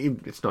know,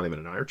 it's not even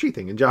an Archie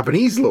thing. In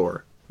Japanese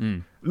lore,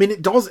 I mean,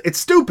 it's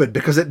stupid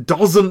because it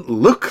doesn't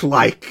look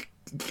like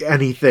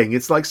anything.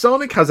 It's like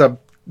Sonic has a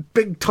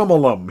big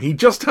tummalum. He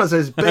just has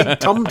his big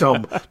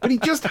tum-tum, but he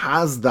just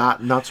has that,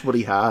 and that's what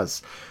he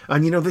has.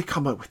 And, you know, they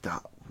come out with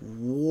that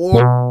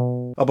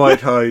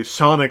about how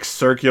Sonic's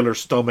circular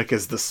stomach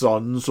is the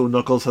sun, so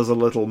Knuckles has a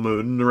little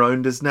moon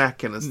around his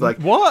neck, and it's like...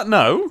 What?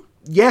 No.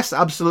 Yes,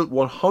 absolute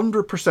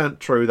 100%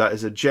 true. That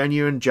is a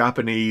genuine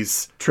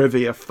Japanese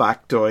trivia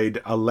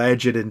factoid,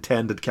 alleged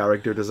intended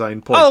character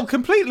design point. I'll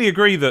completely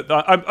agree that.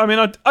 I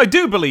mean, I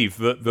do believe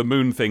that the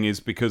moon thing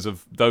is because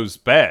of those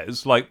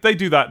bears. Like, they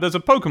do that. There's a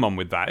Pokemon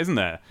with that, isn't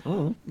there?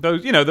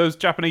 Those, you know, those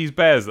Japanese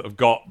bears that have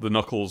got the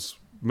Knuckles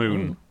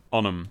moon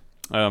on them.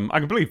 I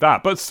can believe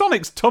that. But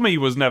Sonic's tummy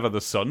was never the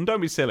sun.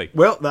 Don't be silly.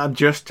 Well, I'm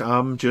just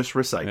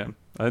reciting. Yeah.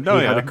 No,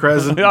 he had a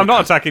crescent. I'm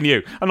not attacking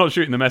you. I'm not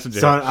shooting the messenger.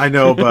 So, I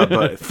know, but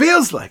it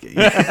feels like it.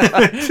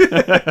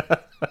 I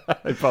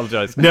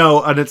apologise.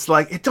 No, and it's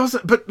like, it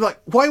doesn't, but like,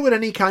 why would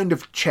any kind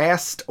of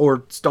chest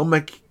or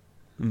stomach,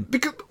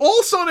 because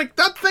all Sonic,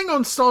 that thing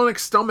on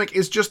Sonic's stomach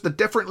is just the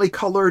differently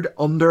coloured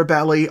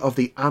underbelly of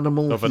the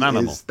animal. Of an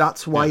animal.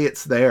 That's why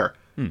it's there.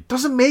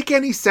 Doesn't make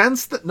any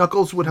sense that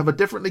Knuckles would have a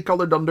differently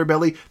coloured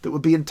underbelly that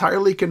would be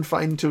entirely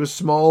confined to a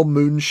small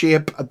moon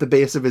shape at the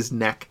base of his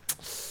neck.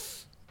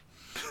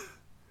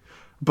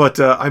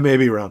 But I may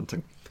be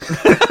ranting.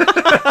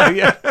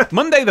 Yeah.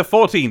 Monday the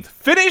 14th.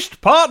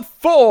 Finished part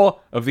 4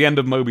 of The End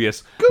of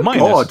Mobius. Good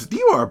God,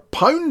 you are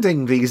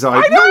pounding these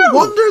out. I know! No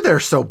wonder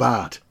they're so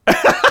bad.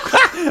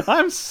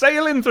 I'm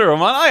sailing through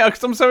them, aren't I?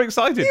 'Cause I'm so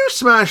excited. You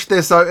smashed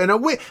this out in a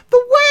way.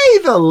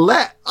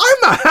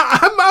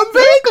 I'm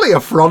vaguely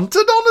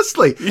affronted,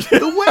 honestly.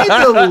 The way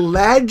the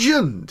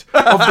legend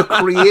of the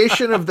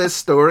creation of this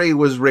story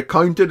was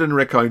recounted and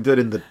recounted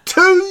in the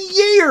 2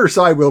 years,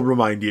 I will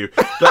remind you,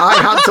 that I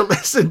had to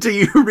listen to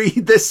you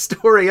read this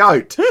story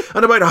out,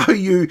 and about how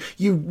you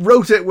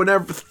wrote it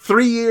whenever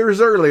 3 years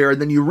earlier, and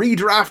then you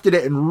redrafted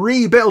it and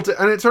rebuilt it,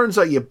 and it turns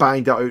out you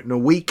banged it out in a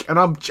week, and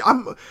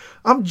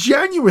I'm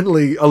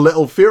genuinely a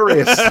little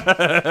furious.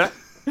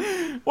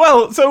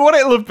 Well, so what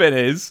it'll have been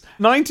is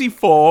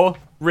 94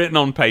 written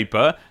on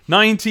paper,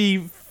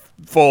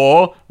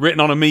 94 written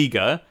on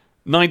Amiga,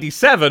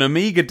 97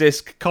 Amiga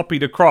disc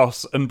copied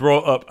across and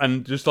brought up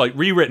and just like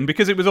rewritten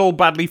because it was all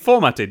badly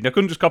formatted. I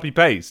couldn't just copy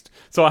paste,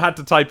 so I had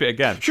to type it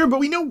again. Sure, but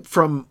we know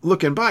from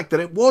looking back that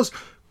it was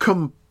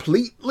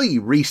completely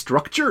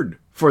restructured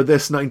for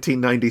this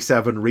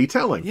 1997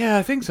 retelling. Yeah,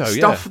 I think so,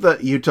 Stuff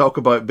that you talk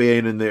about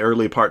being in the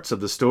early parts of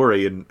the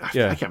story, and I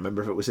Yeah. can't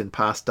remember if it was in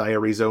past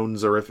diary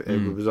zones or if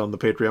it was on the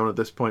Patreon at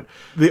this point.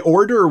 The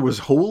order was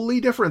wholly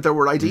different. There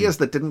were ideas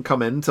that didn't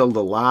come in till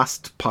the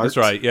last part That's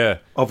right, yeah.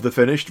 of the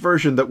finished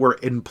version that were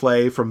in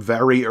play from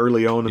very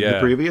early on in the Yeah.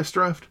 previous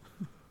draft.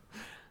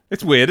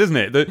 It's weird, isn't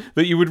it?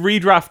 That you would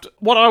redraft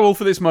what I will,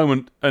 for this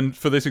moment and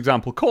for this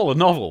example, call a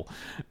novel.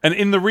 And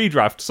in the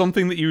redraft,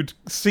 something that you'd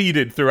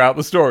seeded throughout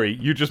the story,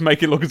 you just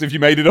make it look as if you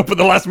made it up at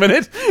the last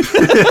minute.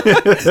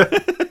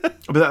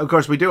 But of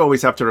course, we do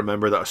always have to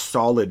remember that a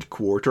solid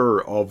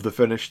quarter of the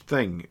finished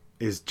thing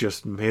is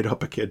just made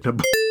up a kid that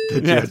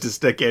you had to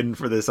stick in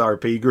for this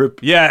RP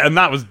group. Yeah, and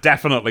that was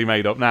definitely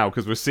made up now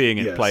because we're seeing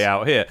it Yes. play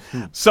out here.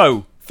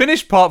 So,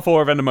 Finished part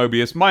 4 of End of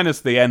Mobius, minus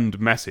the end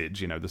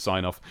message, the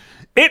sign-off.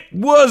 It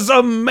was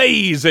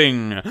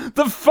amazing!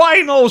 The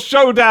final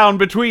showdown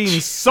between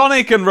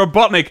Sonic and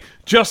Robotnik,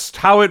 just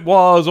how it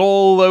was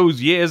all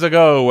those years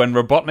ago when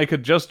Robotnik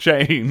had just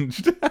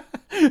changed.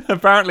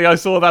 Apparently I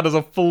saw that as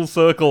a full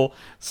circle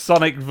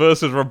Sonic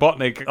versus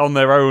Robotnik on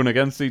their own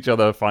against each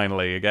other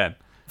finally again.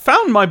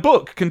 Found my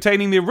book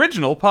containing the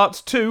original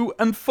parts 2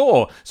 and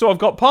 4. So I've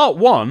got part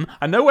 1,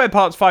 I know where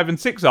parts 5 and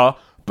 6 are,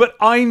 but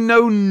I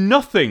know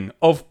nothing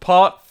of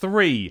part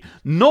 3,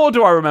 nor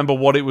do I remember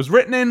what it was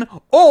written in,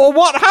 or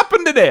what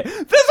happened in it.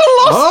 There's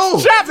a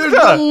lost chapter!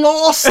 There's a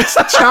lost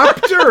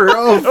chapter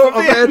of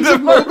End of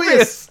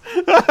Mobius.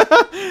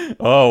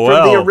 Oh, From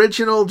well. the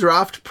original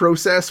draft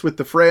process with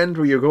the friend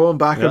where you're going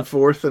back and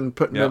forth and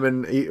putting them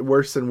in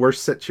worse and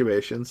worse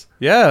situations.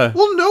 Yeah.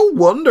 Well, no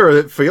wonder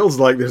it feels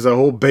like there's a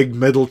whole big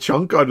middle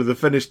chunk out of the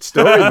finished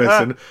story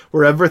missing,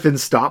 where everything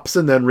stops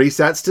and then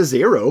resets to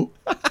 0.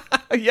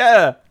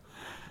 Yeah.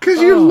 Because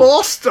you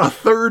lost a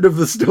third of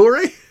the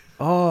story.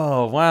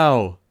 Oh,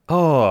 wow.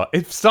 Oh,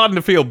 it's starting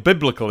to feel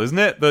biblical, isn't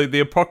it?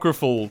 The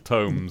apocryphal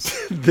tomes.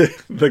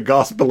 the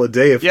Gospel of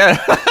Dave. Yeah.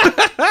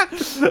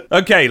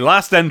 Okay,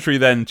 last entry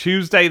then.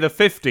 Tuesday the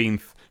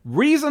 15th.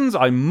 Reasons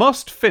I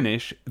must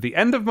finish The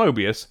End of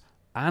Mobius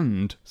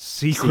and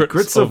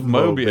Secrets of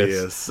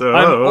Mobius.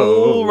 I'm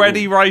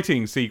already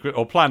writing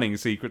planning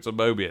Secrets of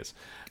Mobius.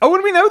 Oh,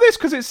 and we know this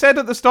because it said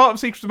at the start of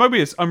Secrets of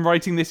Mobius, I'm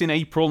writing this in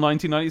April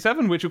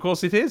 1997, which of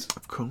course it is.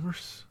 Of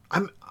course.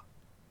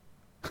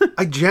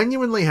 I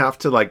genuinely have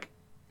to,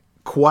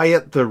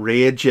 quiet the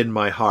rage in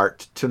my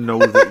heart to know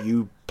that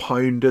you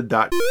pounded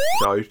that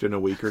out in a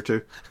week or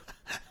two.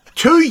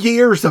 2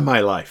 years of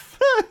my life.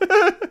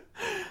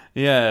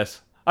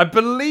 Yes. I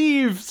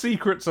believe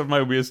Secrets of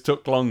Mobius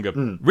took longer.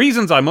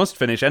 Reasons I must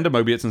finish End of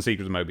Mobius and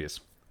Secrets of Mobius.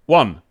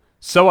 1.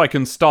 So I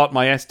can start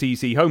my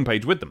STC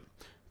homepage with them.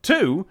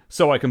 2.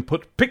 So I can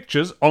put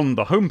pictures on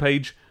the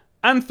homepage.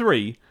 And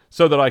 3.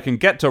 So that I can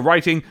get to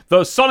writing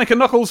the Sonic and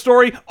Knuckles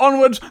story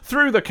onwards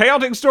through the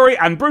Chaotic story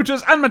and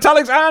Brutus and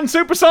Metallics and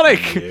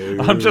Supersonic.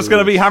 I'm just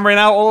going to be hammering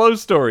out all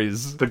those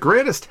stories. The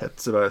greatest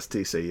hits of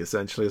STC,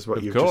 essentially, is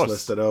what you've just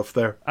listed off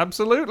there.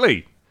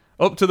 Absolutely.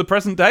 Up to the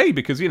present day,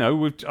 because,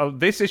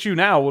 this issue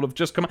now will have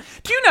just come out.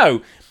 Do you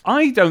know,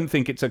 I don't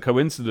think it's a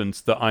coincidence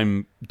that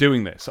I'm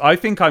doing this. I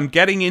think I'm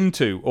getting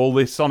into all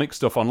this Sonic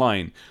stuff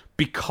online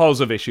because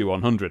of issue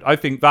 100. I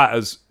think that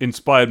has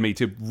inspired me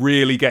to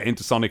really get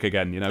into Sonic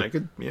again, I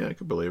could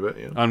believe it,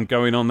 yeah. I'm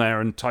going on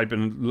there and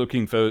typing,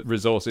 looking for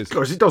resources. Of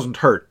course, it doesn't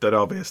hurt that,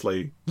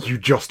 obviously, you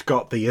just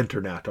got the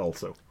internet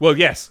also. Well,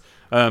 yes.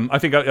 I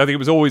think it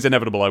was always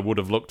inevitable I would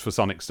have looked for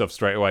Sonic stuff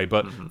straight away,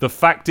 but the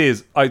fact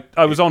is, I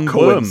was on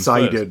Worms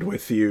coincided first.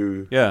 With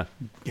you Yeah.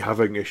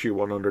 having issue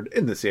 100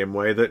 in the same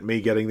way that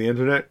me getting the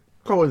internet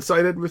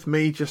coincided with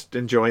me just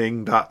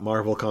enjoying that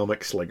Marvel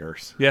Comics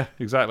Slingers. Yeah,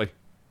 exactly.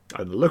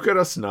 And look at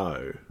us now,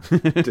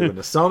 doing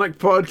a Sonic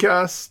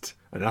podcast,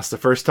 and that's the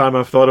first time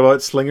I've thought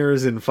about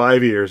Slingers in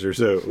 5 years or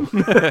so.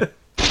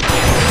 Decap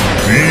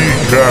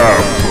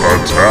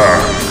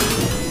attack.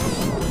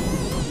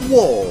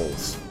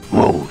 Walls.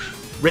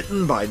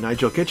 Written by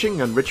Nigel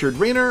Kitching and Richard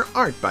Rayner,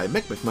 art by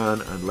Mick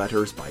McMahon, and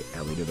letters by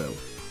Ellie DeVille.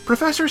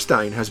 Professor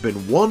Stein has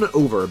been won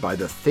over by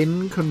the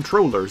thin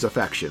controller's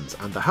affections,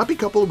 and the happy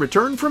couple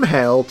return from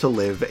hell to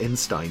live in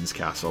Stein's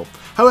castle.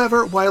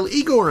 However, while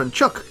Igor and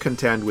Chuck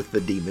contend with the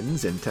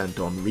demons intent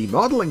on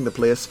remodeling the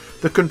place,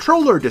 the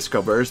controller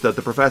discovers that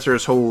the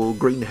professor's whole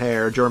green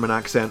hair, German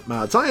accent,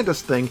 mad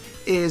scientist thing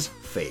is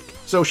fake.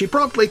 So she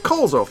promptly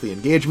calls off the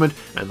engagement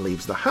and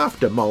leaves the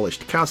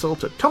half-demolished castle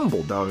to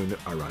tumble down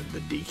around the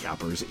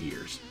decappers'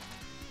 ears.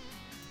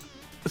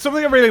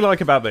 Something I really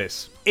like about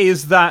this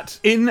is that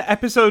in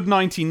episode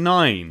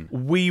 99,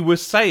 we were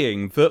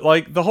saying that,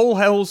 the whole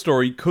Hell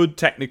story could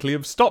technically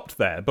have stopped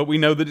there, but we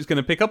know that it's going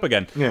to pick up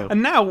again. Yeah.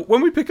 And now,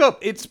 when we pick up,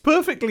 it's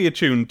perfectly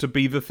attuned to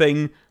be the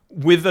thing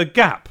with a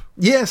gap.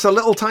 Yes, a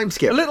little time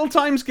skip. A little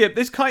time skip.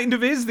 This kind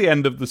of is the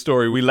end of the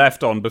story we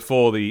left on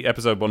before the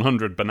episode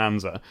 100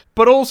 bonanza.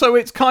 But also,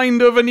 it's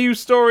kind of a new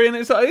story, and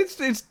it's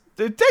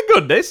dead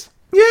good, this.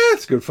 Yeah,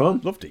 it's good fun.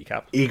 Love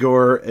Decap.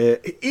 Igor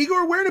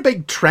wearing a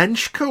big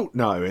trench coat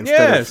now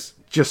instead of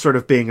just sort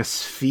of being a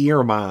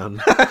sphere man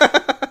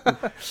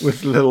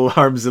with little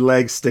arms and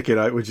legs sticking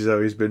out, which is how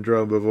he's been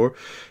drawn before.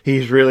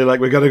 He's really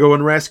we gotta go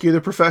and rescue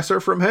the professor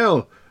from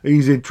hell.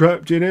 He's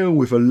entrapped in hell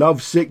with a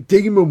lovesick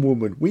demon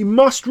woman. We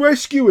must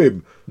rescue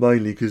him.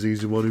 Mainly because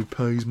he's the one who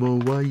pays my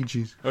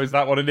wages. Oh, is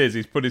that what it is?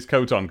 He's put his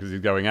coat on because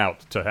he's going out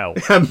to hell.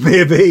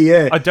 Maybe,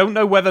 yeah. I don't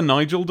know whether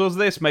Nigel does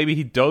this. Maybe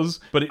he does.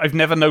 But I've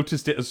never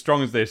noticed it as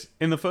strong as this.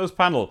 In the first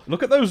panel,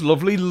 look at those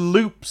lovely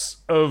loops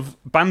of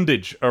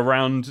bandage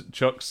around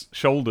Chuck's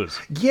shoulders.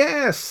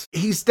 Yes.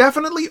 He's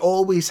definitely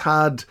always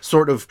had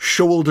sort of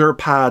shoulder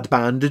pad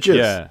bandages.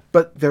 Yeah.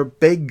 But they're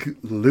big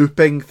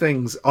looping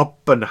things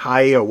up and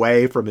high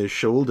away from his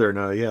shoulder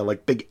now. Yeah,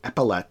 like big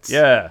epaulets.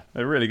 Yeah,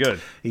 they're really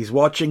good. He's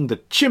watching the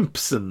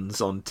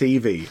Chimpsons on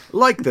TV,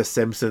 like The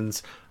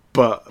Simpsons,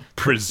 but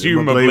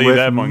Presumably with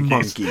they're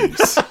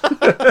monkeys.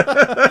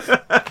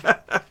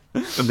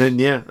 And then,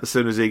 yeah, as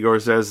soon as Igor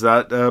says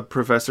that,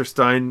 Professor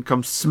Stein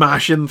comes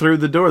smashing through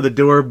the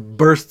door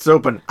bursts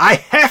open. I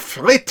have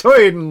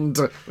returned!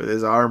 With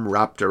his arm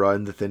wrapped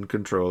around the thin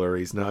controller.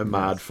 He's now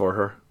mad for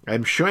her.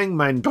 I'm showing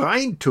my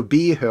bride to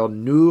be her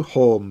new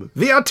home.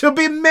 We are to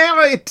be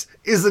married!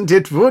 Isn't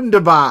it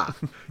wunderbar?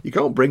 You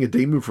can't bring a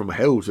demon from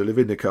hell to live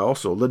in the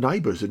castle. The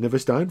neighbours would never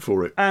stand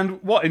for it.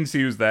 And what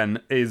ensues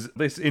then is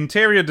this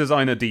interior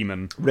designer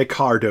demon.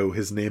 Ricardo,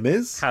 his name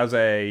is. Has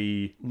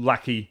a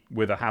lackey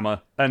with a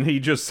hammer, and he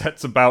just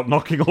sets about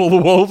knocking all the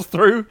walls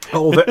through.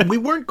 We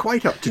weren't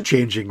quite up to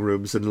changing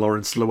rooms in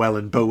Lawrence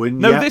Llewellyn-Bowen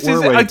No, yet, this were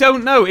is... we? I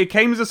don't know. It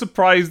came as a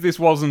surprise this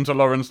wasn't a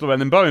Lawrence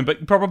Llewellyn-Bowen,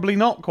 but probably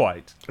not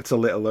quite. It's a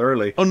little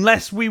early.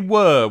 Unless we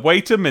were.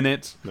 Wait a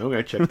minute.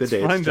 Okay, check the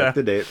dates. find Check out.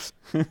 the dates.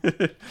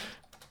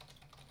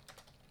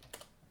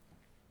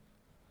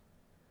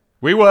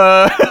 We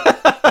were.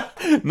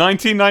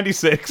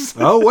 1996.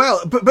 Oh,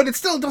 well, but it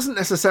still doesn't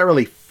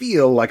necessarily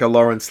feel like a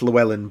Lawrence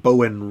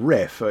Llewellyn-Bowen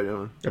riff.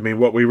 I mean,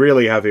 what we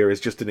really have here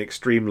is just an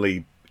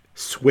extremely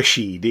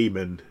swishy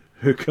demon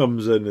who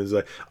comes in and is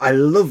like, I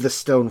love the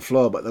stone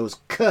floor, but those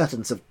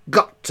curtains have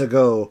got to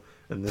go.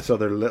 And this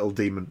other little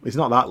demon, he's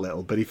not that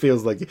little, but he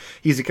feels like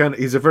he's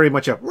a very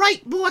much a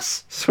right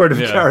boss sort of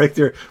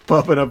character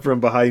popping up from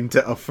behind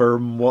to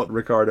affirm what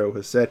Ricardo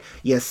has said.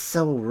 You're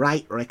so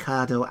right,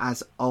 Ricardo,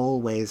 as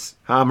always.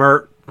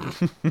 Hammer.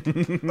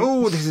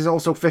 Oh, this is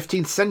also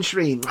 15th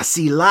century. I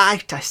see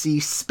light, I see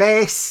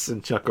space.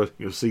 And Chuck goes,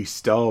 you'll see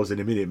stars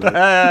in a minute, mate.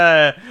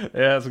 Yeah,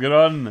 that's a good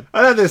one.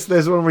 And then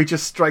there's one where he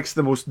just strikes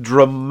the most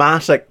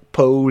dramatic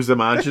pose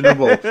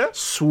imaginable.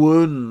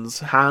 Swoons,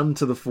 hand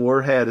to the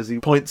forehead as he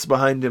points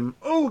behind him.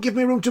 Oh, give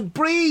me room to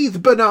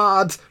breathe,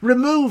 Bernard.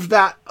 Remove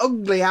that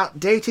ugly,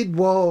 outdated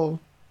wall.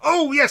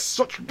 Oh, yes,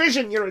 such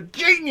vision. You're a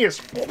genius.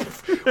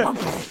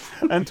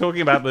 And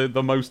talking about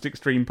the most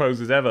extreme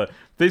poses ever,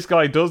 this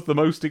guy does the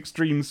most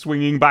extreme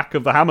swinging back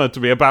of the hammer to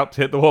be about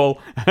to hit the wall.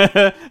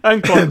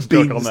 And Clark's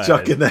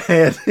stuck in the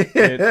head.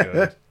 It's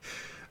good.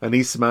 And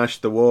he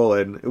smashed the wall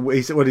in. What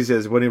he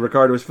says, when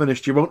Ricardo was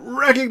finished, you won't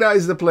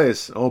recognise the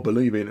place. Oh,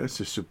 believe me, it's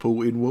a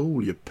supporting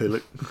wall, you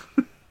pillock.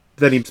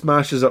 Then he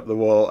smashes up the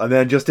wall, and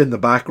then just in the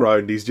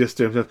background, he's just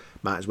doing himself,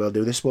 might as well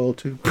do this wall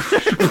too.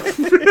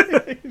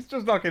 He's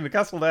just knocking the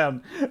castle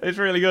down. It's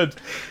really good.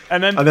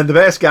 And then the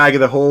best gag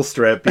of the whole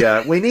strip,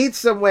 yeah. We need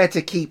somewhere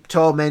to keep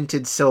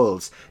tormented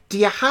souls. Do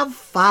you have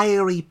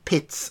fiery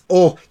pits?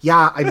 Oh,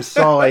 yeah, I'm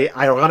sorry.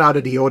 I ran out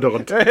of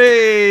deodorant.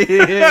 Hey!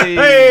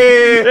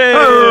 Hey!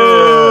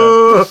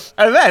 Oh!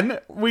 And then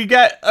we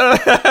get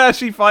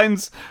she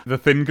finds the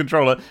thin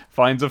controller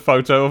finds a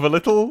photo of a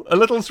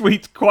little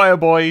sweet choir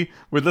boy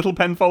with little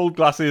penfold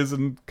glasses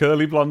and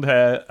curly blonde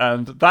hair,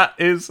 and that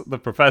is the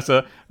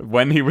professor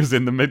when he was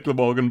in the Mid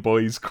Glamorgan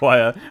Boys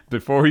choir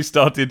before he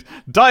started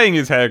dyeing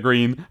his hair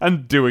green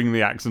and doing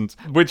the accent,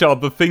 which are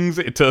the things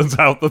it turns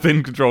out the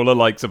thin controller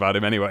likes about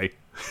him anyway.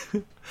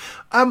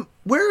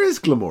 Where is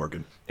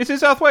Glamorgan? It's in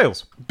South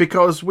Wales.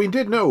 Because we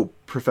did know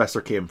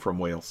Professor came from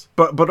Wales.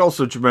 But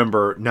also, do you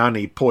remember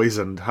Nanny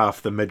poisoned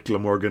half the Mid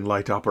Glamorgan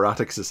Light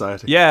Operatic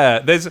Society? Yeah,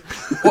 there's...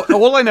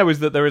 all I know is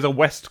that there is a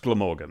West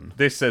Glamorgan.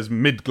 This says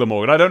Mid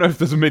Glamorgan. I don't know if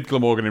there's a Mid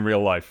Glamorgan in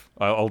real life.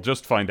 I'll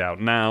just find out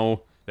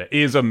now. There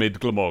is a Mid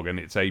Glamorgan.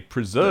 It's a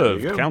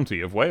preserved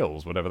county of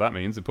Wales, whatever that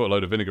means. They put a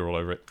load of vinegar all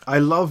over it. I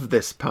love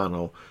this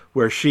panel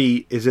where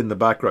she is in the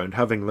background,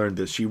 having learned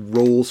this. She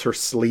rolls her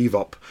sleeve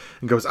up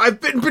and goes, I've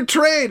been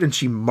betrayed! And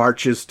she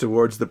marches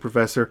towards the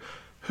professor,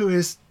 who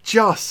is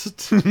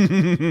just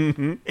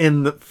taking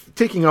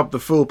up the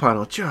full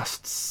panel,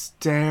 just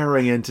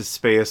staring into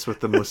space with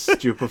the most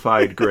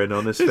stupefied grin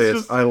on his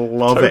face. I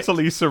love it.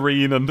 Totally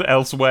serene and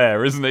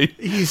elsewhere, isn't he?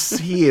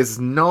 He is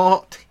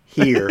not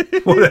here,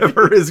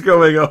 whatever is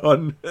going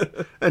on.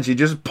 And she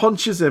just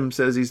punches him,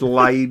 says he's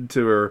lied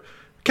to her.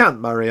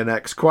 Can't marry an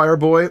ex-choir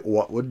boy.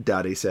 What would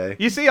Daddy say?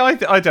 You see,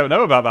 I don't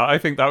know about that. I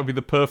think that would be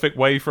the perfect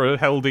way for a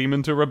hell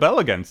demon to rebel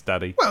against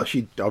Daddy. Well,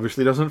 she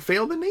obviously doesn't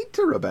feel the need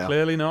to rebel.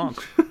 Clearly not.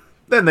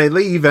 Then they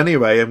leave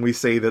anyway, and we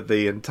see that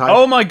the entire...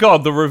 Oh my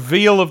god, the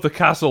reveal of the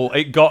castle.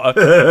 It got...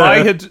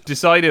 I had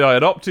decided, I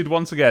had opted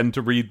once again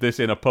to read this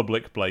in a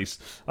public place.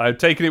 I had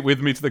taken it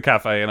with me to the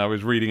cafe, and I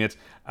was reading it,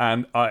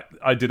 and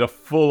I did a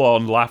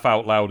full-on laugh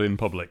out loud in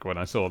public when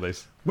I saw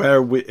this.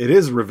 Where it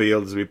is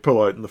revealed, as we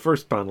pull out in the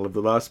first panel of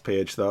the last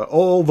page, that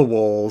all the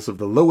walls of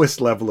the lowest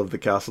level of the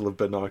castle have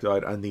been knocked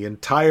out, and the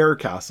entire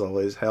castle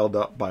is held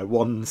up by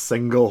one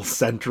single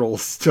central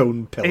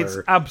stone pillar. It's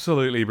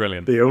absolutely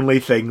brilliant. The only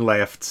thing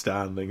left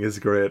standing is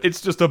great. It's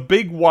just a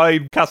big,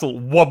 wide castle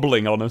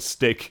wobbling on a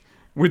stick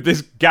with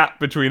this gap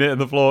between it and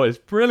the floor. It's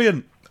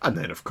brilliant. And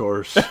then, of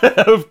course,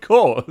 Of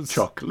course.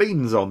 Chuck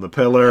leans on the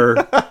pillar,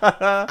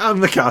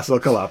 and the castle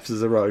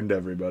collapses around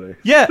everybody.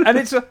 Yeah, and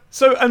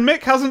and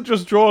Mick hasn't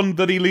just drawn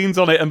that he leans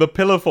on it and the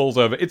pillar falls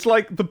over. It's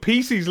like the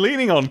piece he's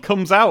leaning on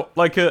comes out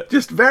like a...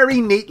 Just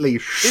very neatly,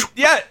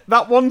 Yeah,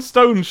 that one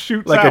stone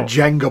shoots like out. a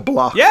Jenga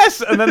block.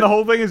 Yes, and then the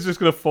whole thing is just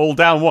going to fall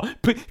down.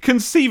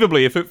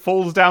 Conceivably, if it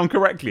falls down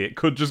correctly, it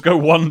could just go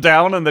one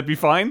down and they'd be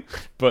fine.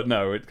 But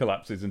no, it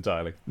collapses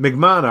entirely.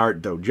 McMahon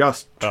art, though,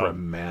 just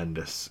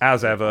tremendous.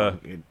 As ever,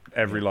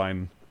 every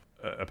line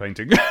a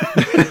painting.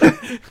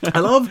 I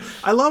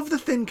love the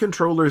thin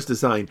controller's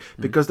design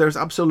because there's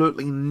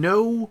absolutely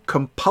no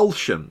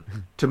compulsion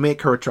to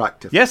make her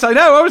attractive. Yes, I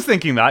know. I was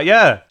thinking that.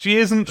 Yeah, she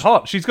isn't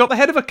hot. She's got the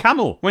head of a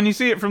camel when you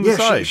see it from the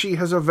side. She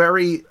has a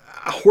very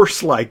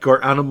horse-like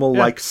or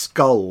animal-like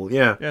skull.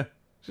 Yeah,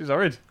 she's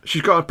horrid.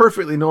 She's got a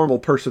perfectly normal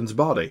person's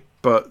body,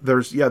 but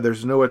there's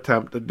no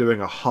attempt at doing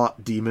a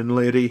hot demon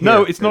lady here.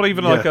 No, it's not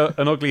even like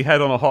an ugly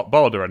head on a hot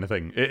bod or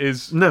anything. It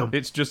is. No,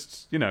 it's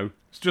just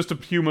it's just a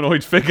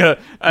humanoid figure,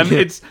 and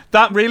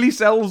that really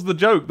sells the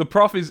joke. The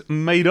prof is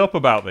made up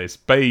about this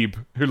babe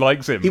who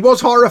likes him. He was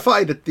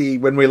horrified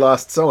when we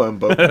last saw him,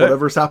 but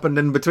whatever's happened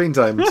in between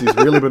times, he's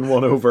really been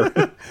won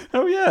over.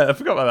 Oh yeah, I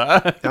forgot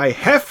about that. I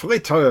have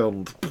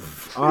returned.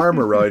 Arm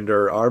around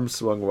her, arm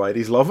swung wide.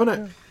 He's loving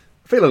it.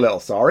 Feel a little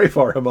sorry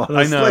for him,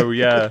 honestly. I know,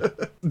 yeah.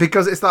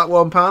 Because it's that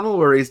one panel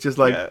where he's just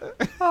like,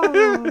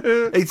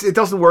 it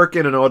doesn't work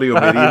in an audio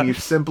medium. You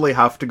simply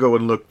have to go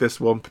and look this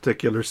one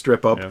particular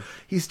strip up. Yeah.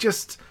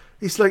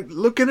 He's like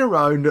looking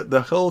around at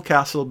the whole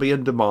castle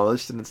being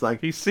demolished, and it's like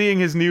he's seeing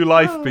his new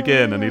life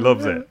begin, and he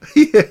loves it.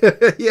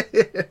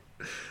 Yeah.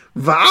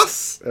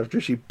 Was? After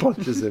she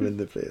punches him in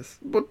the face.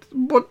 But.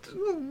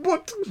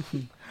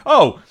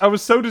 Oh, I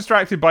was so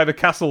distracted by the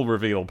castle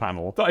reveal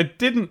panel that I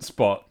didn't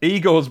spot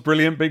Igor's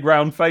brilliant big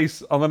round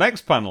face on the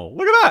next panel.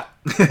 Look at that!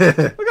 Look how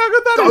good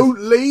that is!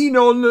 Don't lean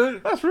on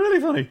it! That's really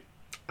funny.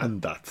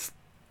 And that's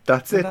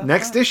it.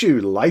 Next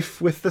issue, Life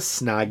with the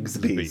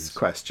Snagsbys?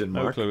 Question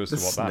mark. No clue as to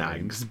what that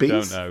means.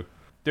 Don't know.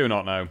 Do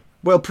not know.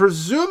 Well,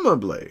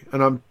 presumably,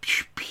 and I'm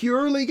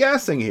purely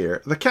guessing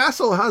here, the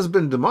castle has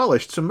been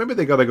demolished, so maybe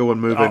they gotta go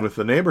and move in with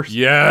the neighbours.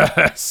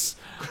 Yes!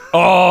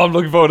 Oh, I'm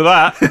looking forward to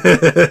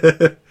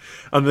that.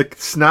 And the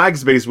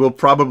Snagsbys will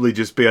probably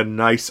just be a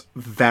nice,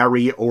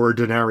 very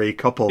ordinary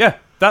couple. Yeah,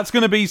 that's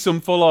going to be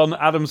some full-on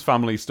Addams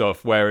Family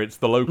stuff where it's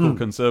the local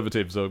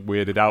conservatives are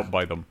weirded out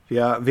by them.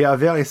 Yeah, we are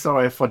very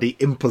sorry for the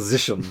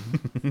imposition,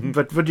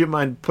 but would you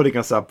mind putting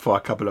us up for a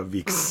couple of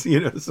weeks?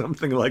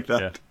 Something like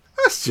that. Yeah.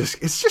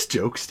 It's just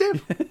jokes, Tim.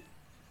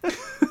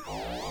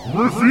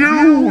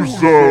 Review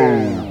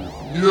Zone!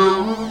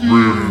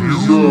 Review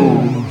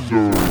Zone!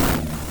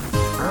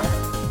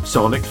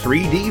 Sonic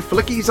 3D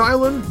Flicky's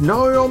Island,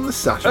 now on the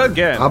Saturn.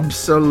 Again.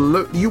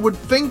 Absolutely. You would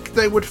think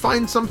they would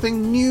find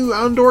something new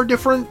and or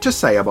different to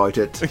say about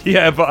it.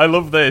 Yeah, but I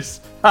love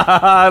this.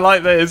 I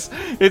like this.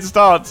 It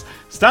starts,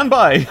 stand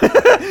by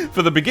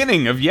for the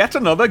beginning of yet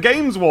another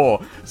Games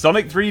War.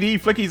 Sonic 3D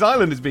Flicky's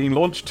Island is being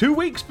launched 2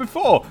 weeks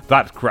before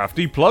that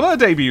crafty plumber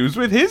debuts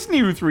with his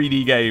new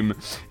 3D game.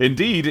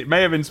 Indeed, it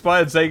may have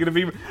inspired Sega to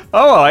be...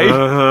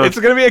 It's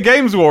going to be a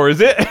Games War, is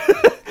it?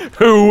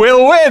 Who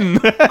will win?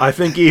 I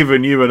think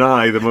even you and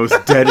I, the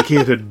most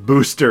dedicated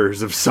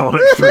boosters of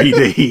Sonic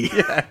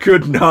 3D,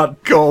 could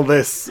not call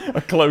this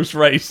a close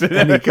race.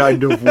 Any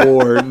kind of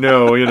war.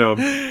 No,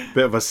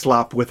 bit of a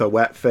slap with a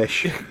wet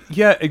fish.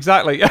 Yeah,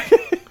 exactly.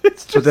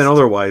 But then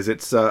otherwise,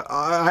 it's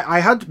I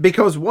had,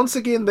 because once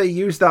again they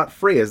use that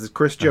phrase.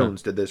 Chris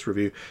Jones did this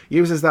review.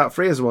 Uses that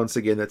phrase once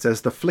again that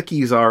says the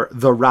flickies are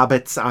the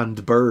rabbits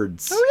and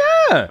birds. Oh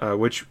yeah,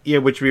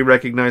 which we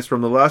recognized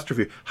from the last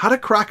review. Had to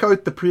crack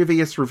out the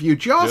previous review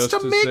just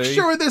to make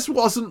sure this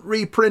wasn't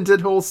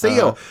reprinted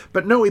wholesale.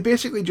 But no, he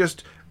basically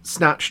just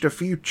snatched a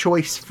few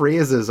choice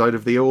phrases out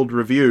of the old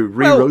review,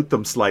 rewrote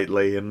them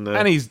slightly,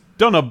 and he's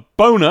done a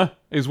boner,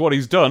 is what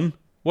he's done.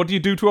 What do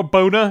you do to a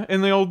boner in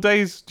the old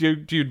days? Do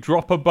you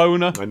drop a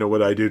boner? I know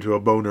what I do to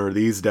a boner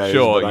these days,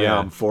 sure, but I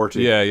am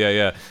 40.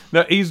 Yeah.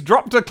 No, he's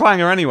dropped a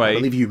clanger anyway. I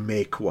believe you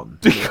make one.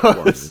 Make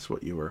one is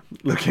what you were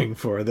looking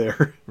for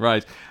there.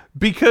 Right.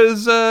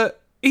 Because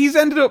he's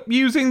ended up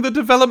using the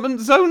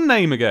development zone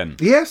name again.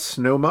 Yes,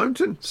 Snow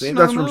Mountain. See,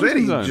 that's what I'm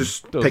saying. He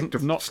just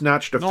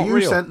snatched a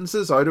few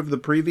sentences out of the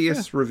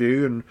previous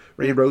review and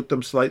rewrote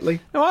them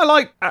slightly.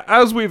 No,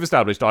 as we've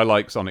established, I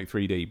like Sonic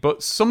 3D,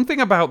 but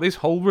something about this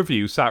whole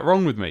review sat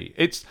wrong with me.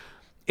 It's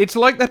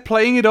like they're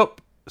playing it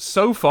up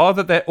so far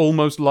that they're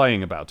almost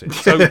lying about it.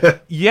 So,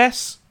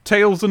 yes,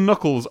 Tails and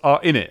Knuckles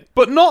are in it,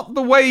 but not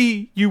the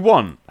way you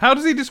want. How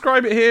does he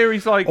describe it here?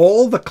 He's like...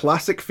 all the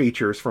classic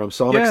features from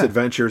Sonic's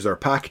adventures are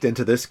packed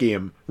into this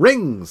game.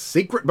 Rings,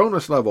 secret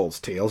bonus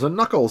levels, Tails and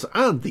Knuckles,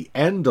 and the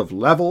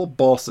end-of-level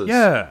bosses.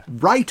 Yeah.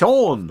 Right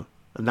on!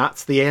 And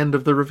that's the end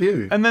of the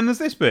review. And then there's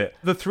this bit.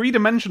 The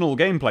three-dimensional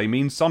gameplay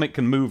means Sonic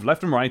can move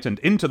left and right and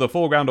into the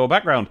foreground or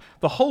background.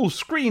 The whole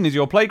screen is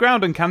your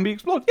playground and can be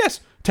explored.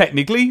 Yes,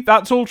 technically,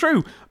 that's all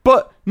true.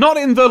 But not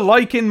in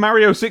the in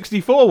Mario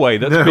 64 way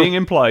that's being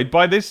implied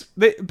by this.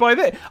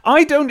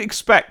 I don't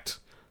expect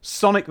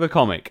Sonic the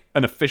Comic,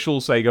 an official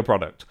Sega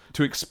product,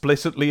 to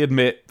explicitly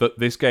admit that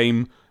this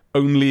game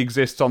only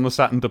exists on the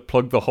Saturn to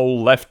plug the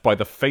hole left by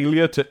the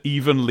failure to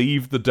even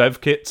leave the dev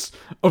kits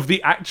of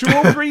the actual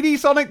 3D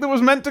Sonic that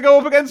was meant to go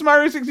up against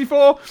Mario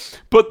 64.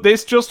 But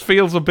this just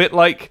feels a bit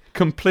like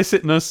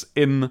complicitness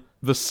in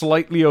the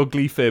slightly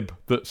ugly fib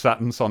that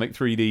Saturn Sonic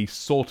 3D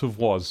sort of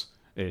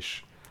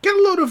was-ish. Get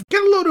a load of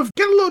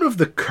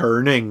the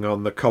kerning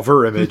on the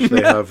cover image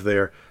they have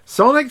there.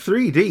 Sonic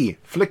 3D,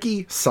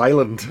 flicky,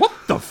 silent. What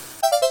the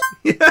f***?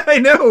 Yeah, I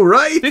know,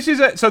 right? This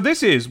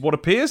is what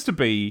appears to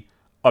be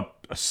a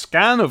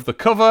scan of the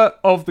cover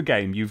of the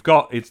game.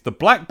 It's the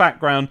black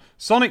background,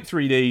 Sonic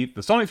 3D,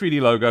 the Sonic 3D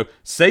logo,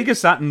 Sega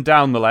Saturn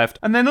down the left,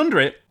 and then under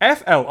it,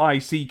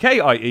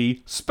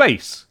 FLICKIE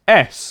space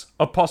S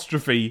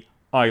apostrophe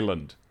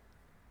island.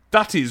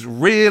 That is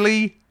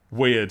really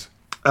weird.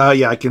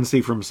 Yeah, I can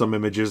see from some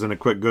images and a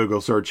quick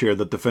Google search here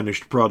that the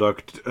finished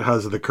product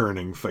has the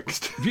kerning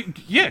fixed.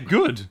 Yeah,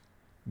 good.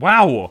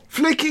 Wow.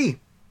 Flicky,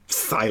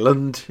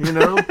 silent,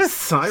 silent.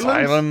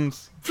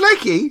 Silence.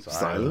 Flaky,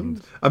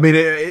 silent. I mean,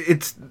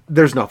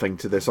 there's nothing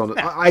to this on it.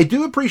 I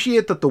do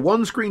appreciate that the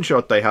one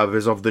screenshot they have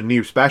is of the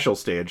new special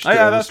stage to that's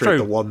illustrate true.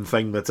 the one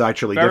thing that's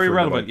actually Very different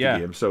relevant, about the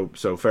game.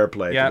 So fair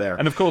play to there.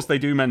 And of course they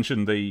do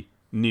mention the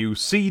new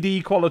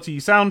CD quality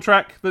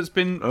soundtrack that's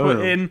been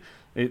put in.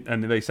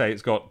 And they say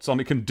it's got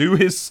Sonic can do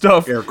his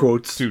stuff. Air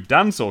quotes. To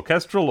dance,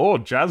 orchestral, or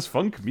jazz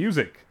funk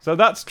music. So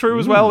that's true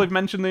as well. They've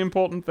mentioned the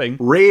important thing.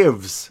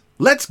 Raves.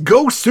 Let's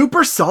go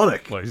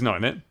Supersonic! Well, he's not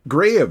in it.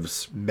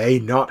 Graves may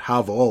not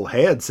have all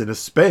heads in a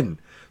spin.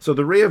 So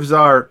the raves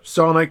are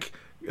Sonic,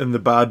 and the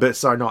bad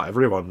bits are not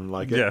everyone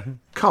like it. Yeah.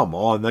 Come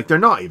on, they're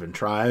not even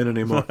trying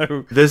anymore.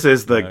 No. This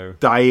is the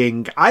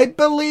dying... I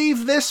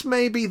believe this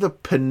may be the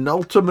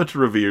penultimate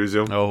review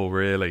zone. Oh,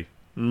 really?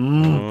 I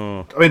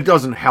mean, it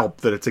doesn't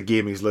help that it's a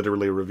game he's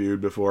literally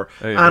reviewed before.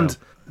 And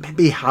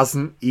maybe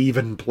hasn't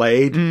even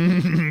played.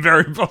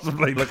 Very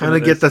possibly. Kind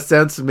of get the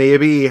sense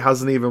maybe he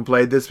hasn't even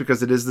played this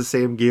because it is the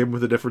same game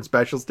with a different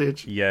special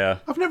stage. Yeah.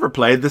 I've never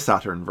played the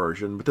Saturn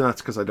version, but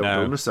that's because I don't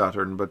own a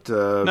Saturn. But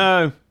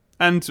no.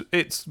 And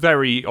it's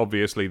very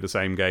obviously the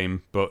same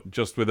game, but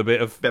just with a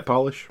bit of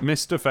polish,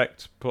 mist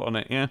effect put on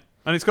it, yeah.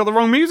 And it's got the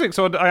wrong music,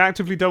 so I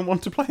actively don't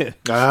want to play it.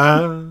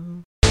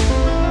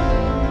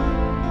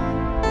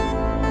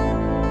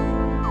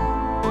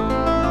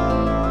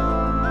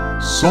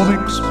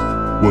 Sonic's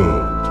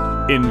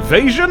World.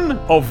 Invasion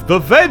of the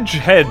Veg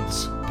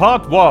Heads,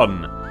 Part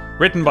 1.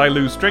 Written by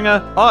Lou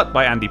Stringer, art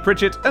by Andy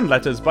Pritchett, and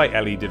letters by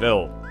Ellie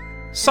DeVille.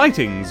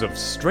 Sightings of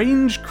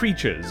strange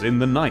creatures in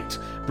the night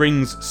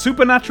brings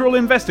supernatural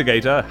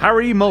investigator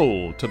Harry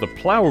Mole to the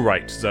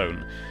Plowright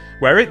Zone,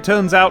 where it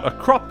turns out a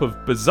crop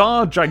of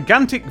bizarre,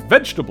 gigantic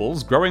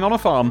vegetables growing on a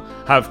farm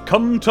have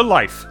come to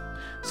life.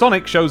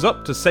 Sonic shows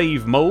up to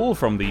save Mole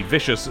from the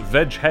vicious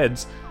Veg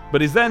Heads,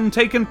 but is then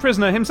taken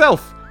prisoner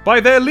himself by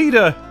their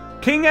leader,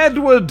 King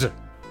Edward.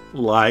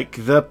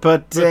 Like the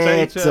potato.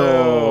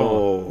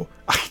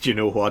 Do you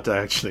know what? I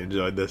actually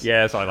enjoyed this.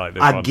 Yes, I like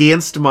this one.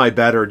 Against my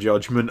better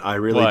judgment, I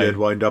really did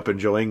wind up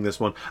enjoying this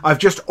one. I've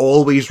just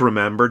always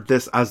remembered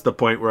this as the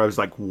point where I was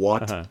like,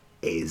 what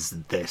is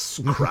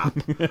this crap?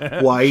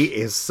 Why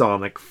is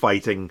Sonic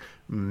fighting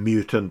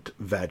mutant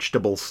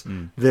vegetables?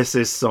 This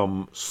is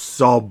some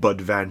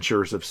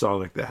sub-adventures of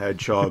Sonic the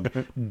Hedgehog,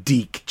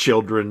 Deke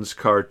children's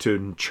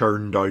cartoon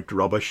churned out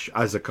rubbish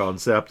as a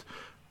concept.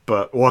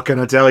 But what can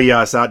I tell you?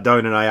 I sat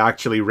down and I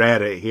actually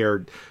read it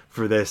here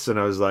for this, and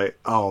I was like,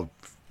 oh,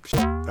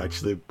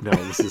 actually, no,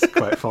 this is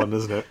quite fun,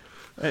 isn't it?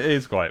 It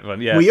is quite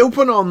fun, yeah. We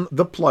open on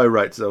the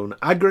Plowright Zone,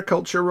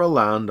 agricultural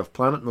land of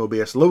Planet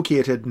Mobius,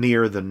 located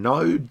near the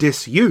now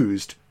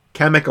disused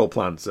chemical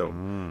plant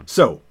zone.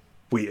 So,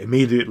 we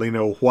immediately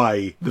know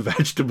why the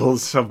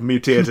vegetables have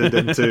mutated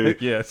into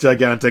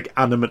gigantic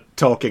animate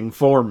talking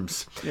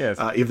forms. Yes.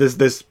 If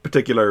this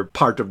particular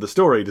part of the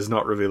story does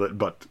not reveal it,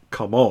 but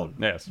come on.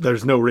 Yes.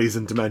 There's no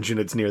reason to mention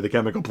it's near the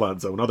chemical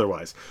plant zone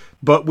otherwise.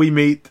 But we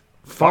meet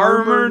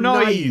Farmer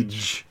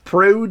Nige,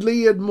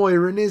 proudly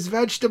admiring his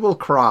vegetable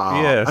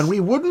crop. Yes. And we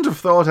wouldn't have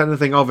thought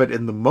anything of it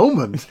in the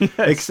moment,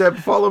 except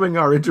following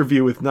our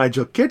interview with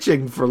Nigel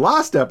Kitching for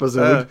last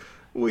episode,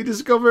 we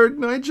discovered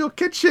Nigel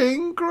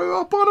Kitching grew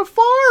up on a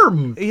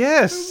farm.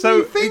 Yes, so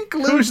we think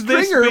Lou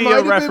Stringer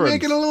might have been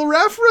making a little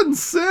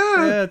reference.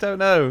 Yeah, I don't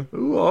know.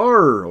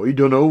 I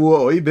don't know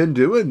what I've been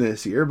doing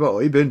this year, but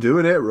I've been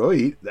doing it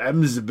right.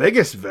 Them's the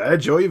biggest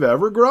veg I've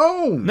ever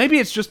grown. Maybe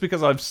it's just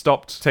because I've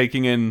stopped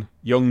taking in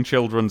young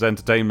children's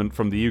entertainment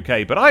from the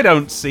UK, but I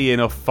don't see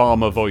enough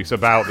farmer voice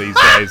about these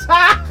days.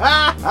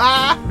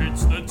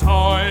 It's the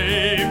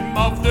time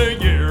of the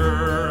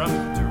year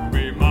to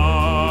be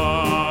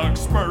mug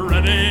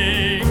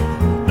spreading.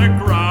 The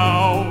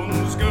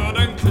ground's good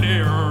and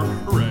clear,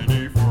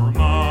 ready for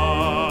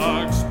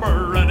mug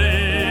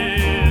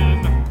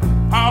spreading.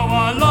 How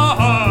I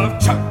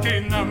love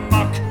chucking the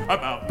muck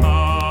about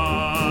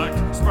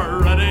mug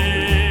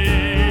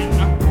spreading.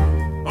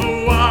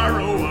 Oh, ar,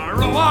 oh,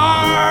 ar, oh,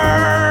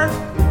 ar.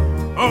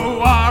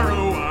 Oh, ar,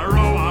 oh, ar,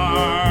 oh,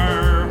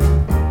 ar.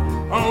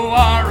 Oh,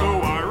 ar,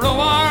 oh, ar, oh,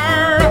 ar.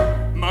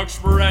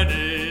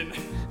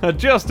 I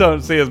just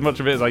don't see as much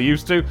of it as I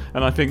used to,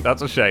 and I think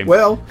that's a shame.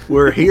 Well,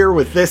 we're here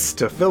with this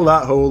to fill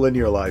that hole in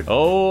your life.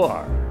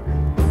 Oh,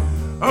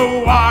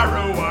 Oh, war,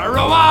 oh, war,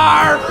 oh,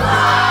 war.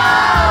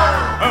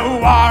 Oh,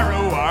 war,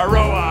 oh, war,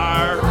 oh,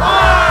 war.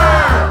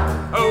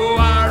 Oh,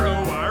 war,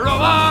 oh, war, oh,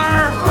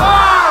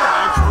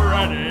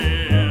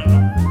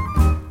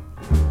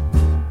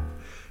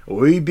 war.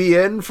 We be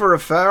in for a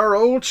fair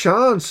old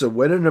chance of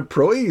winning a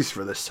prize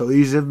for the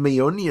size of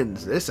me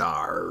onions this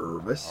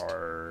harvest.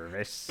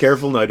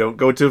 Careful now, don't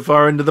go too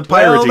far into the piratey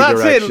well,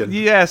 that's direction.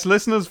 it. Yes,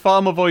 listeners,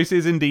 farmer voice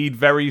is indeed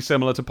very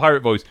similar to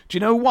pirate voice. Do you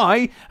know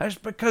why? It's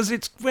because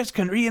it's West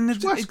Country and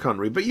It's West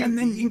Country, but and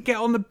then you can get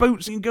on the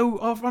boats and go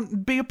off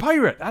and be a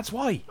pirate. That's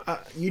why.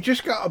 You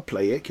just gotta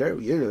play it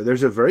careful. You know,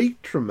 there's a very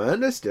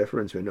tremendous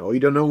difference between I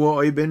don't know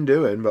what I've been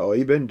doing, but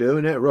I've been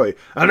doing it right.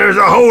 And there's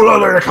a whole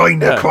other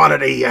kind of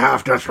quality you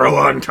have to throw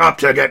on top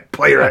to get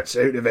pirates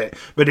out of it.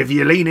 But if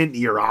you lean into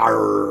your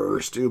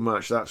R's too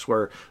much,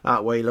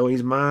 that way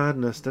lies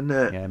madness, doesn't it?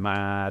 Yeah,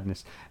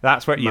 madness.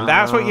 That's what you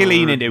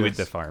lean into with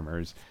the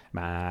farmers,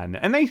 man.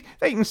 And they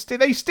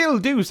still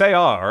do say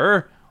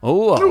 "r."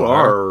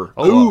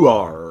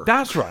 Ooh-ar.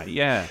 That's right.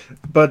 Yeah.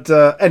 But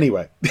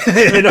anyway,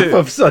 enough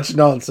of such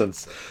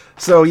nonsense.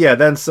 So yeah,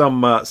 then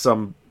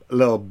some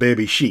little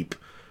baby sheep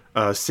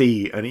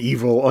see an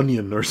evil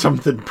onion or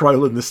something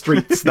prowling the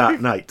streets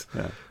that night.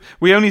 Yeah.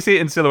 We only see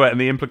it in silhouette, and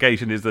the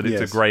implication is that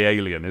it's Yes. a grey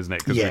alien, isn't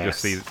it? Because we just Yes.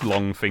 see its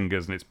long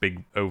fingers and its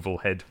big oval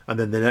head. And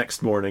then the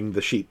next morning,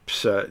 the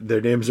sheep's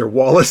their names are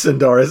Wallace and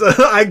Doris.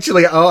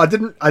 Actually,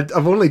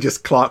 I've only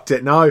just clocked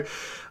it now.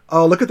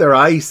 Oh, look at their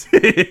eyes.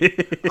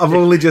 I've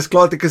only just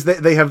clocked it because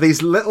they have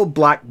these little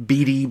black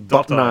beady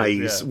button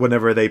eyes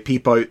whenever they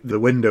peep out the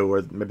window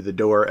or maybe the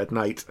door at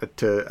night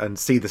and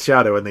see the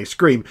shadow and they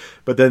scream.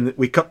 But then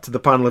we cut to the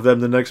panel of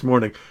them the next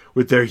morning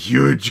with their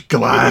huge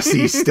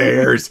glassy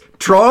stares.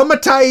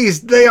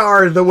 Traumatized they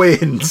are, the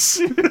winds.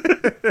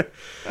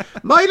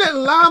 My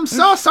little lamb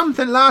saw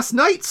something last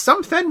night,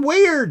 something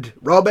weird.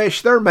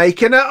 Rubbish, they're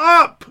making it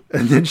up.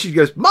 And then she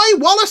goes, my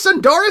Wallace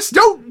and Doris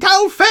don't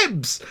tell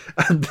fibs.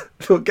 And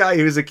the guy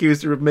who's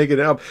accused her of making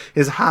it up,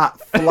 his hat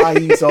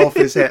flies off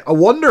his head. A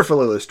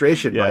wonderful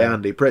illustration by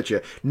Andy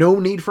Pritchett. No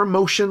need for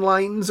motion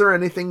lines or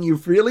anything. You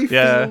really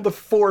feel the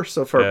force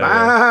of her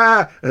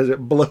as it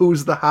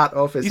blows the hat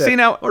off his head. See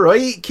now, all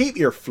right, keep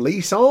your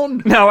fleece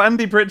on. Now,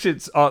 Andy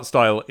Pritchett's art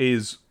style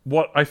is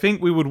what I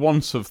think we would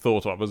once have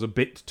thought of as a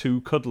bit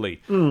too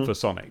cuddly for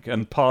Sonic,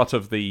 and part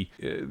of the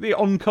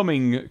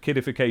oncoming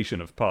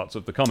kidification of parts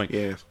of the comic.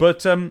 Yes.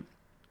 But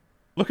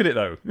look at it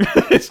though;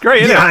 it's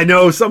great. Isn't Yeah, it? I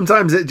know.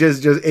 Sometimes it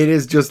is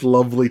just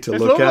lovely to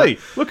It's look lovely. at.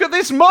 Look at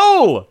this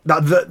mole.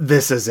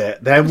 This is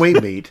it. Then we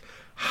meet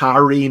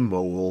Harry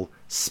Mole,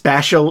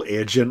 special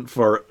agent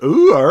for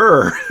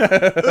Ooer,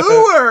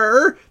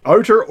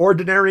 Outer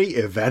Ordinary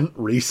Event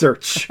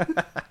Research.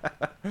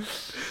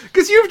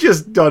 Because you've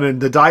just done in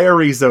the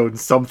Diary Zone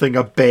something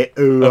a bit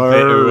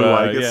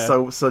like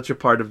it's such a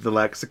part of the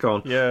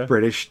lexicon. Yeah.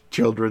 British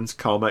children's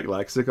comic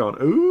lexicon.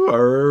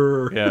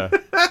 Ooer. Yeah.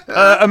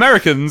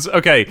 Americans.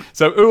 Okay,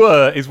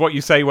 so is what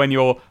you say when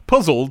you're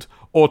puzzled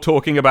or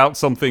talking about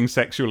something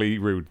sexually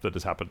rude that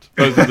has happened.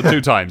 Those are the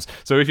two times.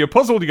 So if you're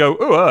puzzled, you go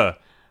ooh.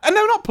 And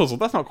no, not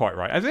puzzled. That's not quite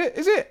right.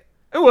 Is it?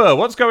 Ooh,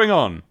 what's going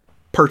on?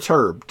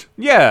 Perturbed.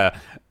 Yeah.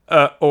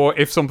 Or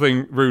if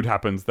something rude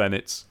happens, then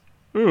it's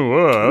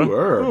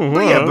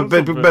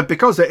But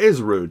because it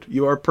is rude,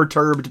 you are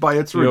perturbed by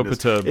its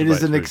rudeness. It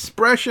is an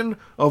expression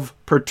of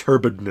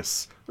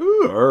perturbedness.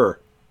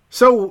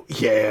 So,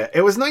 yeah,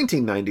 it was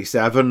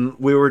 1997.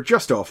 We were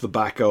just off the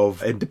back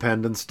of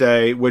Independence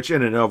Day, which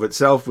in and of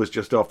itself was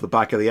just off the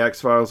back of the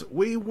X-Files.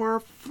 We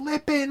were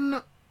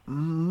flipping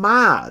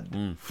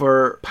mad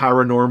for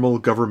paranormal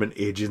government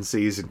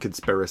agencies and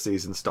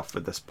conspiracies and stuff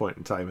at this point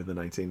in time in the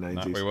 1990s.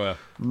 That we were.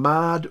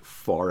 Mad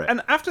for it.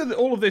 And after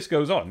all of this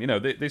goes on,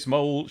 this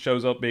mole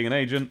shows up being an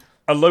agent,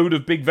 a load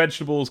of big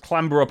vegetables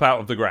clamber up out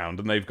of the ground,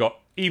 and they've got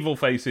evil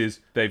faces,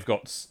 they've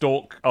got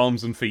stalk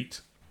arms and feet,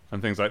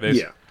 and things like this.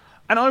 Yeah.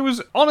 And I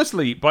was,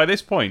 honestly, by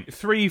this point,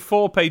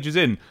 3-4 pages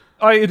in,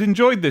 I had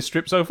enjoyed this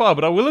strip so far,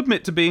 but I will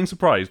admit to being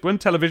surprised when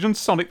television's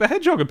Sonic the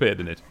Hedgehog appeared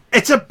in it.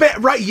 It's a bit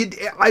right.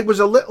 I was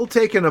a little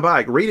taken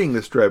aback reading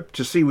the strip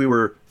to see we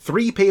were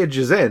 3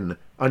 pages in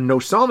and no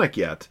Sonic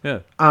yet. Yeah.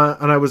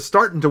 And I was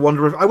starting to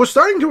wonder if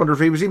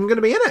he was even going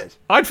to be in it.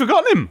 I'd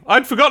forgotten him.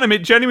 It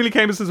genuinely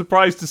came as a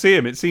surprise to see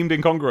him. It seemed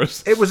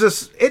incongruous. It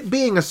was it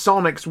being a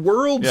Sonic's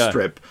World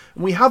strip.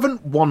 And we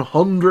haven't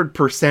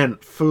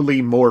 100%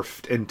 fully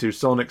morphed into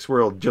Sonic's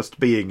World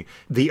just being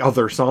the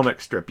other Sonic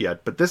strip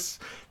yet. But this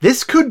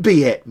could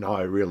be it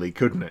now, really,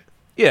 couldn't it?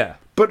 Yeah.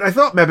 But I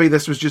thought maybe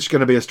this was just going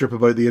to be a strip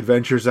about the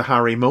adventures of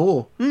Harry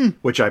Mole,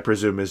 which I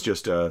presume is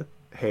just a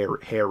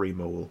hairy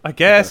mole. I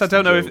guess. I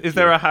don't know. Is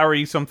there a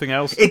Harry something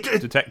else?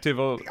 Detective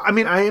or... I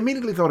mean, I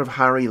immediately thought of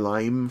Harry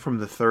Lime from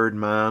The Third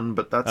Man,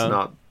 but that's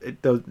not... I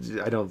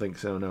don't think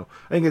so, no.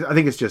 I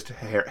think it's just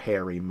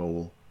hairy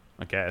mole.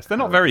 I guess. They're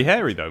not very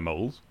hairy, though,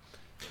 moles.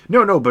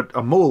 No, but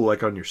a mole,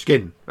 like, on your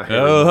skin.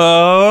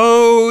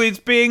 Oh, it's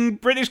being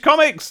British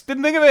comics.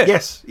 Didn't think of it.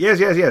 Yes.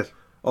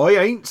 I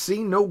ain't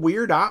seen no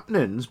weird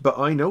happenings, but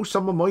I know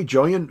some of my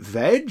giant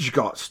veg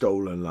got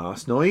stolen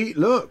last night.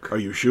 Look. Are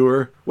you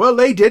sure? Well,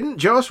 they didn't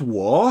just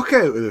walk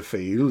out of the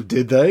field,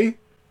 did they?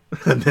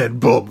 And then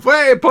boom,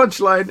 hey,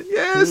 punchline.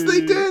 Yes, they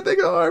did. They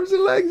got arms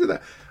and legs and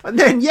that. And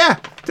then, yeah,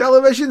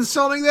 television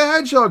Sonic the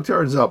Hedgehog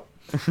turns up.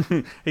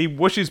 He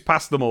whooshes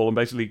past them all and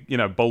basically,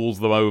 bowls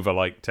them over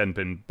like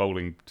 10-pin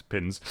bowling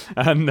pins.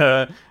 And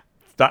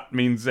that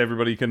means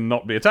everybody can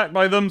not be attacked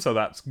by them, so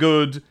that's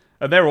good.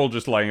 And they're all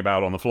just laying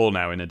about on the floor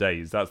now in a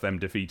daze. That's them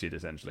defeated,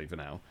 essentially, for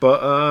now.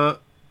 But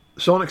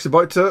Sonic's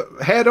about to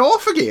head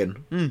off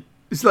again.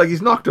 It's like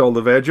he's knocked all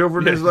the veg over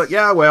and he's like,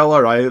 yeah, well,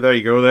 all right, there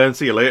you go then.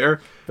 See you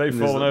later. They've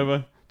fallen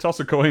over. Toss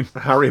a coin.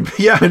 Harry,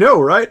 yeah, I know,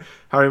 right?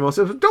 Harry Mo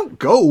says, don't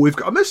go. We've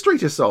got a mystery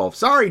to solve.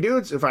 Sorry,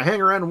 dudes. If I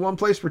hang around in one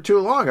place for too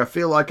long, I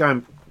feel like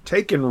I'm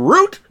taking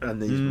root.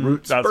 And these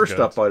roots burst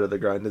up out of the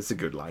ground. It's a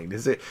good line,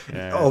 is it?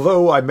 Yeah.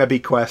 Although I maybe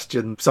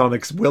question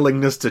Sonic's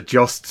willingness to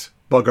just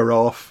bugger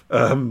off.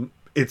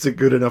 It's a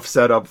good enough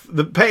setup.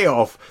 The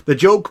payoff, the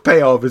joke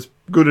payoff is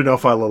good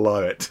enough, I'll allow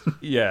it.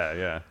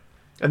 Yeah.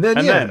 And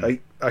then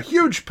a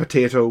huge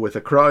potato with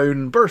a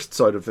crown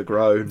bursts out of the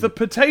ground. The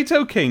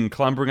Potato King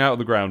clambering out of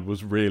the ground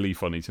was really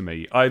funny to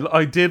me.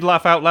 I did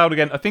laugh out loud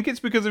again. I think it's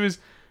because of his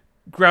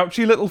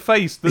grouchy little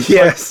face.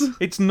 Yes.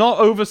 It's not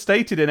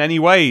overstated in any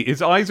way.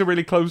 His eyes are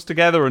really close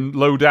together and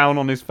low down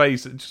on his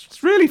face.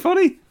 It's really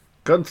funny.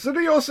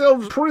 Consider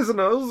yourselves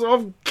prisoners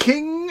of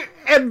King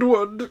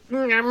Edward,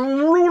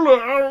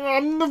 ruler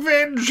on the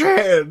veg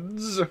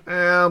heads.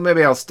 Well,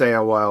 maybe I'll stay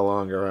a while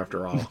longer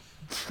after all.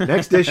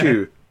 Next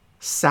issue.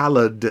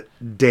 Salad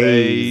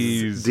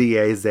days.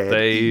 D-A-Z.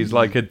 Days,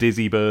 like a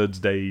dizzy bird's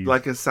days.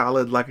 Like a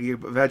salad, like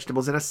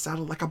vegetables in a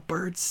salad, like a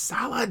bird's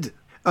salad.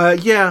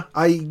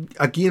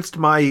 Against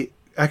my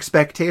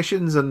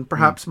expectations and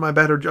perhaps my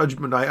better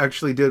judgment, I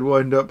actually did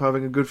wind up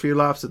having a good few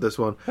laughs at this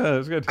one. Oh, that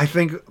was good. I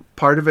think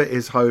part of it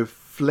is how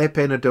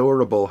flippin'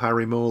 adorable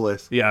Harry Mole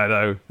is. Yeah, I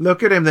know.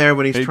 Look at him there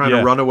when he's trying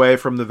to run away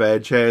from the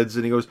veg heads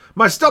and he goes,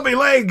 my stubby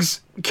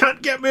legs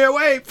can't get me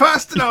away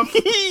fast enough.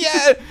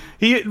 Yeah.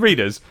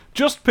 Readers,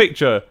 just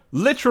picture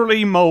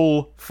literally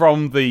Mole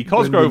from the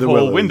Cosgrove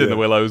Hall, Wind in the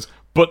Willows,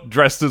 but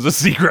dressed as a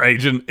secret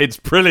agent. It's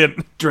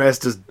brilliant.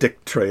 Dressed as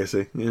Dick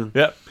Tracy. Yeah.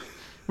 Yep.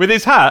 With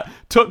his hat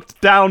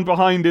tucked down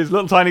behind his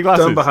little tiny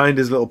glasses. Down behind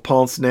his little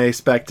pince-nez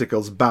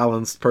spectacles,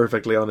 balanced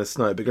perfectly on his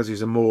snout because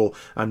he's a mole,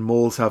 and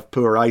moles have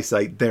poor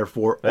eyesight.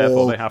 Therefore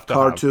all they have to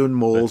cartoon have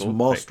moles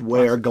must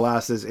wear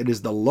glasses. It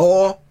is the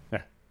law.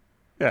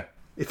 Yeah.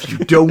 If you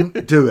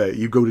don't do it,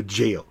 you go to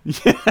jail.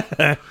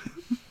 Yeah.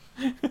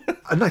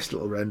 A nice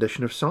little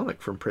rendition of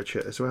Sonic from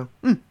Pritchett as well.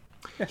 Yeah.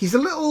 He's a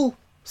little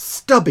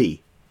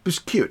stubby,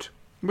 but cute.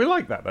 We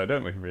like that, though,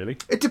 don't we, really?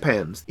 It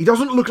depends. He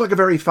doesn't look like a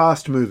very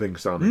fast-moving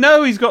Sonic.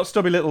 No, he's got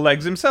stubby little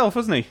legs himself,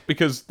 hasn't he?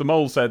 Because the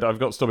mole said, I've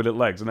got stubby little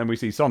legs, and then we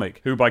see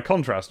Sonic, who, by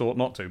contrast, ought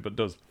not to, but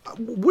does.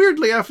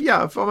 Weirdly, I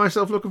found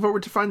myself looking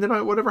forward to finding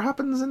out whatever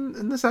happens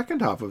in the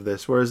second half of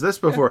this, whereas this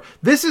before... Yeah.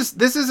 This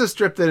is a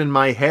strip that, in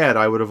my head,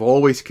 I would have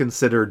always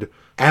considered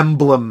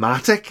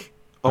emblematic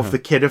of the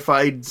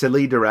kidified,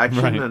 silly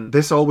direction, and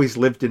this always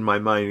lived in my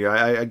mind.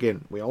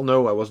 Again, we all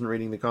know I wasn't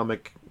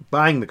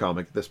buying the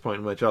comic at this point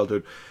in my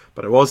childhood,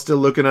 but I was still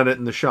looking at it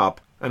in the shop.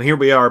 And here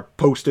we are,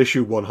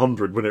 post-issue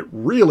 100, when it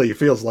really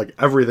feels like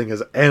everything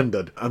has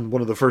ended. And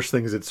one of the first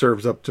things it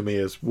serves up to me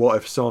is, what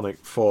if Sonic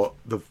fought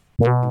the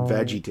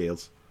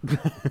VeggieTales?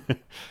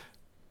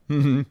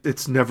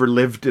 It's never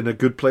lived in a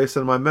good place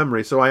in my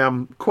memory, so I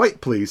am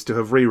quite pleased to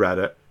have reread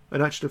it,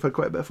 and actually have had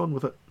quite a bit of fun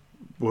with it.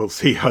 We'll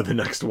see how the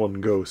next one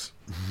goes.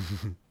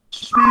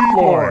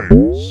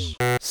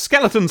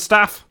 Skeleton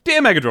Staff.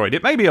 Dear Megadroid,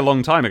 it may be a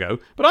long time ago,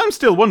 but I'm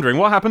still wondering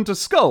what happened to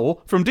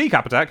Skull from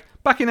Decap Attack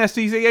back in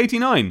STC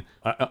 89.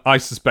 I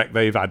suspect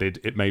they've added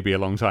it may be a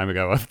long time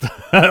ago.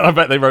 I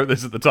bet they wrote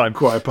this at the time.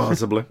 Quite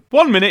possibly.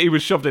 1 minute he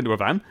was shoved into a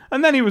van,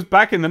 and then he was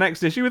back in the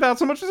next issue without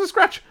so much as a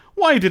scratch.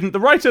 Why didn't the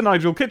writer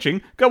Nigel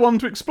Kitching go on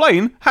to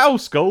explain how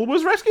Skull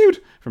was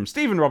rescued? From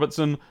Stephen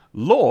Robertson,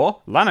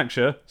 Law,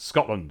 Lanarkshire,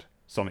 Scotland.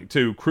 Sonic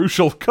 2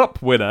 Crucial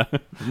Cup winner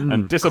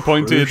and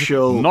disappointed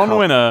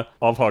non-winner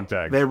of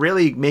Hogtag. They're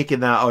really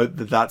making that out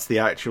that that's the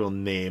actual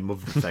name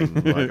of the thing,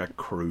 like a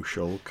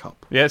Crucial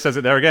Cup. Yeah, it says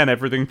it there again.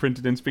 Everything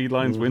printed in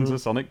speedlines wins a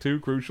Sonic 2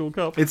 Crucial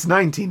Cup. It's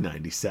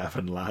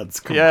 1997, lads.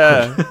 Come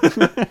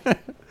on.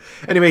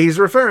 Anyway, he's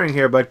referring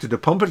here back to the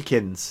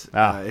Pumpkins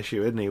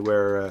issue, isn't he?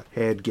 Where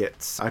Head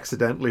gets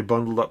accidentally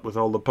bundled up with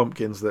all the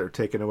pumpkins that are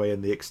taken away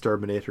in the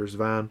exterminator's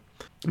van.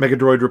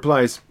 Megadroid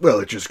replies, well,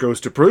 it just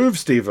goes to prove,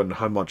 Stephen,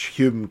 how much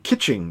Hume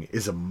Kitching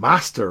is a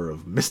master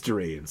of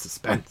mystery and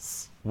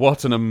suspense.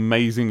 What an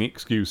amazing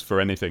excuse for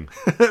anything.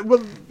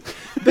 Well,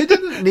 they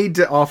didn't need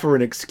to offer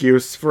an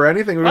excuse for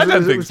anything. It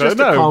was just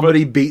a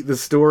comedy beat the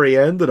story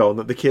ended on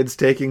that the kid's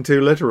taking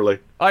too literally.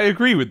 I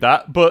agree with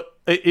that, but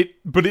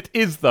it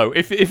is, though.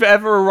 If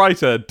ever a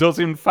writer does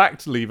in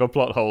fact leave a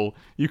plot hole,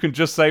 you can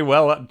just say,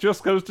 well, that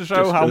just goes to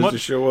show I'm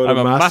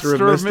a master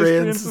of mystery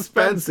and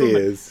suspense he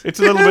is. It's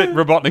a little bit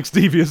Robotnik's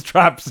Devious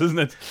Traps, isn't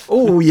it?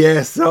 Oh,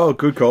 yes. Oh,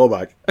 good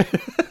callback.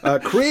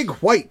 Craig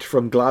White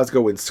from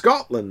Glasgow in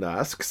Scotland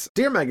asks,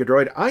 Dear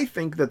Megadroid, I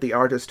think that the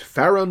artist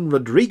Farron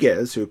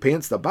Rodriguez, who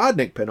paints the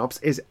Badnik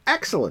pinups, is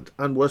excellent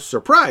and was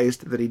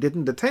surprised that he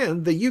didn't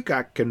attend the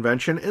UCAC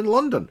convention in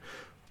London.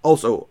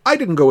 Also, I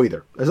didn't go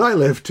either, as I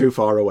live too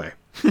far away.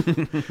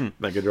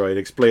 Megadroid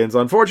explains,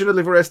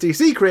 unfortunately for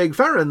STC, Craig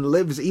Farron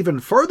lives even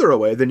further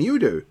away than you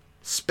do.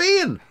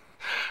 Spain!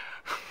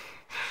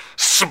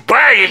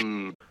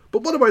 Spain!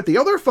 But what about the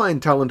other fine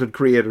talented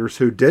creators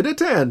who did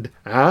attend?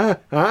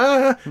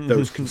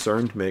 Those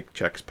concerned make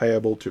checks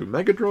payable to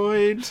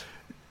Megadroid.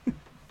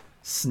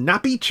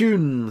 Snappy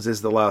Tunes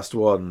is the last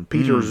one.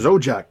 Peter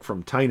Zojak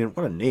from Tynan.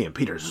 What a name,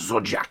 Peter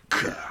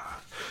Zojak.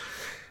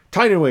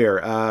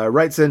 Tynanweir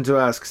writes in to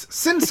ask,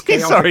 since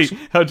Sorry,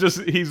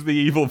 he's the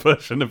evil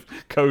version of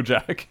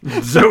Kojak.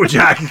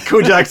 Zojak,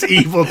 Kojak's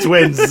evil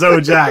twin,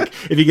 Zojak.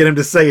 If you get him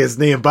to say his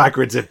name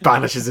backwards, it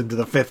banishes him to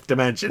the fifth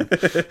dimension.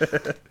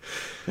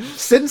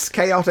 Since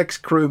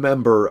Chaotix crew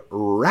member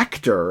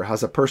Rector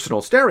has a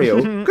personal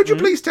stereo, could you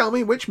please tell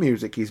me which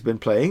music he's been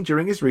playing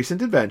during his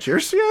recent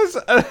adventures? Yes,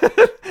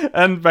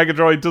 and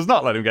Megadroid does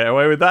not let him get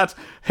away with that.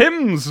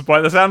 Hymns, by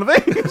the sound of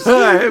things.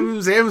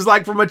 Hymns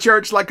like from a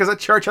church, like because a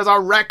church has a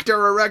rector's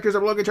a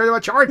bloke church of a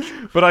church.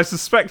 But I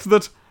suspect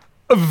that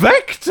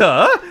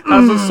Vector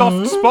has a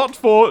soft spot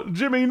for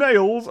Jimmy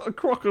Nail's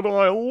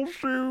crocodile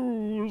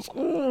shoes.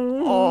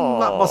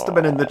 That must have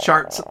been in the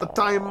charts at the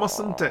time,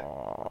 mustn't it?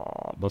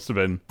 Must have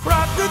been.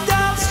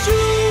 Crocodile shoes.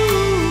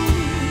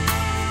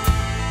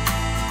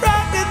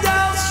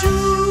 Crocodile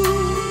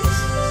shoes.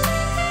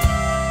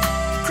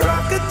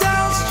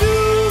 Crocodile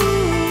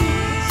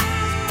shoes.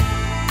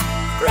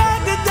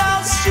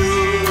 Crocodile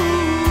shoes.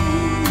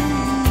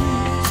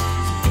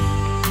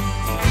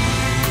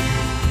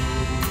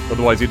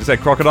 Otherwise, you'd have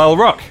said Crocodile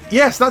Rock.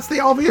 Yes, that's the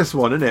obvious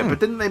one, isn't it?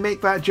 But didn't they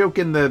make that joke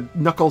in the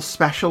Knuckles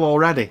special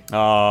already?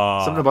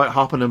 Something about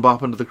hopping and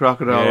bopping to the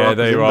Crocodile Rock.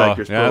 There you are.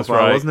 Yeah, that's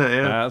right. Wasn't it?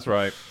 Yeah, that's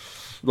right.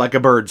 Like a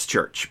bird's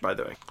church, by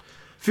the way.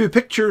 Few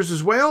pictures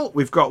as well.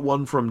 We've got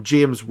one from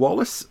James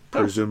Wallace,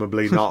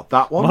 presumably not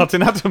that one.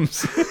 Martin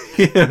Adams.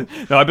 Yeah.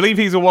 No, I believe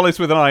he's a Wallace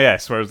with an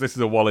IS, whereas this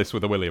is a Wallace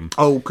with a William.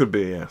 Oh, could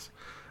be, yes.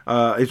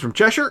 It's from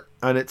Cheshire,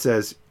 and it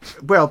says,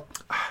 well,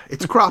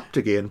 it's cropped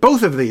again.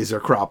 Both of these are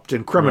cropped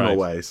in criminal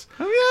ways.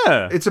 Oh,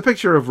 yeah. It's a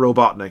picture of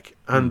Robotnik,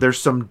 and there's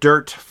some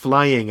dirt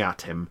flying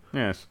at him.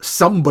 Yes.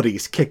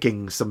 Somebody's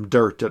kicking some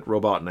dirt at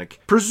Robotnik.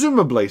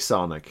 Presumably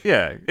Sonic.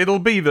 Yeah, it'll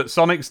be that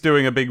Sonic's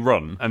doing a big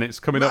run, and it's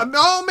coming up.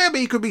 No, maybe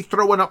he could be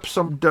throwing up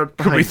some dirt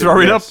behind him. Could be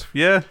throwing up,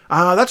 yeah.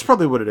 That's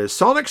probably what it is.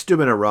 Sonic's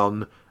doing a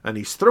run, and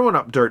he's throwing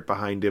up dirt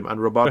behind him, and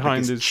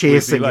Robotnik is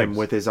chasing him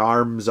with his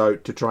arms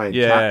out to try and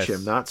catch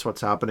him. That's what's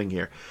happening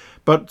here.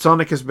 But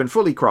Sonic has been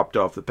fully cropped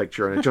off the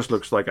picture, and it just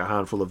looks like a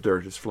handful of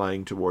dirt is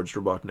flying towards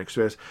Robotnik's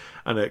face.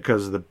 And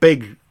because the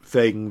big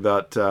thing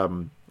that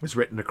is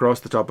written across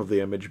the top of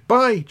the image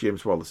by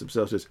James Wallace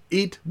himself says,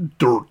 "Eat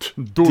dirt."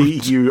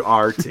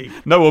 D-U-R-T.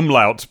 No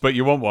umlaut, but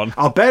you want one.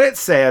 I'll bet it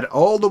said,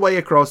 all the way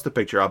across the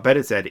picture, I'll bet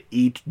it said,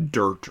 "Eat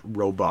dirt,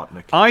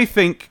 Robotnik." I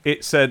think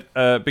it said,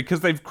 because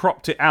they've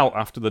cropped it out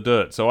after the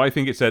dirt, so I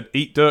think it said,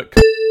 "Eat dirt,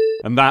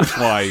 and that's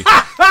why...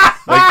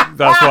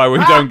 that's why we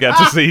don't get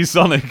to see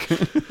Sonic.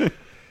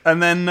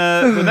 And then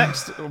the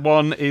next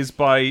one is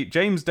by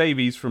James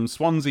Davies from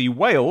Swansea,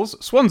 Wales.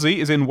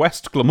 Swansea is in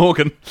West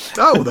Glamorgan.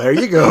 Oh, there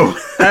you go.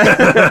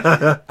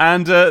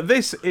 And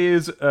this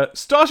is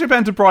Starship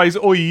Enterprise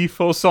OI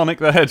for Sonic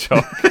the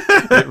Hedgehog.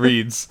 It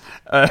reads.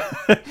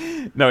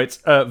 No, it's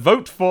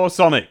Vote for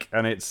Sonic.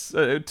 And it's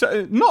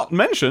not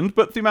mentioned,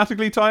 but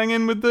thematically tying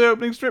in with the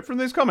opening strip from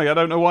this comic. I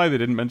don't know why they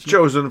didn't mention it.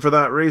 Chosen for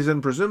that reason,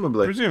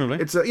 presumably. Presumably.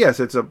 It's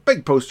a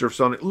big poster of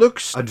Sonic.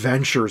 Looks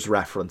Adventures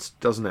referenced,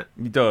 doesn't it?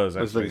 It does,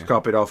 actually. It's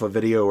copied off a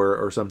video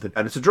or something.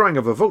 And it's a drawing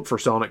of a Vote for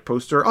Sonic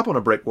poster up on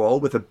a brick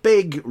wall with a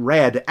big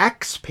red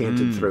X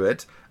painted through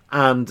it,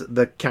 and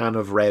the can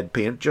of red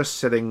paint just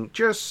sitting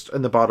just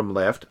in the bottom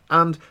left,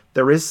 and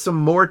there is some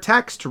more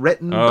text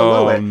written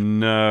below it. Oh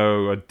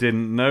no, I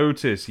didn't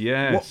notice,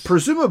 yes. Well,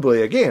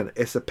 presumably, again,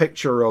 it's a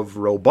picture of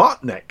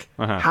Robotnik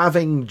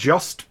having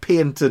just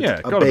painted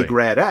a big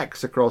red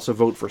X across a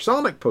Vote for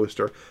Sonic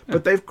poster,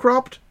 but they've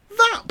cropped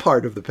that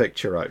part of the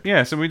picture out.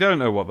 Yeah, so we don't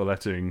know what the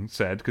lettering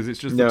said, because it's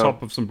just the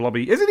top of some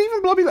blobby... Is it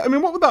even blobby? I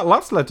mean, what would that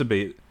last letter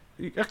be?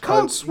 I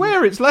can't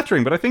swear it's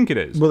lettering, but I think it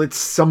is. Well, it's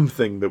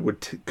something that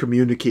would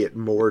communicate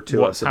more to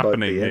What's us about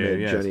the happening image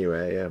here, yes.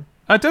 anyway, yeah.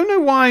 I don't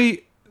know why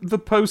the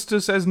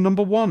poster says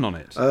number 1 on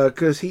it.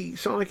 Because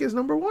Sonic is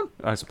number 1.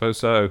 I suppose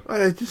so.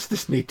 Does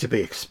this need to be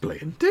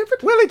explained,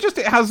 David? Well, it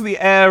has the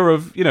air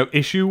of,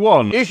 issue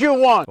 1. Issue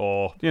 1.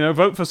 Or,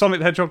 vote for Sonic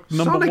the Hedgehog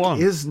number 1.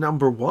 Sonic is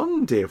number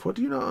 1, Dave. What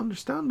do you not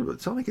understand about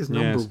it? Sonic is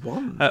number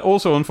 1.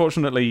 Also,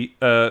 unfortunately,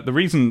 the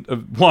reason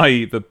of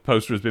why the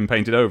poster has been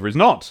painted over is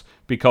not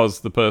because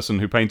the person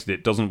who painted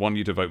it doesn't want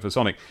you to vote for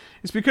Sonic.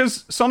 It's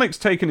because Sonic's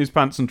taken his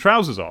pants and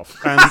trousers off,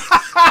 and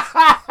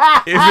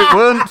if it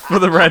weren't for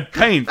the red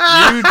paint,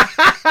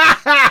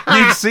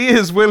 you'd see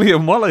his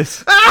William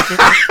Wallace.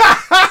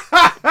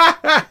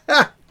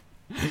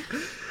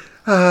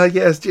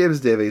 Yes, James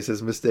Davies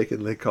has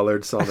mistakenly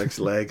coloured Sonic's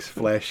legs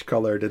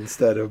flesh-coloured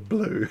instead of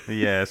blue.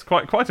 Yes,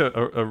 quite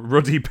a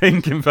ruddy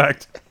pink, in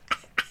fact.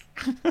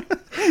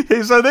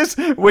 So this,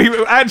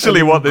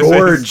 what this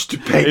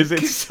Gorged pink. is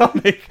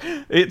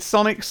it's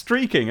Sonic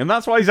streaking, and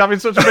that's why he's having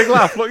such a big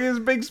laugh. Look at his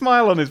big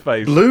smile on his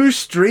face. Blue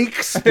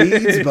streak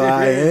speeds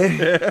by,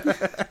 eh?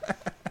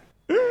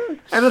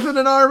 Anything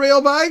in our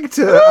mailbag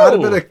to add a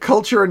bit of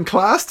culture and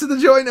class to the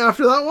joint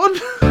after that one?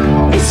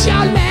 It's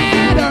your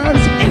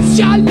letters, it's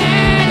your letters.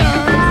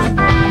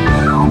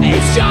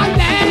 It's your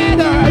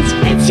letters,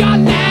 it's your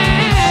letters.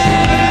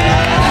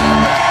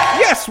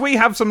 Yes, we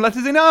have some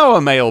letters in our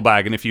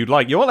mailbag, and if you'd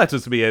like your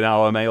letters to be in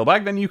our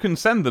mailbag, then you can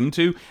send them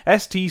to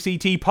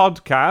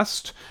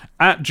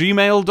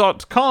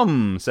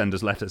stctpodcast@gmail.com. Send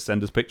us letters,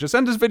 send us pictures,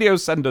 send us videos,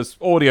 send us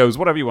audios,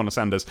 whatever you want to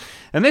send us.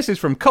 And this is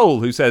from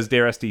Cole, who says,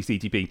 Dear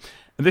STCTP,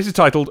 and this is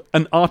titled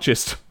An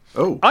Archist.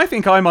 Oh. I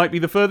think I might be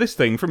the furthest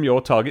thing from your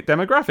target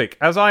demographic,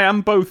 as I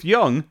am both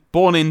young,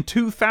 born in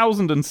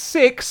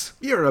 2006,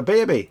 You're a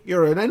baby.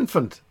 You're an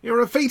infant.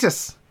 You're a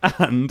fetus.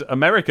 and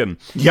American.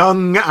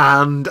 Young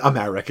and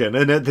American.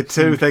 And the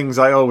two things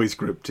I always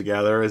group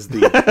together as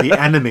the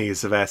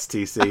enemies of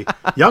STC.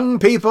 Young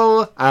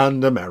people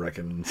and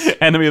Americans.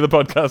 Enemy of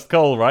the podcast,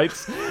 Cole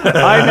writes.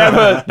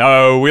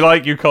 No, we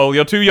like you, Cole.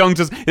 You're too young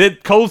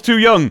Cole's too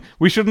young.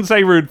 We shouldn't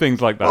say rude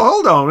things like that. Well,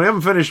 hold on. We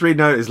haven't finished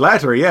reading out his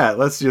letter yet.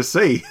 Let's just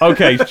see.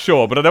 Okay,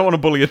 sure, but I don't want to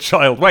bully a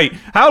child. Wait,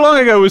 how long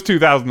ago was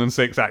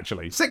 2006,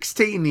 actually?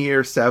 16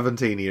 years,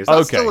 17 years.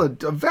 That's Okay.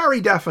 still a very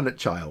definite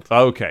child.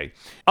 Okay.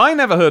 I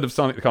never heard of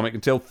Sonic the Comic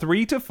until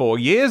 3 to 4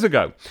 years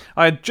ago.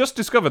 I had just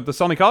discovered the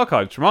Sonic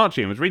archives from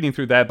Archie and was reading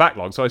through their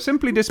backlog, so I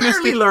simply dismissed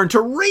Barely it. learned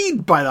to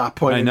read by that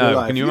point in know, your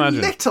life. can you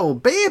imagine? Little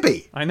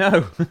baby. I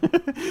know.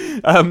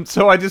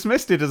 So I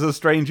dismissed it as a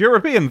strange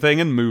European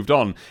thing and moved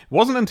on. It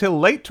wasn't until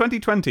late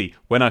 2020,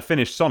 when I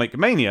finished Sonic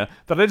Mania,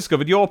 that I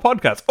discovered your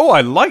podcast. Oh,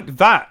 I liked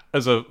that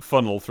as a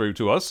funnel through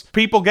to us.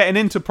 People getting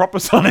into proper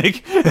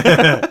Sonic.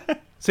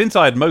 Since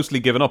I had mostly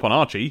given up on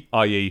Archie,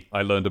 i.e.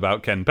 I learned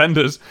about Ken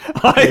Penders,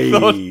 I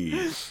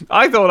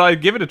thought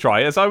I'd give it a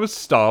try as I was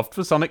starved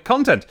for Sonic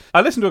content.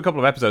 I listened to a couple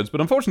of episodes, but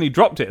unfortunately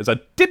dropped it as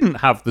I didn't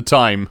have the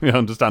time.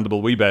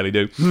 Understandable, we barely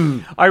do.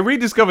 I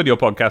rediscovered your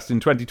podcast in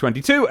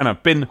 2022 and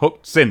I've been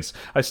hooked since.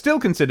 I still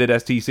considered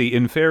STC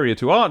inferior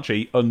to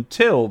Archie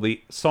until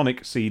the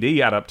Sonic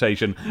CD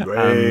adaptation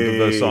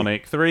and the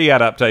Sonic 3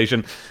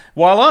 adaptation.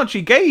 While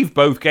Archie gave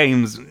both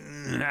games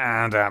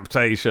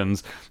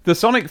adaptations, the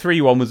Sonic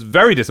 3 one was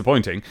very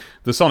disappointing.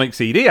 The Sonic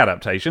CD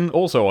adaptation,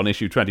 also on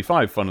issue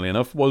 25, funnily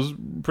enough, was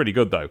pretty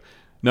good though.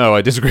 No,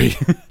 I disagree.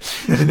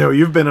 No,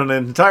 you've been on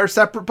an entire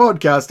separate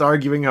podcast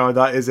arguing how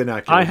that is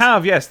inaccurate. I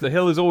have, yes. The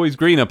Hill is Always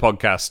Greener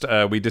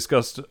podcast. We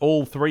discussed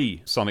all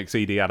 3 Sonic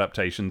CD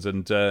adaptations,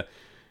 and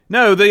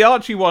no, the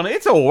Archie one,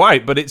 it's all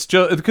right, but it's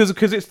just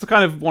because it's the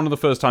kind of one of the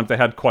first times they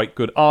had quite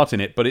good art in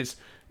it, but it's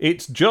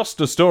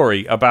just a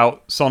story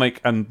about Sonic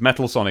and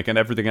Metal Sonic, and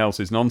everything else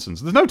is nonsense.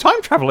 There's no time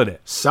travel in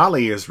it.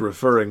 Sally is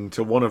referring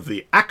to one of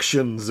the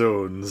action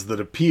zones that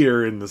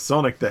appear in the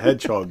Sonic the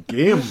Hedgehog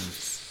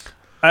games.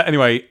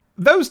 Anyway,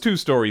 those 2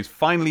 stories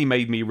finally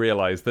made me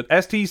realise that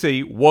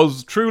STC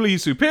was truly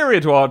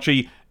superior to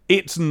Archie.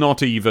 It's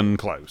not even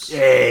close.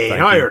 Hey,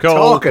 Thank now you, you're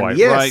Cole, talking. quite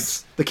Yes,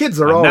 right. the kids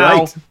are And all now,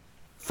 right.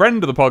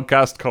 friend of the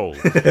podcast, Cole.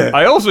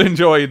 I also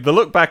enjoyed the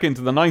look back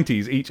into the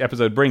 90s each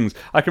episode brings.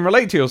 I can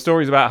relate to your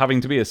stories about having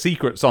to be a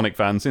secret Sonic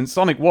fan, since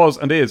Sonic was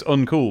and is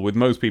uncool with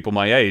most people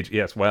my age.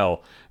 Yes,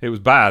 well, it was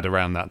bad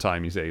around that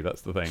time, you see,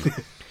 that's the thing.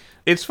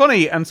 It's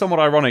funny and somewhat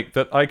ironic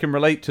that I can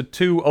relate to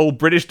 2 old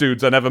British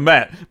dudes I never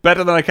met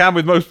better than I can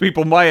with most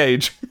people my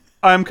age.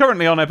 I am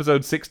currently on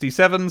episode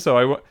 67,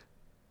 so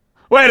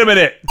wait a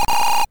minute!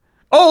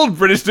 Old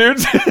British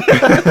dudes!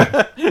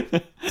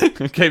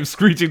 Came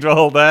screeching to a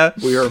halt there.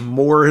 We are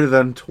more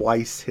than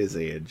twice his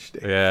age,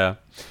 Dave. Yeah.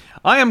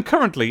 I am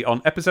currently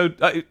on episode...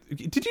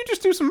 did you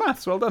just do some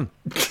maths? Well done.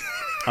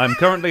 I'm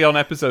currently on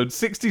episode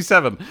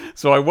 67,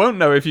 so I won't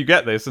know if you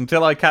get this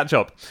until I catch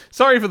up.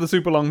 Sorry for the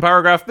super long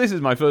paragraph. This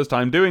is my first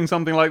time doing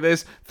something like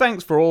this.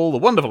 Thanks for all the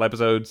wonderful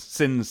episodes.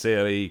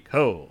 Sincerely,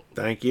 Cole.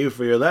 Thank you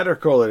for your letter,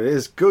 Cole. It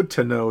is good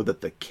to know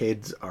that the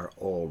kids are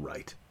all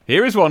right.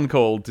 Here is one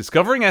called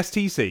Discovering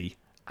STC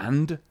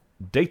and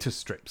Data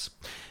Strips.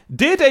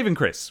 Dear Dave and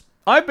Chris,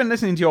 I've been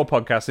listening to your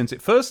podcast since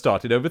it first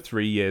started over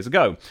 3 years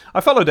ago.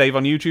 I follow Dave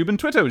on YouTube and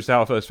Twitter, which is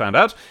how I first found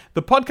out.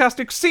 The podcast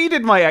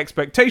exceeded my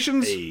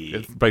expectations,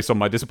 based on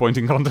my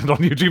disappointing content on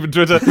YouTube and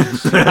Twitter,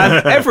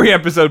 and every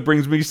episode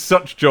brings me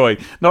such joy,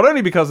 not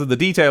only because of the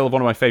detail of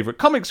one of my favourite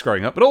comics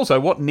growing up, but also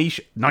what niche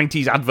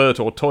 90s advert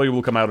or toy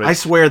will come out of it. I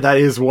swear that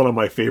is one of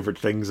my favourite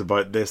things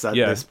about this at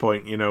this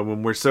point, you know,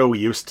 when we're so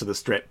used to the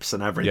strips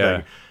and everything.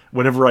 Yeah.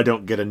 Whenever I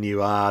don't get a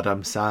new ad,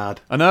 I'm sad.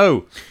 I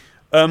know.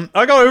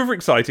 I got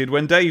overexcited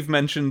when Dave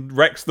mentioned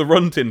Rex the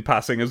Runt in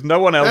passing, as no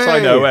one else I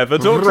know ever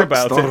talks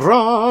about it.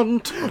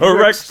 Runt,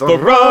 Rex the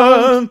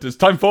Runt! It's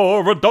time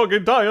for a doggy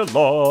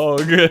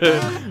dialogue. Rex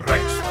the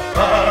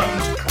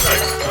Runt,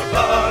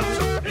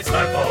 it's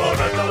time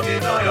for a doggy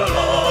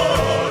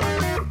dialogue.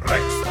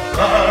 Rex the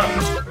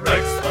Runt,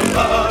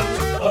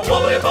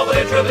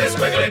 dribbly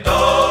squiggly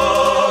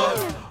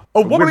dog.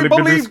 A wobbly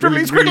bubbly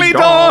dribbly squiggly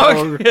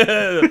dog!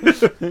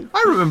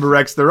 I remember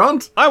Rex the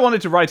Runt. I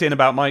wanted to write in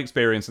about my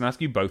experience and ask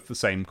you both the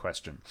same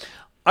question.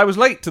 I was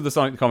late to the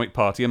Sonic the Comic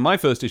party, and my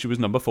first issue was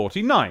number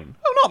 49.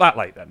 Oh, not that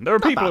late then. There are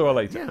people who are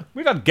later. yeah.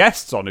 We've had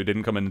guests on who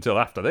didn't come in until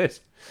after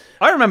this.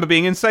 I remember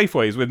being in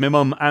Safeways with my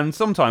mum, and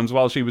sometimes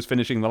while she was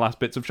finishing the last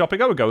bits of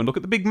shopping, I would go and look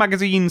at the big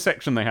magazine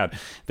section they had.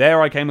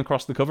 There I came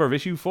across the cover of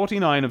issue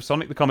 49 of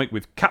Sonic the Comic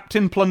with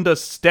Captain Plunder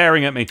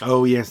staring at me.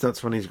 Oh, yes,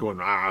 that's when he's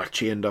going,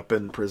 chained up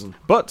in prison.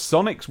 But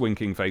Sonic's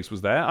winking face was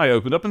there. I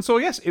opened up and saw,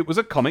 yes, it was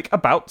a comic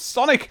about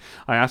Sonic.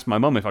 I asked my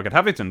mum if I could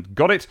have it and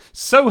got it.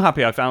 So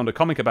happy I found a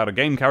comic about a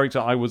game character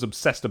I was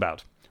obsessed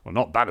about. Well,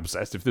 not that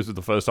obsessed if this was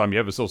the first time you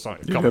ever saw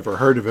Sonic the Comic. You've never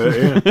heard of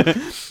it,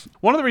 yeah.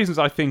 One of the reasons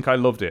I think I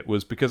loved it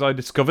was because I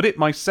discovered it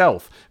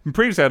myself. And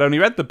previously I'd only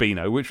read the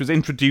Beano, which was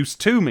introduced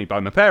to me by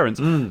my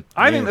parents.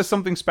 I think there's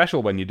something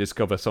special when you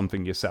discover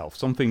something yourself,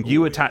 something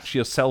you attach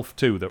yourself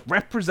to that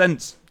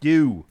represents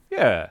you.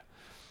 Yeah.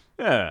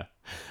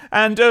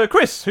 And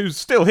Chris, who's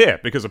still here,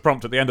 because a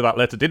prompt at the end of that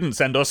letter didn't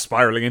send us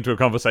spiralling into a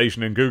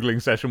conversation and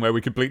Googling session where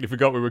we completely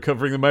forgot we were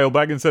covering the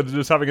mailbag instead of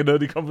just having a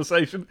nerdy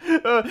conversation.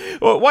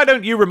 Well, why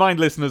don't you remind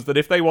listeners that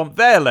if they want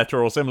their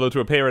letter or similar to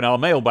appear in our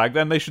mailbag,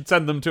 then they should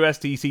send them to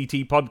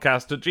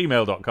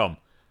stctpodcast@gmail.com.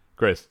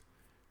 Chris?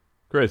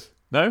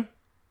 No?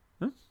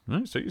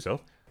 No, suit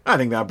yourself. I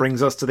think that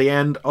brings us to the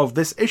end of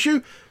this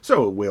issue,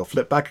 so we'll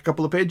flip back a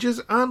couple of pages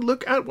and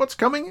look at what's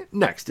coming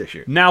next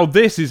issue. Now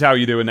this is how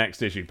you do a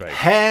next issue page.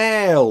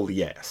 Hell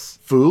yes.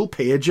 Full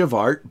page of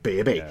art,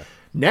 baby. Yeah.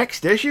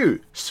 Next issue,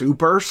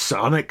 Super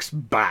Sonic's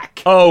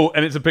back. Oh,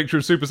 and it's a picture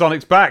of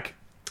Supersonic's back.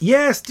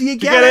 Yes, do you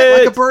get get it? it?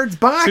 Like a bird's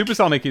back?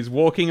 Supersonic is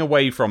walking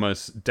away from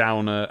us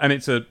down and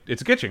it's a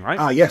kitchen,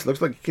 right? Yes,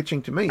 looks like a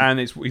kitchen to me. And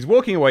he's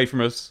walking away from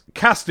us,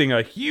 casting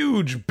a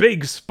huge,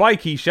 big,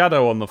 spiky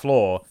shadow on the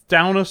floor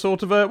down a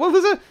sort of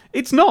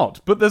it's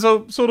not, but there's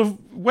a sort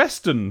of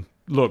Western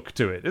look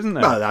to it, isn't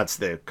there? Well, that's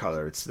the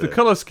colour. It's the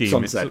colour scheme.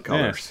 Sunset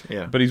colours,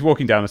 yeah. But he's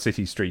walking down a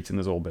city street and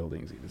there's all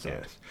buildings either side.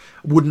 Yes.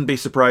 Wouldn't be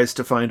surprised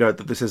to find out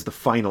that this is the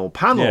final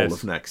panel Yes.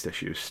 of next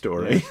issue's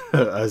story,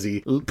 as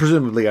he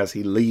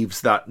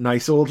leaves that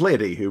nice old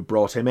lady who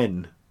brought him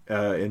in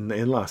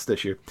last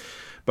issue.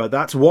 But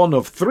that's one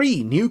of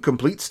 3 new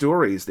complete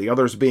stories, the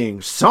others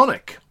being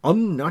Sonic,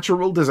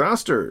 Unnatural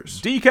Disasters,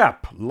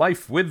 Decap,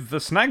 Life with the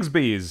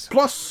Snagsbys,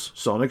 plus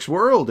Sonic's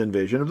World,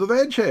 Invasion of the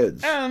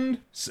Vegheads. and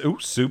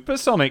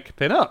Supersonic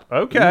pin-up.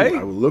 Okay. Ooh,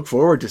 I will look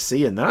forward to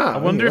seeing that. I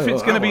wonder if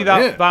it's going to be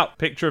that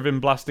picture of him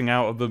blasting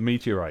out of the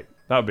meteorite.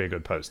 That would be a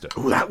good poster.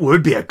 Ooh, that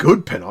would be a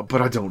good pin-up,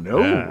 but I don't know.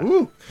 Yeah.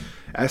 Ooh.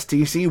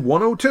 STC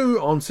 102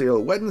 on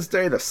sale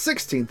Wednesday, the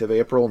 16th of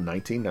April,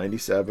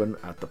 1997,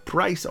 at the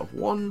price of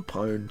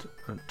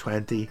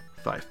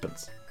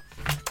 £1.25.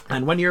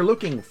 And when you're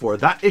looking for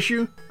that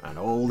issue and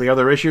all the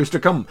other issues to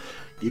come,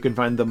 you can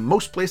find them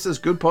most places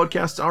good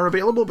podcasts are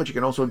available, but you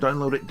can also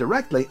download it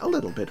directly a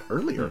little bit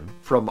earlier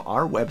from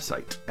our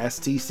website,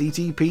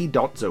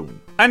 stctp.zone.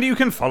 And you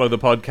can follow the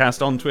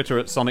podcast on Twitter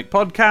at Sonic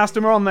Podcast,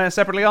 and we're on there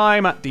separately.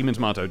 I'm at Demon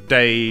Tomato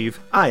Dave.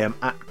 I am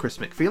at Chris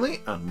McFeely,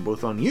 and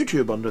both on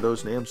YouTube under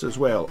those names as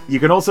well. You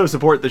can also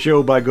support the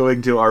show by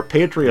going to our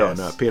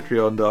Patreon at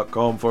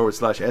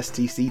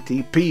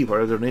patreon.com/STCTP,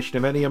 where a donation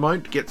of any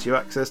amount gets you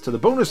access to the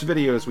bonus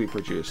videos we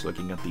produce,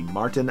 looking at the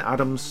Martin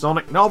Adams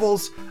Sonic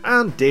novels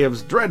and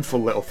Dave's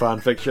dreadful little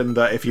fanfiction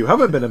that, if you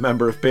haven't been a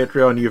member of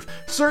Patreon, you've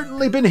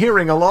certainly been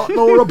hearing a lot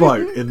more about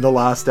in the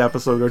last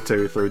episode or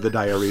two through the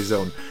Diary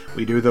Zone.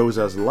 We do those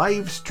as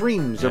live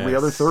streams every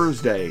other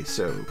Thursday,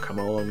 so come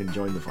along and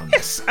join the fun.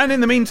 Yes, and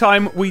in the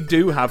meantime, we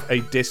do have a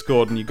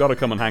Discord, and you've got to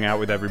come and hang out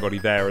with everybody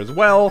there as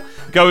well.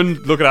 Go and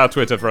look at our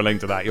Twitter for a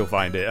link to that, you'll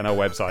find it, and our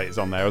website is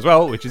on there as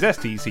well, which is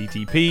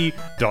stctp.zone.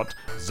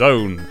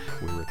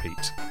 We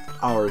repeat.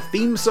 Our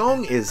theme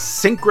song is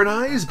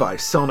Synchronized by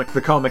Sonic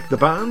the Comic the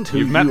Band, who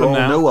You've met you them all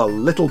now. know a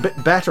little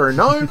bit better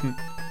now.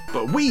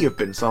 But we have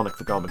been Sonic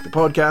the Comic the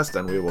Podcast,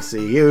 and we will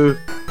see you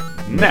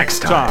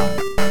Next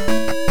time.